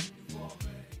régner, nous voient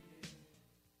régner.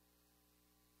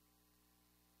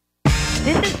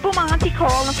 This is Bumanti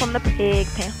calling from the pig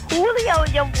pen. Julio,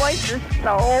 your voice is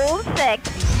so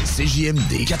sexy.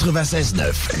 CJMD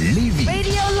 96.9 Lévis.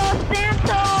 Radio Los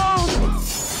Santos.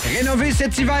 Rénovez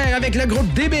cet hiver avec le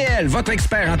groupe DBL, votre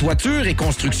expert en toiture et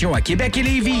construction à Québec et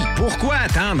Lévis. Pourquoi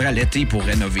attendre à l'été pour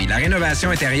rénover? La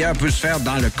rénovation intérieure peut se faire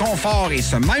dans le confort et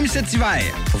ce même cet hiver.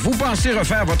 Vous pensez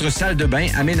refaire votre salle de bain,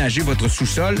 aménager votre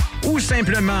sous-sol ou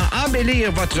simplement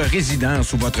embellir votre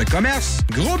résidence ou votre commerce?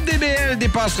 Groupe DBL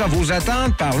dépassera vos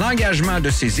attentes par l'engagement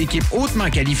de ses équipes hautement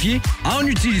qualifiées en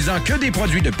n'utilisant que des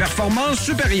produits de performance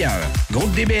supérieure.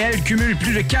 Groupe DBL cumule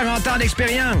plus de 40 ans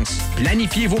d'expérience.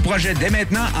 Planifiez vos projets dès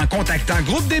maintenant en contactant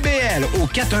Groupe DBL au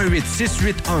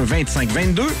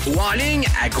 418-681-2522 ou en ligne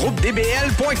à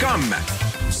groupedbl.com.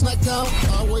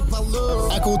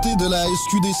 À côté de la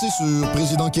SQDC sur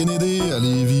Président Kennedy à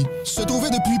Lévis, se trouvait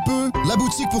depuis peu la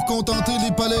boutique pour contenter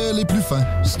les palais les plus fins.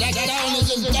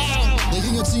 Des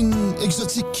grignotines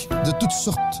exotiques de toutes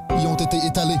sortes y ont été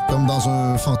étalées comme dans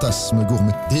un fantasme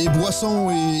gourmet. Des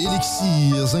boissons et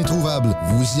élixirs introuvables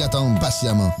vous y attendent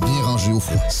patiemment, bien rangés au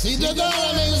froid. C'est dedans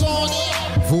la maison!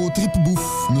 Vos tripes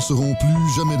bouffe ne seront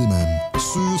plus jamais les mêmes.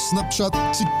 Sur Snapchat,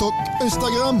 TikTok,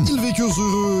 Instagram, ils vécurent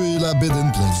heureux et la bed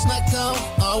and pleine.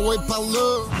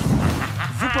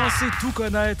 Vous pensez tout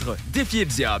connaître? Défiez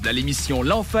le diable à l'émission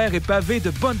L'Enfer est pavé de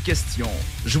bonnes questions.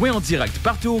 Jouez en direct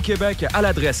partout au Québec à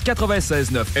l'adresse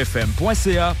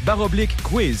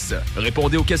 969fm.ca/quiz.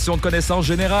 Répondez aux questions de connaissances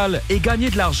générales et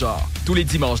gagnez de l'argent. Tous les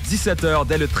dimanches 17h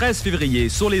dès le 13 février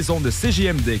sur les ondes de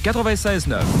CJMD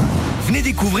 96.9. Venez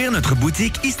découvrir notre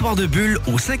boutique Histoire de Bulle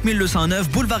au 5209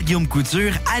 Boulevard Guillaume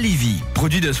Couture à Lévis.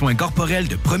 Produit de soins corporels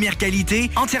de première qualité,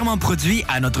 entièrement produit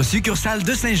à notre succursale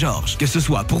de Saint-Georges. Que ce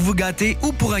soit pour vous gâter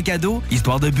ou pour un cadeau,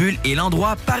 Histoire de Bulle est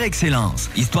l'endroit par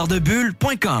excellence.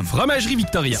 Histoiredebulle.com. Fromagerie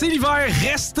Victoria. C'est l'hiver,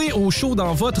 restez au chaud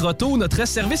dans votre auto. Notre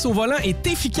service au volant est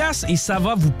efficace et ça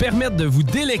va vous permettre de vous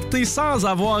délecter sans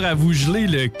avoir à vous geler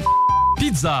le...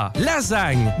 Pizza,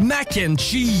 lasagne, mac and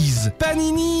cheese,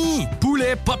 panini,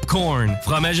 poulet popcorn.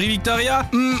 Fromagerie Victoria,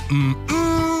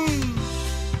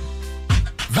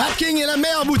 Vapking est la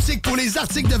meilleure boutique pour les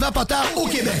articles de vapoteurs au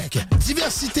Québec.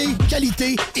 Diversité,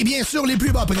 qualité et bien sûr les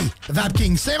plus bas prix.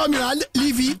 Vapking Saint-Romuald,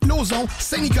 Lévis, Lauson,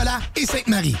 Saint-Nicolas et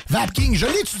Sainte-Marie. Vapking, je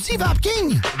l'étudie,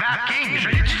 Vapking! Vapking, je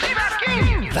l'étudie,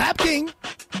 Vapking! Vapking!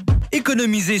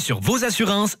 Économiser sur vos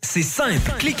assurances, c'est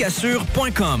simple.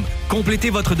 Clicassure.com. Complétez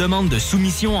votre demande de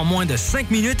soumission en moins de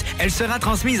 5 minutes. Elle sera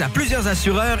transmise à plusieurs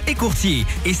assureurs et courtiers.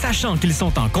 Et sachant qu'ils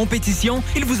sont en compétition,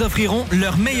 ils vous offriront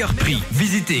leur meilleur prix.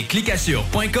 Visitez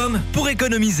clicassure.com pour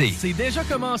économiser. C'est déjà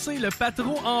commencé. Le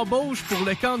patron embauche pour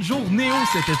le camp de jour Néo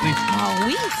cet été. Ah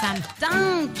oui, ça me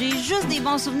tente. J'ai juste des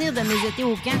bons souvenirs de mes étés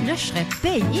au camp. Là, je serais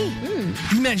payé.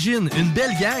 Imagine, une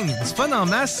belle gang, du fun en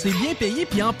masse, c'est bien payé,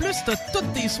 puis en plus, t'as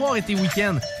toutes tes soirs et tes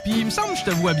week-ends. Puis il me semble que je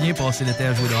te vois bien passer l'été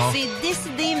à jouer dehors. C'est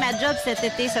décidé, ma job cet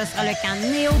été, ce sera le camp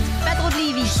Néo du Patro de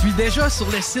Lévis. Je suis déjà sur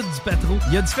le site du Patro.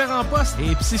 Il y a différents postes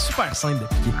et puis c'est super simple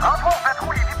d'appliquer. Rentre au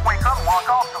patrolévis.com ou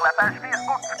encore sur la page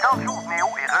Facebook du camp de jour Néo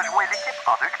et rejoins l'équipe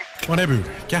en 2 clics. On a bu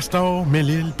Castor,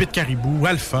 Mélile, Pit Caribou,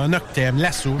 Alpha, Noctem,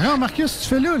 Lasso. Non, Marcus, tu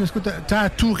fais là? Est-ce que t'as la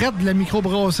tourette de la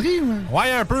microbrasserie?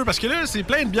 Ouais, un peu, parce que là, c'est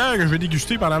plein de bières que je vais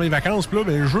déguster pendant mes vacances. Puis là,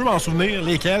 ben, je veux m'en souvenir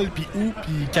lesquelles, puis où,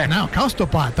 puis quand. Non, casse-toi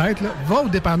pas la tête, là. Va au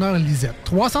dépanneur Lisette.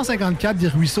 354 des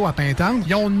Ruisseaux à Pintante.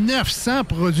 Ils ont 900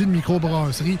 produits de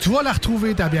microbrasserie. Tu vas la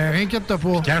retrouver, ta bière, inquiète-toi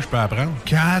pas. Quand je peux apprendre?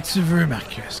 Quand tu veux,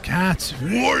 Marcus, quand tu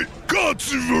veux. Ouais, quand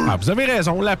tu veux! Ah, vous avez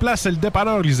raison, la place, c'est le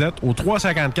dépanneur Lisette, au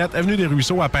 354 Avenue des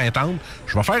Ruisseaux à Pintante.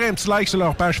 Je vais faire un petit like sur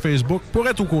leur page Facebook pour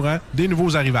être au courant des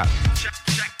nouveaux arrivages.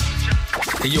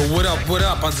 Hey yo, what up,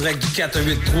 en direct du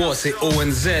 4183, c'est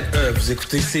ONZ. Vous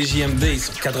écoutez CJMD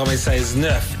sur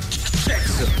 96.9. Check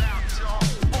ça.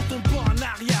 On tombe pas en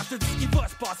arrière, je te dis qu'il va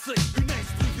se passer une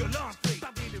instru violente.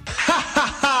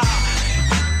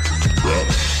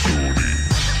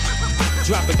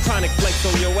 Drop a chronic flex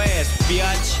on your ass,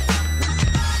 biatch.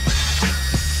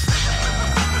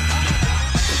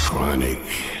 Chronic.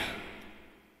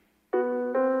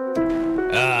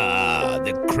 Ah,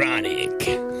 The Chronic.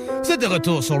 Vous êtes de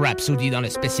retour sur Rhapsody dans le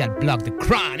spécial blog The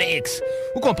Chronics,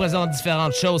 où on présente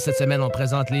différentes choses. Cette semaine, on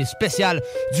présente les spéciales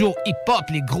duos hip-hop,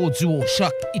 les gros duos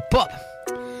choc hip-hop.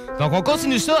 Donc, on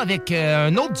continue ça avec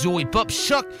un autre duo hip-hop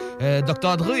choc.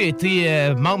 Dr. Dre a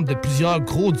été membre de plusieurs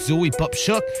gros duos hip-hop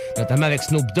choc, notamment avec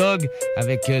Snoop Dogg,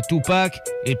 avec Tupac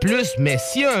et plus. Mais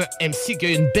s'il y a un MC qui a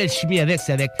une belle chimie avec,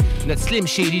 c'est avec notre Slim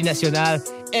Shady national,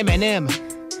 Eminem.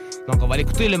 Donc, on va aller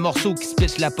écouter le morceau qui se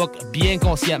pitch la POC bien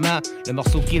consciemment, le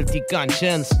morceau Guilty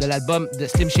Conscience de l'album de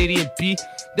Slim Shady LP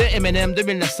de Eminem de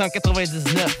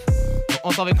 1999. Donc,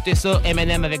 on s'en va écouter ça,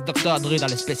 Eminem avec Dr. Dre dans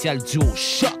le spécial duo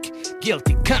choc.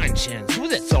 Guilty Conscience. Vous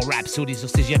êtes sur Rhapsody sur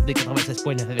CJMD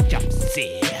 96.9 avec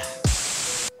Capsir.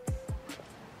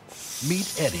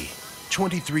 Meet Eddie,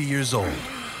 23 years old.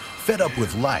 Fed up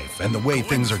with life and the way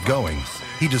things are going,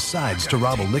 he decides to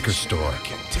rob a liquor store.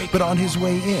 But on his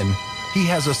way in, he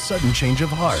has a sudden change of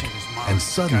heart, and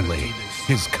suddenly,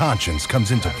 his conscience comes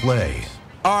into play.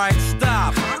 Alright,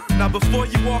 stop. Now before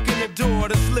you walk in the door of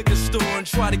this liquor store and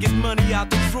try to get money out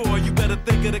the drawer, you better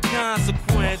think of the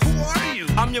consequence. Who are you?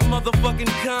 I'm your motherfucking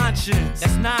conscience.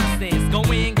 That's nonsense. Go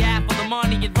in, gap for the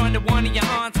money and run to one of your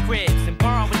aunt's cribs and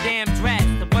borrow a damn dress,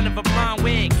 the one of a brown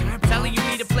wig. Tell her you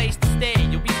need a place to stay.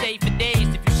 You'll be safe for days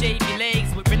if you shave your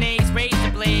legs with Renee's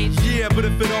razor blades. Yeah, but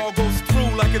if it all goes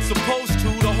through like it's supposed to,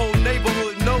 the whole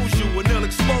neighborhood knows you and they'll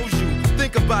expose you.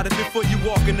 Think about it before you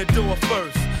walk in the door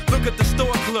first. Look at the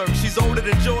store clerk, she's older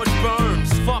than George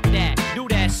Burns. Fuck that, do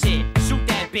that shit, shoot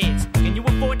that bitch. Can you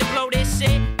afford to blow this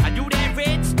shit? Are you that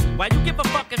rich? Why you give a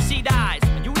fuck if she dies?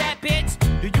 Are you that bitch?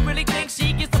 Do you really think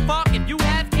she gives a fuck if you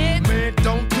have kids? Man,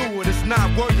 don't do it, it's not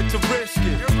worth it to risk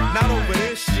it. Right. Not over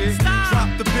this shit, stop.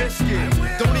 Drop the biscuit.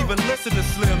 Don't even listen to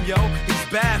Slim, yo, he's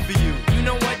bad for you. You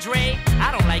know what, Dre?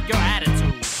 I don't like your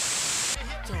attitude.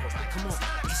 Come on,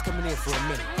 he's coming in for a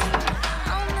minute.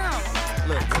 Oh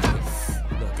no. Look.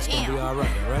 It's gonna be all right?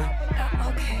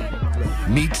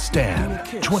 Okay. Meet Stan,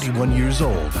 21 years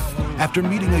old. After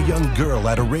meeting a young girl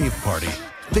at a rave party,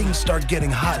 things start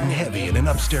getting hot and heavy in an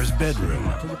upstairs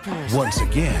bedroom. Once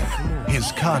again,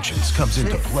 his conscience comes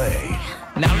into play.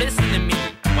 Now listen to me,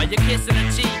 while you're kissing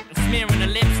her cheek and smearing her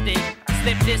lipstick,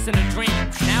 slip this in a dream.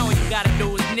 Now all you gotta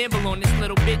do is nibble on this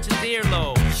little bitch's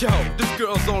earlobe. Yo, this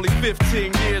girl's only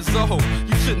 15 years old.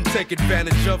 You shouldn't take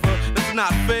advantage of her, that's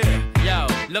not fair. Yo,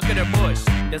 look at her bush,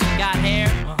 does it got hair?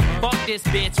 Fuck this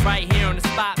bitch right here on the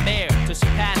spot bare, till she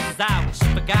passes out and she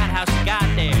forgot how she got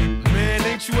there. Man,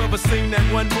 ain't you ever seen that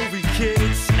one movie,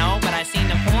 Kids? No, but I seen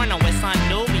the porno with Son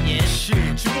Nubian.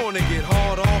 Shit, you wanna get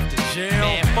hard off to jail?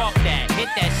 Man, fuck that, hit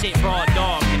that shit raw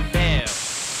dog and bail.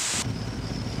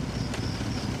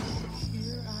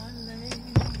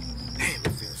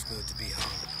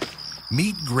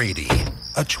 Meet Grady,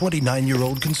 a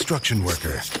 29-year-old construction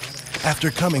worker. After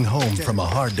coming home from a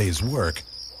hard day's work,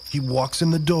 he walks in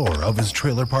the door of his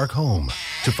trailer park home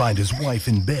to find his wife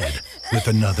in bed with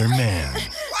another man.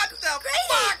 What the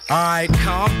fuck? Alright,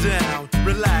 calm down,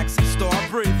 relax, and start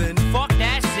breathing. Fuck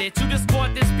that shit, you just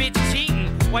caught this bitch cheating.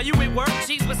 While you at work,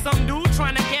 she's with some dude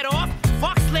trying to get off.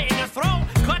 Fuck slitting her throat,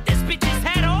 cut this bitch's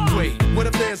head off. Wait, what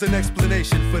if there's an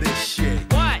explanation for this shit?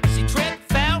 What? She tripped,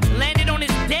 fell, landed on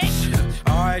his dick?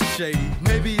 Alright, Shady,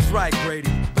 maybe he's right,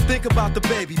 Grady. But think about the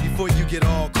baby before you get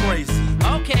all crazy.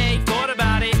 Okay, thought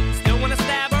about it. Still wanna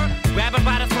stab her? Grab her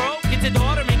by the throat, get your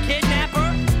daughter and kidnap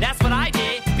her? That's what I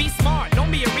did. Be smart,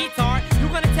 don't be a retard. You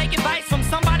gonna take advice from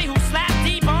somebody who slapped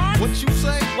D-Barnes? What you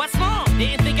say? What's wrong?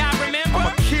 Didn't think I remember?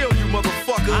 I'ma kill you,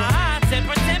 motherfucker.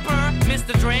 Temper.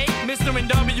 Mr. Dre, Mr.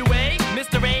 NWA,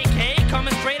 Mr. AK,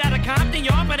 coming straight out of Compton,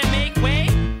 y'all better make way.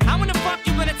 How in the fuck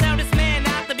you gonna tell this man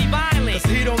not to be violent?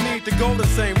 'Cause he don't need to go the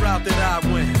same route that I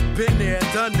went. Been there,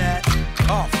 done that.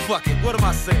 Oh, fuck it, what am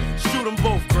I saying? Shoot them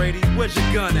both, Grady. Where's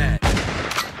your gun at?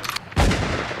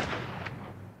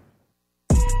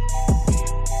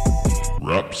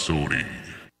 Rhapsody.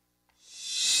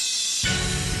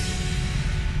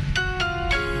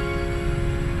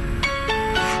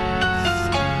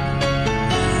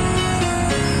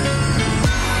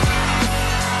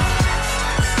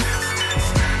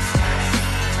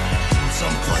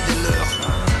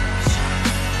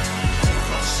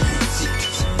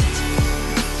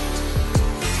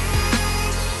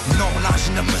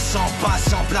 Je ne me sens pas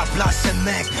sans blabla, ces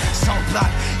mecs, sans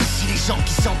blague. Ici les gens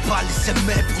qui s'emballent et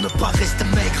s'aimaient pour ne pas rester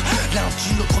maigre. L'un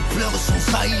tue, l'autre pleure son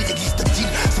saillir. Existe-t-il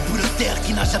ce bout de terre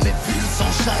qui n'a jamais vu le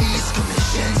sang jaillir? Est-ce que mes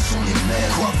gènes sont les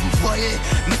mêmes? Quoi vous me voyez?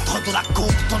 Maître de la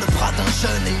côte dans le bras d'un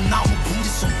jeune et une arme au bout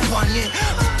de son poignet.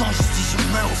 Pourtant je suis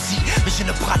humain aussi, mais je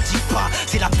ne pratique pas.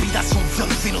 C'est lapidation, viol,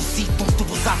 génocide dont tous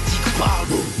vos articles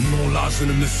parlent. Non là je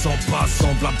ne me sens pas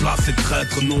sans blabla, c'est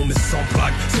traître, non mais sans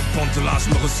blague. Ces pentes là je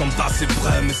me ressemble assez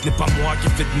vrai, mais ce n'est pas moi qui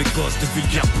fais de mes gosses de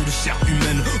vulgaires bouts de chair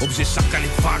humaine. Objet chaque année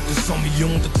vague de 100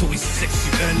 millions de touristes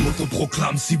sexuels.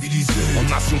 M'autoproclame civilisé en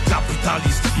nation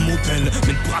capitaliste modèle,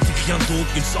 mais ne pratique rien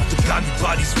d'autre qu'une sorte de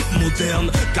cannibalisme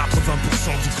moderne.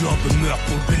 80% du globe meurt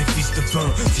pour le bénéfice de 20.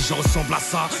 Si je ressemble à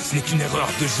ça, ce n'est qu'une erreur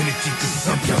de génétique.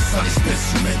 C'est bien ça l'espèce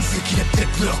humaine, c'est qu'il est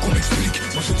peut-être l'heure qu'on m'explique.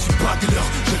 Moi je ne suis pas des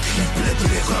leurs, je crie le blé de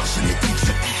l'erreur génétique.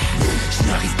 Je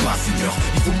n'y arrive pas Seigneur,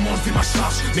 il faut m'enlever ma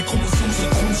charge. Mes chromosomes se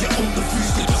trompent, j'ai honte de plus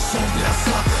de ressembler à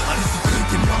ça. Allez-y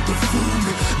traitez-moi de fou,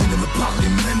 mais ne me parlez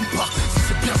même pas. Si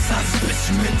c'est bien ça l'espèce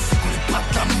humaine, c'est qu'on n'est pas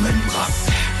de la même race.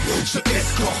 Je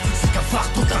escorte, c'est qu'un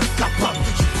fardeau d'incapable.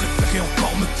 Je préfère préférerais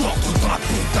encore me tordre dans la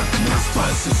peau d'un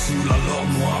espèce sous la lore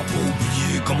noire pour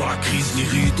oublier comment la crise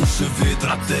l'irrite. Au chevet de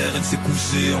la terre, elle s'est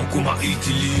couchée en coma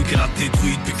éthylique. Elle a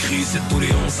détruit depuis crise cette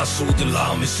doléance à chaud de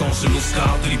larmes. Échange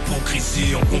l'Oscar de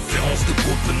l'hypocrisie en conférence de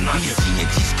Copenhague. Ici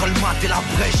n'existe que le mat et la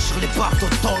brèche sur les bateaux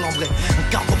d'Ottol en vrai.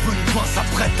 Un cargo venu loin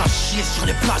s'apprête à chier sur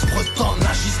les plages bretonnes.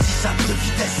 La justice à deux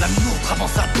vitesses, la nôtre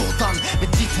avance à d'autant. Mais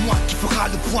dites-moi qui fera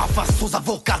le poids face aux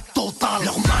avocats total.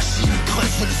 Leur machine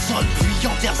creuse le sol puis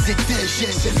enterre ses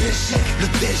dégènes. C'est l'échec, le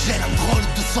dégène, un drôle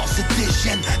de sang se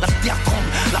dégène. La terre tremble,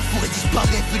 la forêt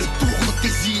disparaît, fait le tour de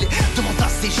tes îles. Demande à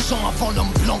ces gens avant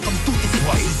l'homme blanc comme tout est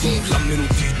paisible. La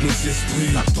mélodie de nos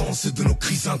esprits, la danse de nos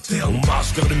crises internes. On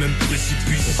marche vers le même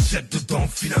précipice, on jette dedans,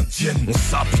 file indienne. On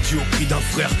s'habitue au cri d'un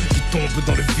frère qui tombe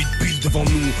dans le vide pile devant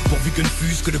nous. Pourvu que ne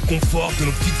fût-ce que le confort de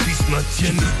nos petites fils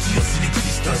maintiennent. Le dire s'il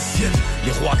existe un ciel.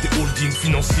 Les rois des holdings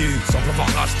financiers semblent avoir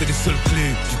racheté les seules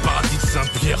clés du paradis de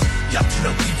Saint-Pierre. Y a-t-il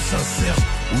un type sincère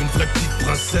ou une vraie petite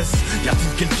princesse? Y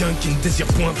a-t-il quelqu'un qui ne désire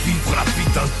point vivre la vie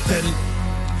d'un tel?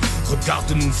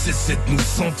 Regarde-nous, cessez de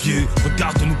nous envier.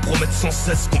 Regarde-nous promettre sans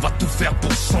cesse qu'on va tout faire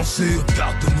pour changer.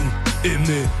 Regarde-nous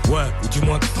aimer, ouais, ou du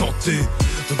moins tenter.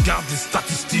 Regarde les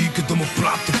statistiques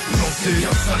d'homoplates plantées.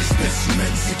 Bien ça l'espèce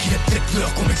humaine, c'est qu'il est peut-être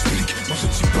l'heure qu'on m'explique. Moi je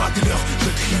ne suis pas des leurs,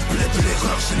 je criblais de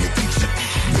l'erreur génétique.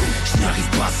 Je n'y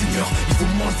arrive pas Seigneur, il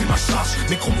faut m'enlever ma charge.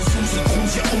 Mes chromosomes se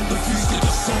trompent, j'ai honte de fuser, de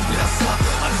ressembler à ça.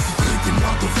 Allez-y,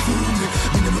 traitez-moi de fou,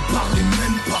 mais ne me parlez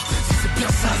même pas. Si c'est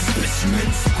bien ça l'espèce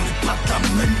humaine, c'est qu'on n'est pas de la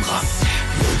même race.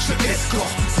 Je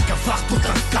escorte, c'est qu'un fardeau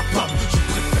d'incapable. Je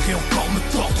préférais encore me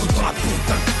tordre dans la peau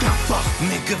d'un cafard.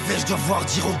 Mais que vais-je devoir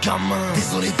dire aux gamins?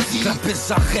 Désolé dit, la paix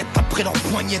s'arrête après leur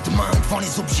poignée de main devant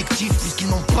les objectifs puisqu'ils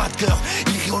n'ont pas de cœur.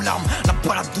 Ils rient aux larmes, la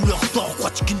balade douleur tord.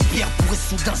 Crois-tu qu'une pierre pourrait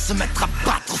soudain se mettre à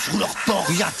battre sur leur tort?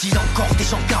 Y a-t-il encore des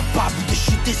gens capables de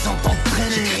chuter sans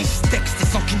t'entraîner? J'écris ce texte et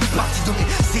sans qu'une partie de mes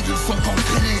cellules sont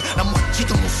gangrénées. La moitié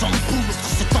de mon sang boule, l'autre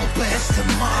se tempête.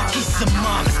 Qui se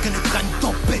marre? Est-ce que ne craint une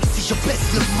tempête si je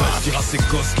baisse le masque? Je dire à ces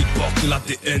gosses qu'ils portent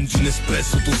l'ADN d'une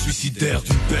espèce auto-suicidaire,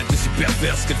 d'une bête si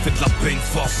perverse qu'elle fait de la paix une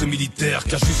force militaire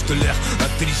qui a juste l'air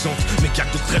intelligente mais qui a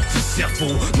que de très petits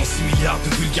cerveaux. Dans 6 milliards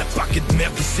de vulgaires paquets de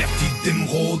merde sertis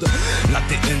d'émeraude.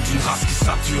 L'ADN d'une race qui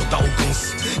sature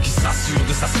d'arrogance, qui s'assure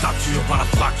de sa stature par la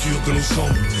fracture de nos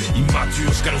jambes.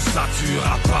 Immature jusqu'à nos satures,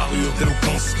 à la parure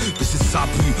d'éloquence. Que ces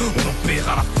abus, on en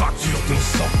paiera la facture de nos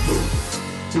sangs.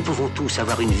 Nous pouvons tous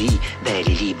avoir une vie belle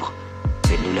et libre.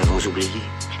 Mais nous l'avons oublié.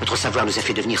 Notre savoir nous a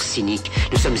fait devenir cyniques.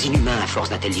 Nous sommes inhumains à force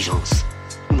d'intelligence.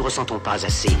 Nous ne ressentons pas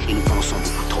assez et nous pensons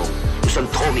beaucoup trop. Nous sommes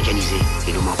trop mécanisés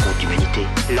et nous manquons d'humanité.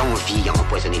 L'envie a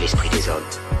empoisonné l'esprit des hommes,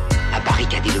 a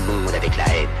barricadé le monde avec la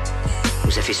haine,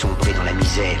 nous a fait sombrer dans la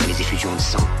misère et les effusions de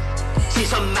sang. Ces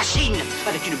hommes machines,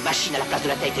 avec une machine à la place de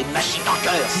la tête et une machine dans le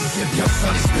cœur. Si c'est bien ça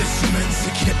l'espèce humaine,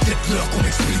 c'est qu'il est peut-être l'heure qu'on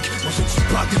m'explique. Moi je ne suis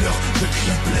pas des leurs, je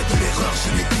criblais de l'erreur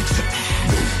génétique.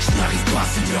 Je n'y arrive pas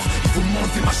Seigneur, il faut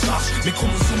m'enlever ma charge. Mes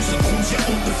chromosomes se trompent, j'ai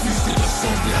honte de fuser, de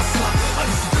ressembler à ça.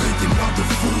 Allez-y, traitez-moi de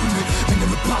fou, mais ne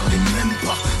me parlez même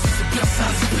pas. Si c'est bien ça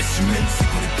l'espèce humaine, c'est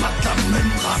qu'on n'est pas de la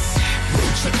même race.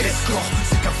 Je escorte,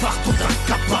 c'est qu'un fardeau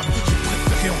d'incapable. Je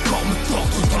préférais encore me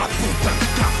tordre dans la peau d'un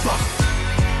cafard.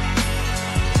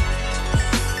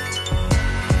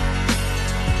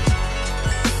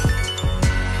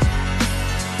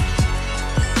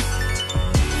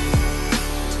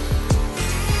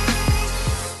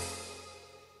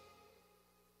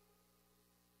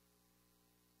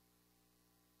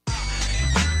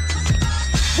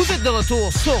 Vous êtes de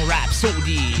retour sur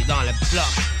Rhapsody dans le bloc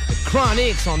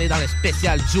Chronics. On est dans le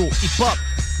spécial duo hip-hop.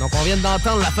 Donc on vient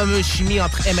d'entendre la fameuse chimie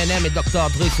entre Eminem et Dr.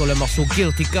 Dre sur le morceau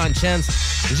Guilty Conscience.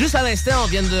 Juste à l'instant, on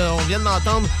vient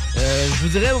d'entendre, je vous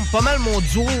dirais pas mal mon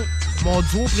duo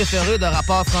préféré de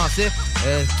rappeurs français,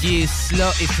 qui est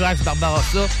Scylla et Trax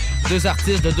Barbarossa. Deux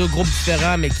artistes de deux groupes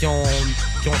différents, mais qui ont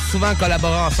souvent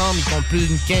collaboré ensemble. Ils comptent plus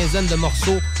d'une quinzaine de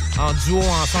morceaux en duo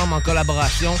ensemble, en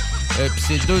collaboration. Puis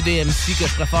c'est deux des MC que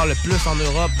je préfère le plus en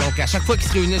Europe. Donc à chaque fois qu'ils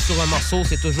se réunissent sur un morceau,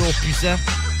 c'est toujours puissant.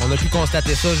 On a pu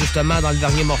constater ça justement dans le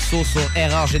dernier morceau sur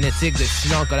Erreur Génétique de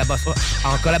Scylla en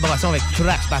collaboration avec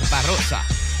Trax Barbarossa.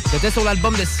 C'était sur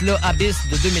l'album de Scylla Abyss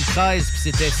de 2013, puis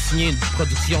c'était signé une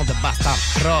production de Bastard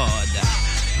Prod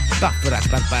par Trax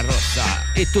Barbarossa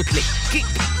et toute l'équipe.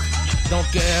 Donc,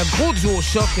 gros duo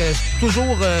choc,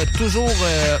 toujours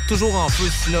en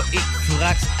feu, Scylla et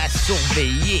Trax à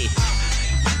surveiller.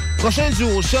 Prochain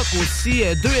duo choc aussi,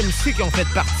 deux MC qui ont fait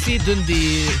partie d'une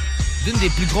des d'une des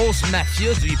plus grosses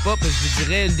mafias du hip-hop, je vous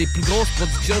dirais, une des plus grosses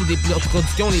productions, une des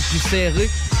productions les plus serrées,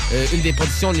 une des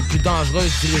productions les plus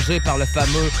dangereuses dirigées par le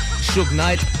fameux Suge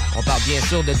Knight. On parle bien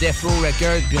sûr de Death Row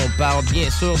Records, puis on parle bien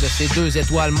sûr de ces deux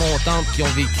étoiles montantes qui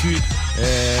ont vécu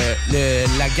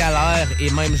la galère et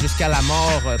même jusqu'à la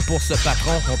mort pour ce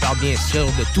patron. On parle bien sûr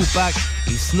de Tupac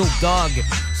et Snoop Dogg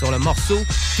sur le morceau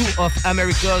Two of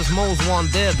America's Most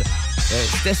Wanted.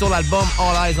 C'était sur l'album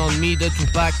All Eyes on Me de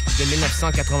Tupac de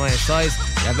 1996.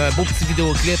 Il y avait un beau petit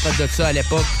vidéoclip de ça à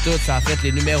l'époque. Tout ça a fait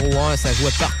les numéros 1. Ça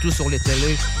jouait partout sur les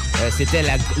télés. C'était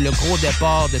le gros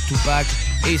départ de Tupac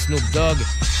et Snoop Dogg.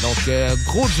 Donc,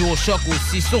 gros duo choc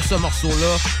aussi sur ce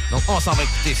morceau-là. Donc, on s'en va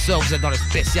écouter ça. Vous êtes dans le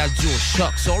spécial duo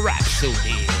choc sur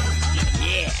Rhapsody.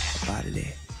 Yeah!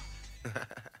 Parlez.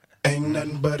 Ain't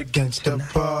nothing but a gangsta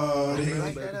party.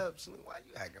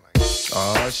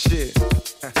 Oh shit.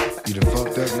 You done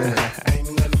fucked up now.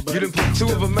 You done put two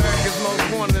of America's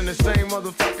most wanted in the same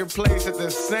motherfucking place at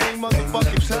the same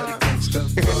motherfucking time.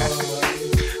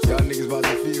 Y'all niggas about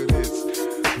to feel this.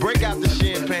 Break out the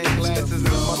champagne glasses and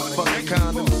motherfucking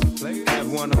condoms.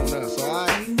 Have one on us,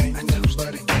 alright?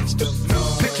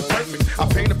 Picture perfect. I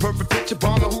paint a perfect picture.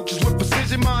 Bomber hooches with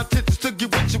precision. My intentions to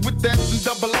get with you with that and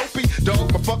double OP.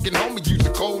 Dog, my fucking homie. Use a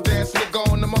cold ass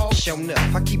nigga on them all. Showing up.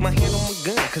 I keep my hand on my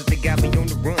gun, cause they got me on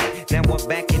the run. Now I'm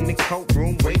back in the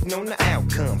courtroom, waiting on the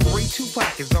outcome. Free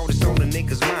Tupac is all that's on the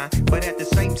niggas' mind. But at the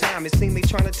same time, it seems they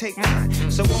trying to take mine.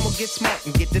 So I'ma get smart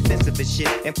and get defensive and shit.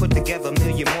 And put together a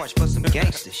million march for some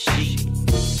gangster shit.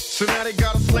 So now they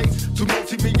got a slate. Two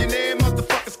multi-millionaire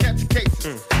motherfuckers catching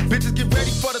cases. Bitches get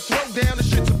ready for the throwdown. The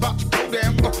shit's about to go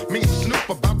down. Me and Snoop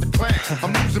about to climb.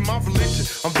 I'm losing my religion.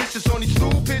 I'm vicious on these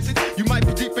stool pigeons. You might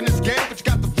be deep in this game, but you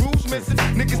got the rules missing.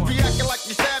 Niggas be acting like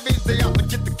you savage. They out to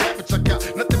get the cabbage. I got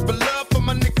nothing but love for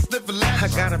my niggas living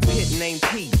lavish. I got a pit named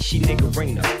P, she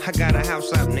niggerina. I got a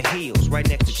house out in the hills, right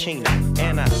next to Chino.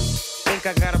 And I think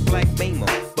I got a black Beamer,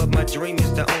 but my dream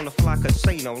is to own a fly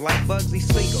casino like Bugsy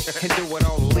Siegel and do it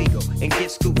all illegal and get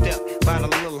scooped up by the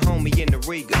little homie in the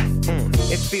Riga.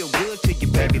 It feel good to you,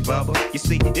 baby bubba. You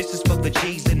see, this is for the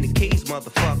G's and the keys,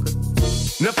 motherfucker.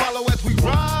 Now follow as we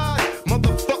ride,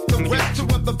 motherfuck the rest.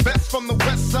 Two of the best from the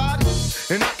west side,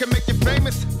 and I can make you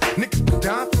famous. Niggas been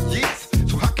down for years,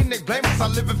 so how can they blame us? I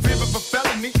live in fear of a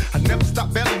felony. I never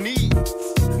stop belly needs,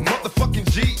 motherfucking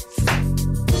G's.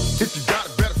 If you got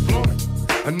it, better flaunt it.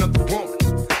 Another woman,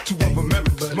 two of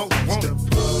America's most wanted.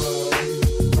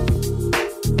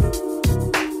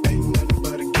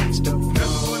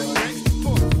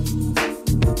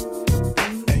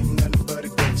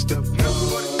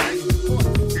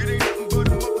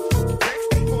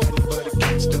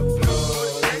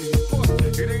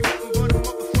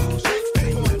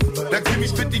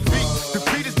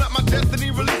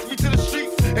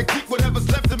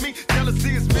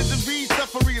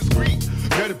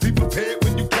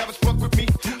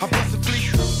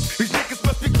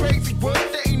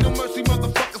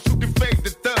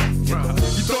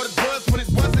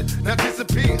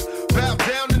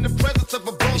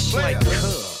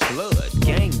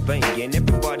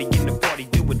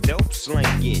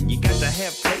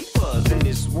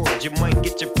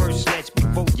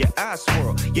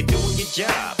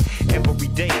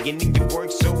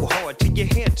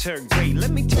 Turn great.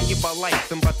 Let me tell you about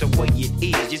life and about the way it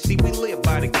is. You see, we live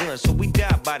by the gun, so we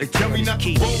die by the gun. They tell me not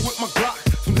to roll with my Glock,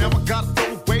 so now I gotta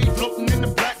throw away. Floating in the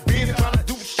black bin, trying to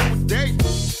do a show a day.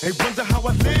 They wonder how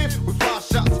I live with 5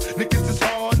 shots. Niggas is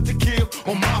hard to kill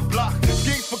on my block.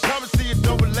 Schemes for currency and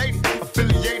no related.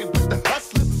 Affiliated with the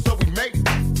hustlers, so we made it.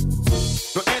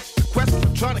 No answer to questions,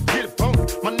 I'm trying to get it bone.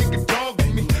 My nigga dog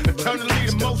in me, eternally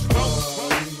the most wrong.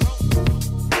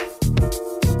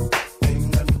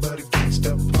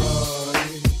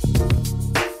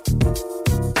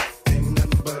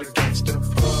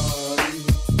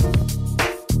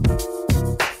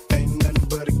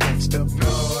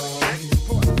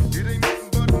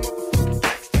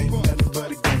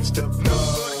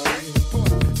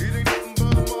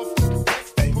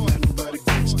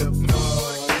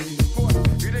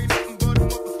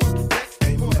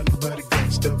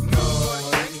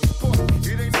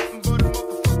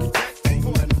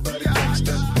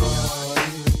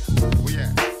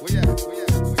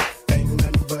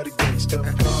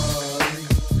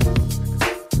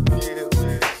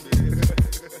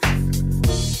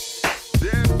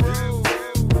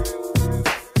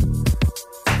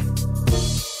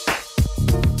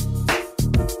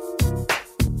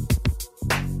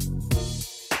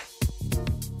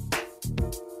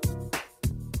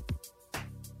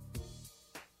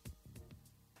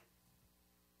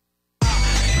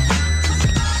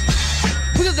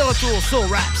 retour sur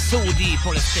Rhapsody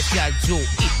pour le spécial duo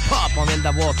hip-hop. On vient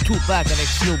d'avoir Tupac avec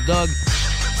Snoop Dogg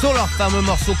sur leur fameux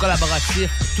morceau collaboratif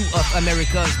Two of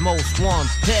America's Most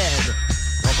Wanted.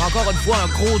 Donc encore une fois, un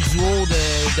gros duo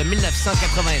de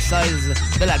 1996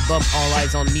 de l'album All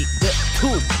Eyes on Me de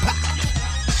Tupac.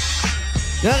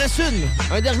 Il en reste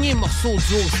un dernier morceau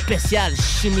duo spécial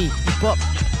chimie hip-hop.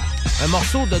 Un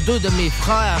morceau de deux de mes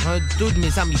frères, deux de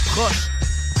mes amis proches.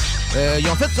 Ils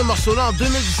ont fait ce morceau-là en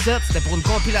 2017. C'était pour une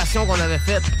compilation qu'on avait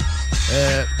faite.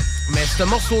 Mais ce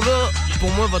morceau-là,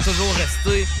 pour moi, va toujours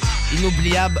rester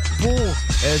inoubliable pour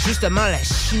justement la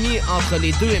chimie entre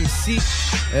les deux MC.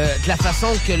 De la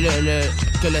façon que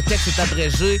le texte est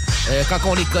abrégé. Quand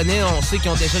on les connaît, on sait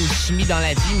qu'ils ont déjà une chimie dans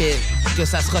la vie, mais que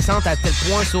ça se ressente à tel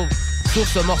point sur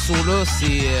ce morceau-là,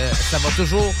 ça va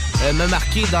toujours me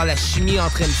marquer dans la chimie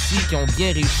entre MC qui ont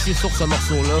bien réussi sur ce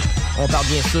morceau-là. On parle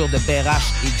bien sûr de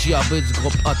BRH et G.A.B. du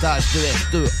groupe Otage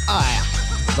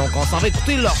 2S2R. Donc on s'en va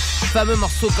écouter leur fameux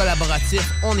morceau collaboratif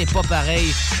 « On n'est pas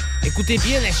pareil ». Écoutez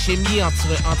bien la chimie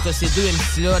entre ces deux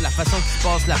MC-là, la façon qu'ils se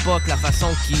passent la POC, la façon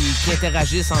qu'ils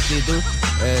interagissent entre les deux.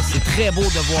 C'est très beau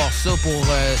de voir ça pour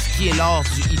ce qui est l'art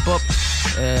du hip-hop.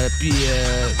 Puis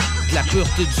de la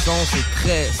pureté du son,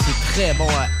 c'est très bon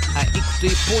à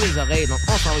écouter pour les oreilles. Donc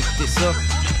on s'en va écouter ça.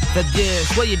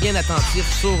 Soyez bien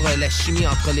attentifs sur la chimie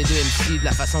entre les deux MC, de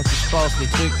la façon qu'ils se passent les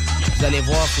trucs. Vous allez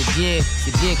voir, c'est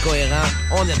bien cohérent.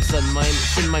 On aime ça de même.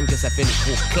 C'est le même que ça fait les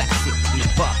gros classiques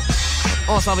hip-hop.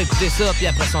 On s'en va écouter ça, puis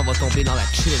après ça, on va tomber dans la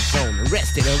chill zone.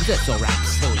 Restez là, vous êtes sur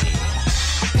Rhapsody.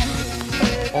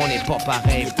 On n'est pas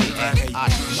pareil,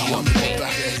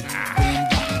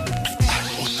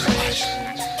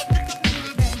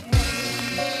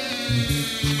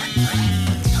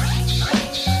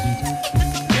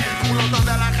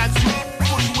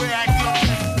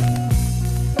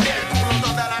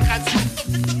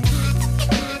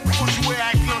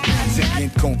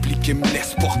 compliqué, me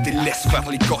laisse porter, laisse faire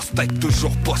les casse-têtes.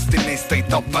 Toujours poster l'instinct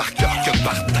tant par cœur que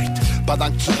par tête.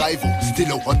 Pendant que tu rêves au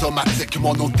stylo automatique,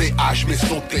 mon OTH mais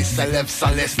sauté s'élève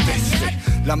sans laisse tester.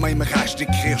 La même rage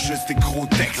d'écrire juste des gros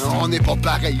textes. On n'est pas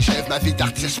pareil, j'aime ma vie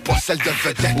d'artiste, pas celle de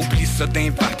vedette. Oublie ça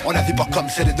d'impact, on la vit pas comme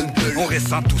celle d'une bulle. On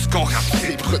ressent tout ce qu'on rappe,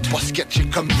 c'est brut, pas sketchy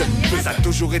comme d'une bulle. Ça a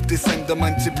toujours été simple de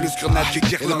même, c'est plus grenade que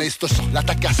guirlande. Mais c'est ça,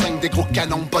 l'attaque à 5, des gros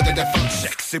canons, pas de défense.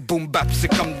 Check, c'est boom bap, c'est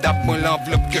comme dap, moi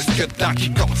l'enveloppe que ce que t'as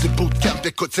qui compte. C'est bootcamp,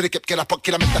 écoute, c'est l'équipe qui la POC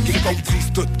qui la met à qui compte. Ils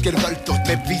disent toutes qu'elles veulent toutes,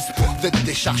 mais visent pas. Vite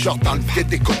des chargeurs dans le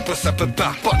vide, écoute pas, ça peut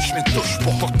pas punch, mais touche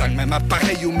pas. Pourtant le même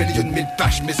appareil au milieu de 1000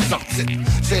 pages, mais sorti.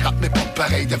 C'est rap, mais pas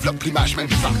pareil, développe l'image, même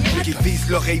sans qui vise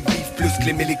l'oreille vive, plus que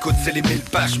les 1000 écoutes, c'est les 1000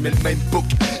 pages, mais le même book.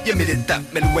 Y'a 1000 étapes,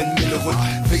 mais loin de 1000 routes.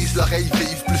 Vise l'oreille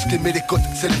vive, plus que les 1000 écoutes,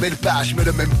 c'est les 1000 pages, mais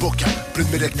le même book. Plus de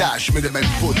 1000 étages, mais le même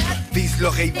foot. Vise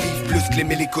l'oreille vive, plus que les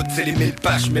 1000 écoutes, c'est les 1000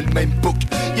 pages, mais le même book.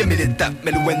 Y'a 1000 étapes,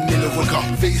 mais loin de 1000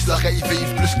 routes. Vise l'oreille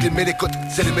vive, plus que les 1000 écoutes,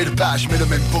 c'est les 1000 pages, mais le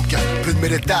même book. Plus de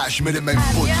 1000 étages, mais le même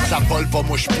foot. Ça vole pas,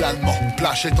 moi j'plane mon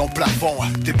plancher, ton plafond.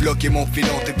 T'es bloqué mon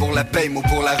filon, t'es pour la paye, moi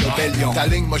pour la rébellion. Ta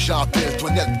ligne, moi j'empile,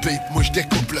 toi net beat, moi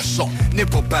j'découpe le son. N'est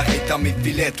pas pareil dans mes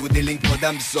filets, toi des lignes pas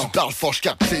d'hameçon. Tu parles fort,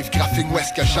 j'captive, graphing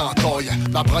ouest que j'entoille.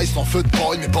 Ma braise, son feu de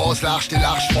paille, mes bases larges, t'es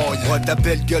large foille. Moi ta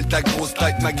belle gueule, ta grosse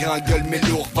tête, ma grande gueule, mes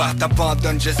lourds verts.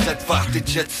 T'abandonnes, j'essaie de faire tes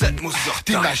jet set, moi sur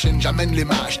terre. T'imagines, j'amène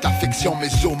l'image, ta fiction, mes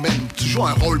zoom in. Tu joues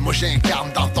un rôle, moi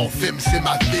j'incarne dans ton film, c'est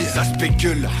ma vie. Ça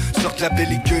spécule, sur la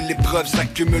pellicule, les preuves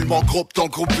s'accumulent. Mon groupe, ton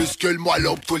groupuscule, moi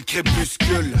l'aube, toi le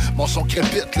crépuscule. Mon son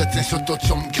crépite, le tien sur tout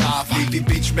sur me grave. Les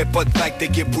beats, j'mets pas de vagues,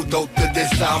 d'équipe ou d'autres de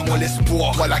désarme. Moi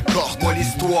l'espoir, moi la corde, moi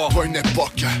l'histoire. Toi une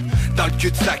époque, dans le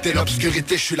cul-de-sac, t'es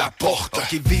l'obscurité, j'suis la porte.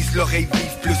 Ok, vise l'oreille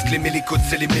vive, plus que les 1000 écoutes,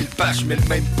 c'est les 1000 pages, mais le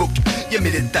même book. Y'a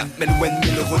 1000 étapes, mais loin de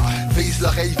 1000 routes. Vise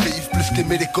l'oreille vive, plus que les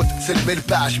 1000 écoutes, c'est les 1000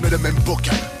 pages, mais le même book.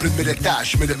 Plus de 1000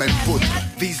 étages, mais le même foot.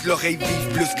 Vise l'oreille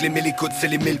vive, plus que les 1000 écoutes, c'est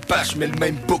les 1000 pages, mais le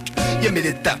même book. Y'a 1000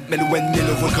 étapes, mais loin de 1000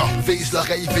 routes. Vise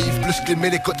l'oreille vive, plus que les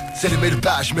 1000 écoutes, c'est les 1000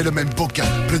 pages, mais le même book.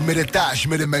 Plus de 1000 étages,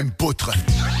 mais le même poutre.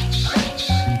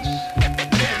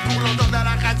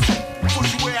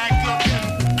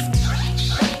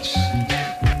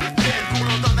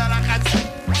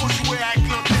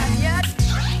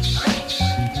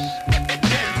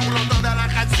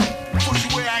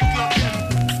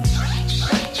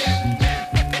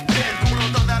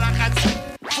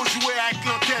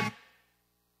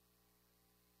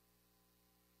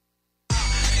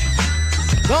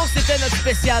 Donc c'était notre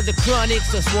spécial de Chronic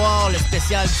ce soir, le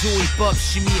spécial duo hip-hop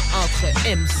chimie entre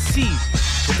MC.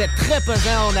 C'était très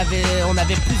pesant, on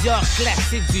avait plusieurs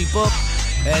classiques du hip-hop.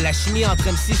 La chimie entre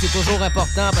MC, c'est toujours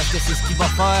important parce que c'est ce qui va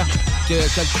faire que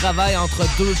le travail entre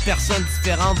deux personnes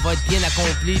différentes va être bien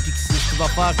accompli puis que c'est ce qui va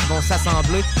faire qu'ils vont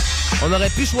s'assembler. On aurait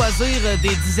pu choisir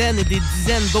des dizaines et des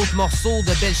dizaines d'autres morceaux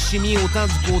de belle chimie, autant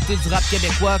du côté du rap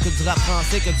québécois que du rap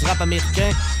français que du rap américain.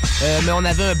 Mais on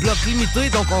avait un bloc limité,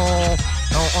 donc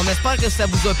on espère que ça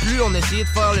vous a plu. On a essayé de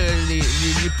faire les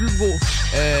plus beaux...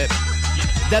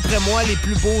 d'après moi, les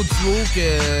plus beaux duos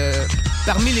que...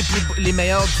 Parmi les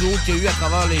meilleurs duos qu'il y a eu à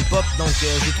travers le hip-hop. Donc,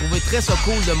 j'ai trouvé très ça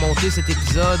cool de monter cet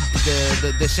épisode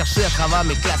de chercher à travers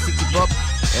mes classiques hip-hop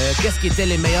qu'est-ce qui était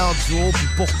les meilleurs duos puis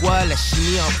pourquoi la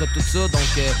chimie entre tout ça.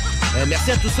 Donc,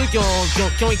 merci à tous ceux qui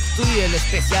ont écouté le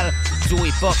spécial duo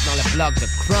hip-hop dans le blog de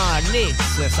Chronix.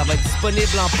 Ça va être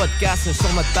disponible en podcast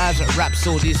sur notre page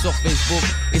Rhapsody sur Facebook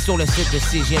et sur le site de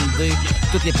CJMD.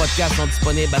 Tous les podcasts sont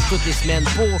disponibles à toutes les semaines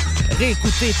pour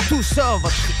réécouter tout ça,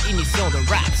 votre émission de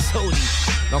Rhapsody.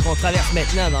 Donc, on traverse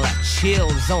maintenant dans la chill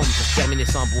zone pour terminer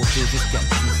ça en beauté jusqu'à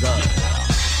 10h.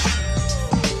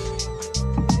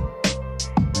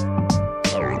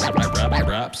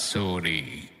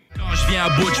 Rhapsody. Quand je viens à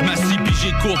bout, je m'assis pis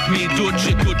j'écoute mes doutes.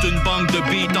 J'écoute une banque de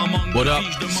beats en manque. What up,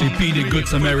 c'est P des Good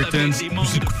Samaritans.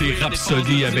 Vous écoutez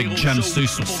Rhapsody avec Jamsey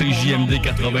sur CJMD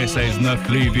 96.9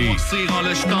 Lévis. En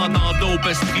le jetant dans dope,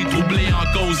 esprit troublé en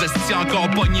cause. Esti encore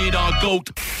pogné dans le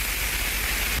côte.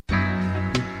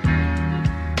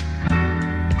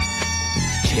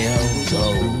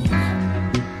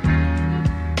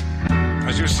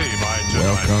 As you see, my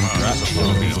welcome to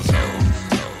Rhapsody.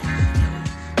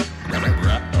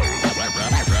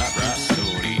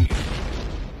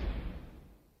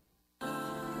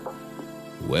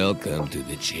 Welcome to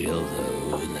the Chill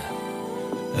Zone.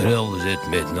 Alors vous êtes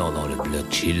maintenant dans le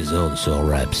bloc Chill Zone sur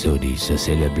Rhapsody. Ça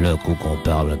c'est le bloc où on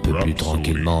parle un peu plus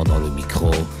tranquillement dans le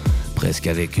micro. Presque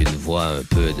avec une voix un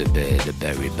peu de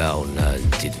Barry Brown, là, une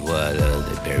petite voix là,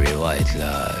 de Barry White,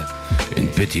 là. Une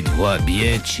petite voix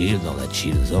bien chill dans la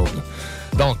Chill Zone.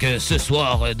 Donc, ce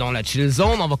soir, dans la Chill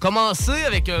Zone, on va commencer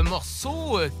avec un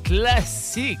morceau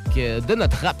classique de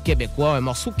notre rap québécois. Un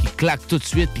morceau qui claque tout de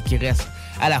suite puis qui reste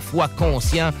à la fois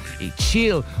conscient et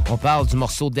chill. On parle du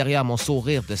morceau Derrière mon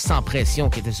sourire de Sans Pression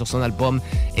qui était sur son album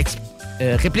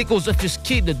Réplique aux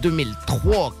offusqués de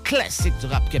 2003, classique du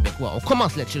rap québécois. On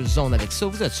commence la Chill Zone avec ça.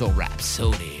 Vous êtes sur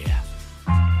Rhapsody.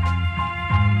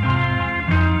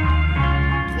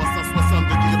 360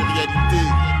 degrés de réalité.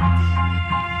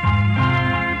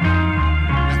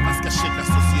 La face cachée de la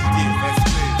société.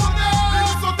 Respect. Les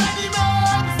rues sont animées,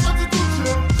 mais c'est pas du tout le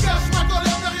jeu. Cherche ma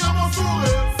colère derrière mon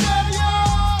sourire. Sérieux,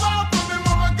 pas tomber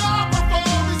mon regard, pas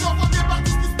fort. Ils ont voté par tout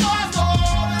ce qui se passe. Oh,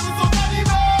 les rues sont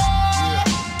animées.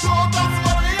 Trop tard, tu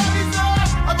vas le réaliser.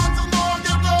 Avant de dire non,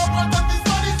 regarde, on prend le temps de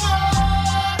visualiser.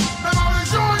 Même en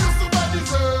région, ils sont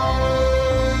survalisés.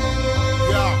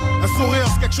 Un sourire,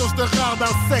 c'est quelque chose de rare dans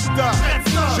le secteur.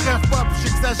 Je rêve pas, puis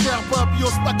j'exagère pas, puis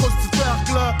c'est pas cause du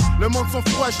verglas. Le monde sont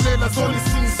froid gelés, la zone est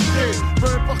sinistrée. Peu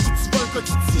importe où tu vas, le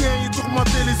quotidien est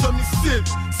tourmenté, les homicides,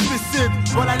 suicides,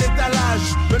 voilà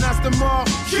l'étalage, menace de mort,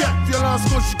 violence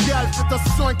conjugale. Fais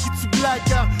attention à qui tu blagues,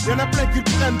 car y'en a plein qui le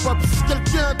prennent pas. Puis si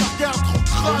quelqu'un te regarde trop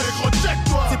croche,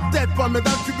 c'est peut-être pas, mais dans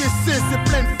le QBC, c'est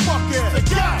plein de fuckers.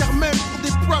 Car même pour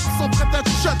des props, ils sont prêts à te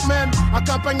shot, man. En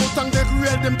campagne, autant que des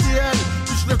ruelles d'MTL.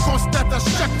 Je le constate à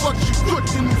chaque fois que j'écoute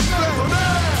une nouvelle.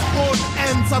 Trop de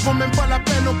haine, ça vaut même pas la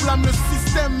peine. On blâme le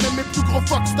système, mais mes plus gros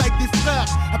fucks c'est avec des frères.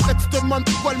 Après tu te demandes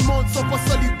pourquoi le monde sont pas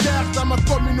solidaires dans ma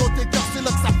communauté, car c'est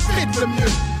là que ça fit le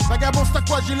mieux. Vagabond, c'est à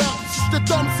quoi j'ai l'air? Si je te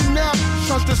tombe, c'est nerve.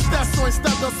 Change de station,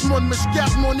 instable dans ce monde, mais je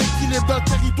garde mon équilibre dans le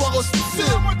territoire hostile.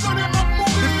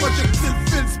 Les projectiles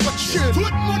filent, c'est pas chill. Tout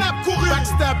le monde a couru.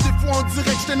 Backstab, des fois on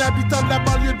dirait que j'étais un habitant de la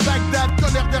banlieue de Bagdad.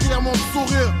 Colère derrière mon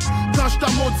sourire. Quand je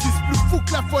t'en maudis, c'est plus fou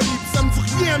que la folie. Pis ça me dit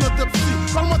rien en autopsie.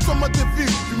 Parle-moi de ton mode de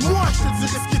vie, puis moi je te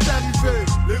dirai ce qui est arrivé.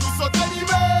 Les rues sont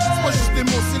animées. C'est pas juste des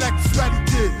mots, c'est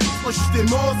l'actualité. C'est pas juste des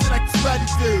mots, c'est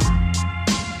l'actualité.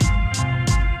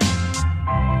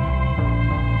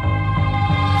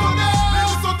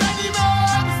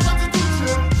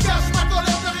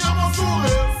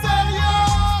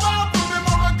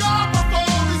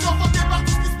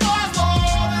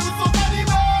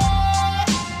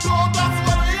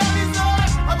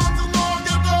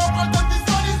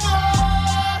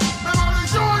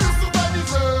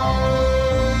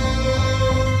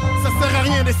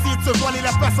 D'essayer de se voiler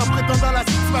la face en prétendant la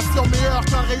situation meilleure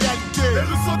qu'en réalité. Les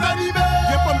rues sont animées.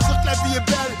 Viens pas me dire que la vie est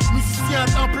belle. Musicien à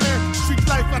temps plein, street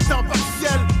life à temps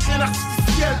partiel. Rien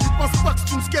d'artificiel, tu penses pas que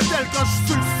c'est une scadelle quand je suis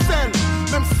sur le scène.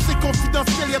 Même si c'est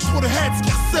confidentiel, y'a trop de heads qui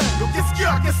harcèlent. Donc qu'est-ce qu'il y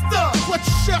a, qu'est-ce que toi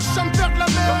tu cherches à me faire de la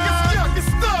merde? Donc qu'est-ce qu'il y a, qu'est-ce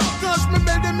que quand je me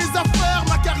mêle de mes affaires,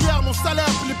 ma carrière, mon mon salaire,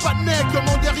 puis les pas de nègres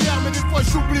mon derrière, mais des fois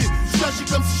j'oublie. J'agis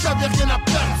comme si j'avais rien à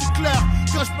perdre, c'est clair.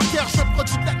 Quand je précaire, je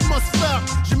produis de l'atmosphère.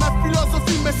 J'ai ma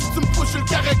philosophie, mais si tu me pushes le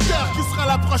caractère, qui sera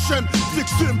la prochaine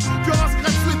victime? Violence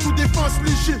gratuite ou défense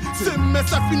légitime, mais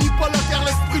ça finit pas là car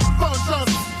l'esprit de vengeance.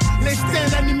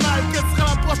 L'instinct animal, quelle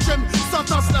sera la prochaine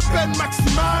sentence, la peine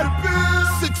maximale?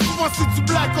 C'est que souvent c'est du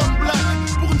black on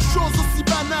black, pour une chose aussi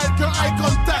banale qu'un eye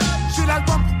contact. J'ai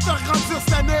l'album pour te faire grandir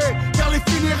cette année, car les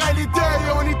funérailles, les deuils,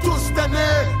 on est tous tannés,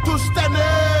 tous tannés.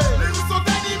 Les rues sont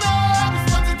animées, mais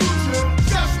c'est pas du tout le jeu.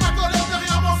 Je cache ma colère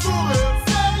derrière mon sourire.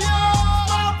 Sérieux,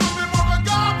 pas peu, mais mon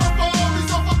regard pas fort. Ils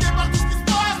sont foqués par tout ce qui se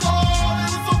passe. Oh, les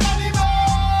rues sont animées.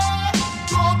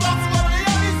 Trop tard, tu vas le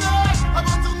réaliser.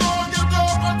 Avant de dire non, regarde,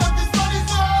 on prend le temps de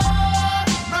visualiser.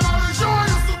 Même en région,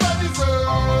 ils sont baptisés.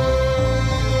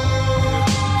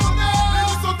 Les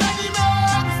rues sont animées,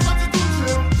 mais c'est pas du tout le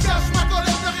jeu. Je cache ma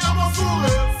colère derrière mon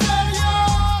sourire. Sérieux,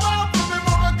 pas peu, mais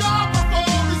mon regard pas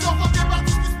fort. Ils sont foqués par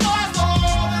tout ce qui se passe. Oh,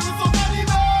 les rues sont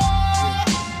animées.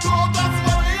 Trop tard, tu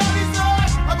vas le réaliser.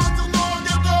 Avant de dire non,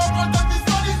 regarde, on prend le temps de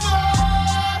visualiser.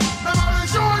 Même en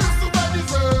région, ils sont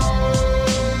baptisés.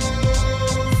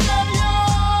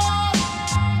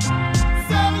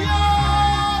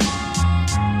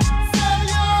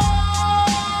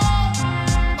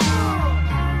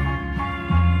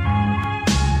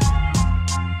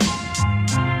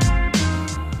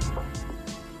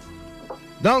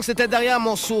 Donc, c'était Derrière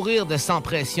mon sourire de Sans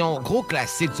Pression, gros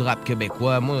classique du rap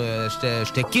québécois. Moi,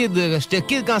 j'étais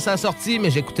kid quand ça a sorti, mais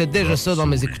j'écoutais déjà ça dans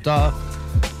mes écouteurs.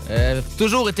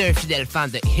 Toujours été un fidèle fan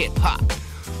de hip-hop.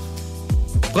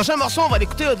 Prochain morceau, on va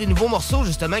écouter des nouveaux morceaux,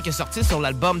 justement, qui est sorti sur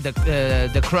l'album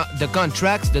The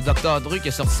Contracts de Dr. Dre, qui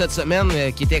est sorti cette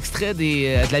semaine, qui est extrait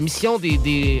de la mission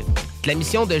de la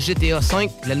mission de GTA V,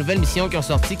 la nouvelle mission qu'ils ont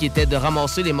sorti, qui était de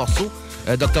ramasser les morceaux.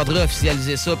 Dr. Dre a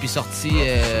officialisé ça, puis sorti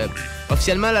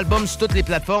officiellement l'album sur toutes les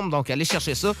plateformes, donc allez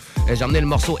chercher ça. J'ai emmené le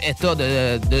morceau État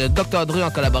de Dr. Dre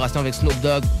en collaboration avec Snoop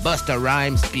Dogg, Busta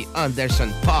Rhymes, puis Anderson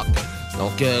 .Paak.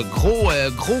 Donc gros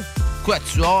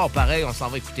quatuor, pareil, on s'en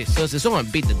va écouter ça. C'est sur un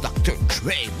beat de Dr.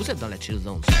 Dre. Vous êtes dans la chill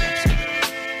zone.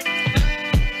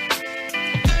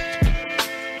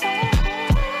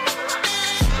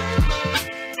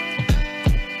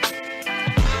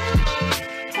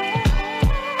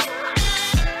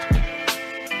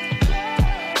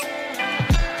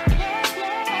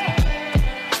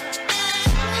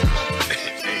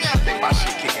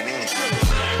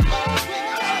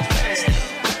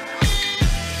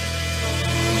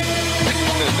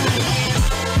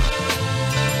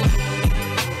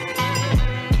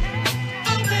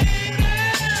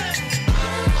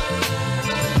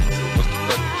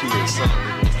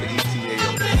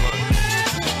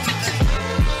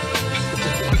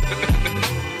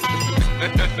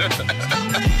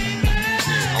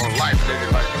 On life, nigga,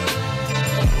 like.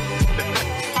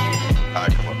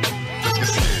 Alright, come on. Let's get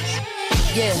serious.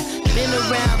 Yeah, been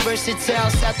around versatile,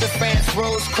 south of France,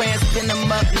 Rosecrans, pin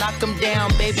them up, knock them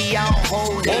down, baby, I don't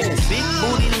hold hands. Big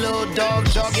booty, little dog,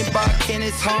 jogging by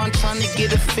Kenneth Hahn, trying to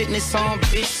get a fitness on,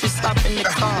 bitch, just stop in the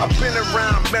car. I've been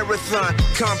around Marathon,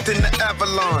 Compton to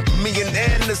Avalon, me and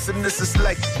Anderson, this is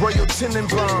like Royal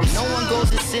Tenenbaums. No one goes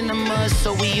to cinema,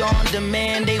 so we on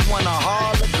demand, they want a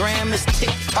hologram, it's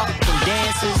TikTok and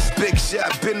dances. Big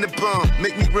shot, been the bum,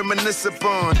 make me reminisce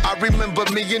upon. I remember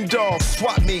me and Dog,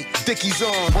 swap meet, Dickies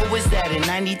on. What was that, in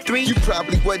 93? You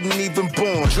probably wasn't even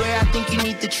born. Dre, I think you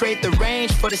need to trade the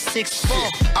range for the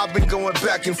 6'4". I've been going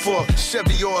back and forth,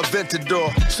 Chevy or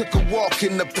Aventador. Took a walk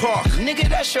in the park. Nigga,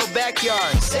 that's your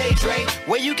backyard. Say, Dre,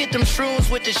 where you get them shrooms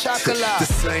with the chocolate? The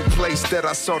same place that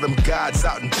I saw them gods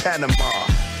out in Panama.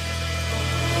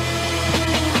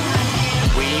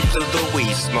 Weed through the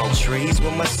weed smoke, trees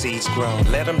where my seeds grow.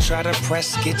 Let them try to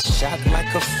press, get shot like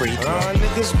a free throw.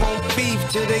 Niggas won't beef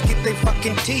till they get their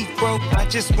fucking teeth broke. I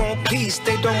just want peace,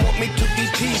 they don't want me to be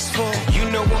peaceful.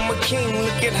 You know I'm a king,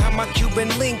 look at how my Cuban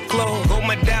link glow. Gold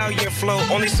medallion flow,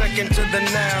 only second to the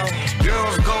now.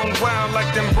 Girls gone wild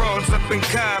like them bros up in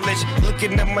college.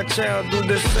 Looking at my child do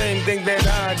the same thing that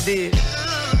I did.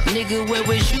 Nigga, where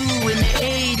was you in the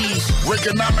 80s?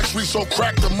 Reaganomics, we so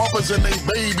cracked the mothers and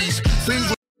they babies.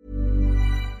 Things.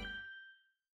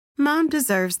 Mom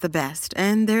deserves the best,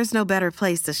 and there's no better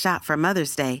place to shop for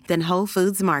Mother's Day than Whole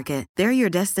Foods Market. They're your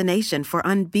destination for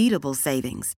unbeatable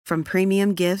savings, from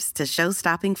premium gifts to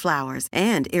show-stopping flowers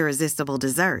and irresistible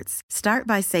desserts. Start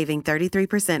by saving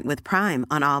 33% with Prime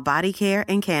on all body care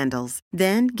and candles.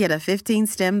 Then get a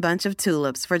 15-stem bunch of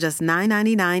tulips for just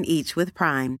 $9.99 each with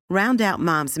Prime. Round out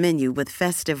Mom's menu with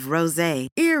festive rosé,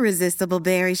 irresistible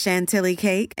berry chantilly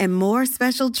cake, and more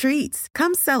special treats.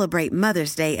 Come celebrate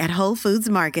Mother's Day at Whole Foods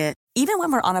Market. Even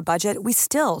when we're on a budget, we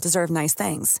still deserve nice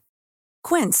things.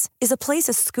 Quince is a place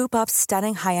to scoop up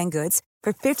stunning high-end goods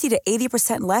for 50 to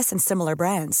 80% less than similar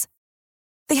brands.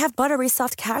 They have buttery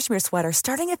soft cashmere sweaters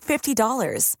starting at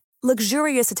 $50,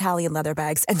 luxurious Italian leather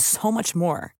bags, and so much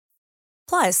more.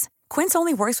 Plus, Quince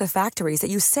only works with factories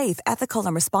that use safe, ethical,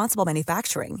 and responsible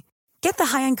manufacturing. Get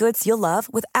the high-end goods you'll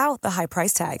love without the high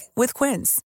price tag with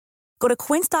Quince. Go to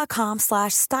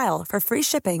quince.com/style for free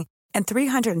shipping and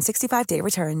 365-day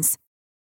returns.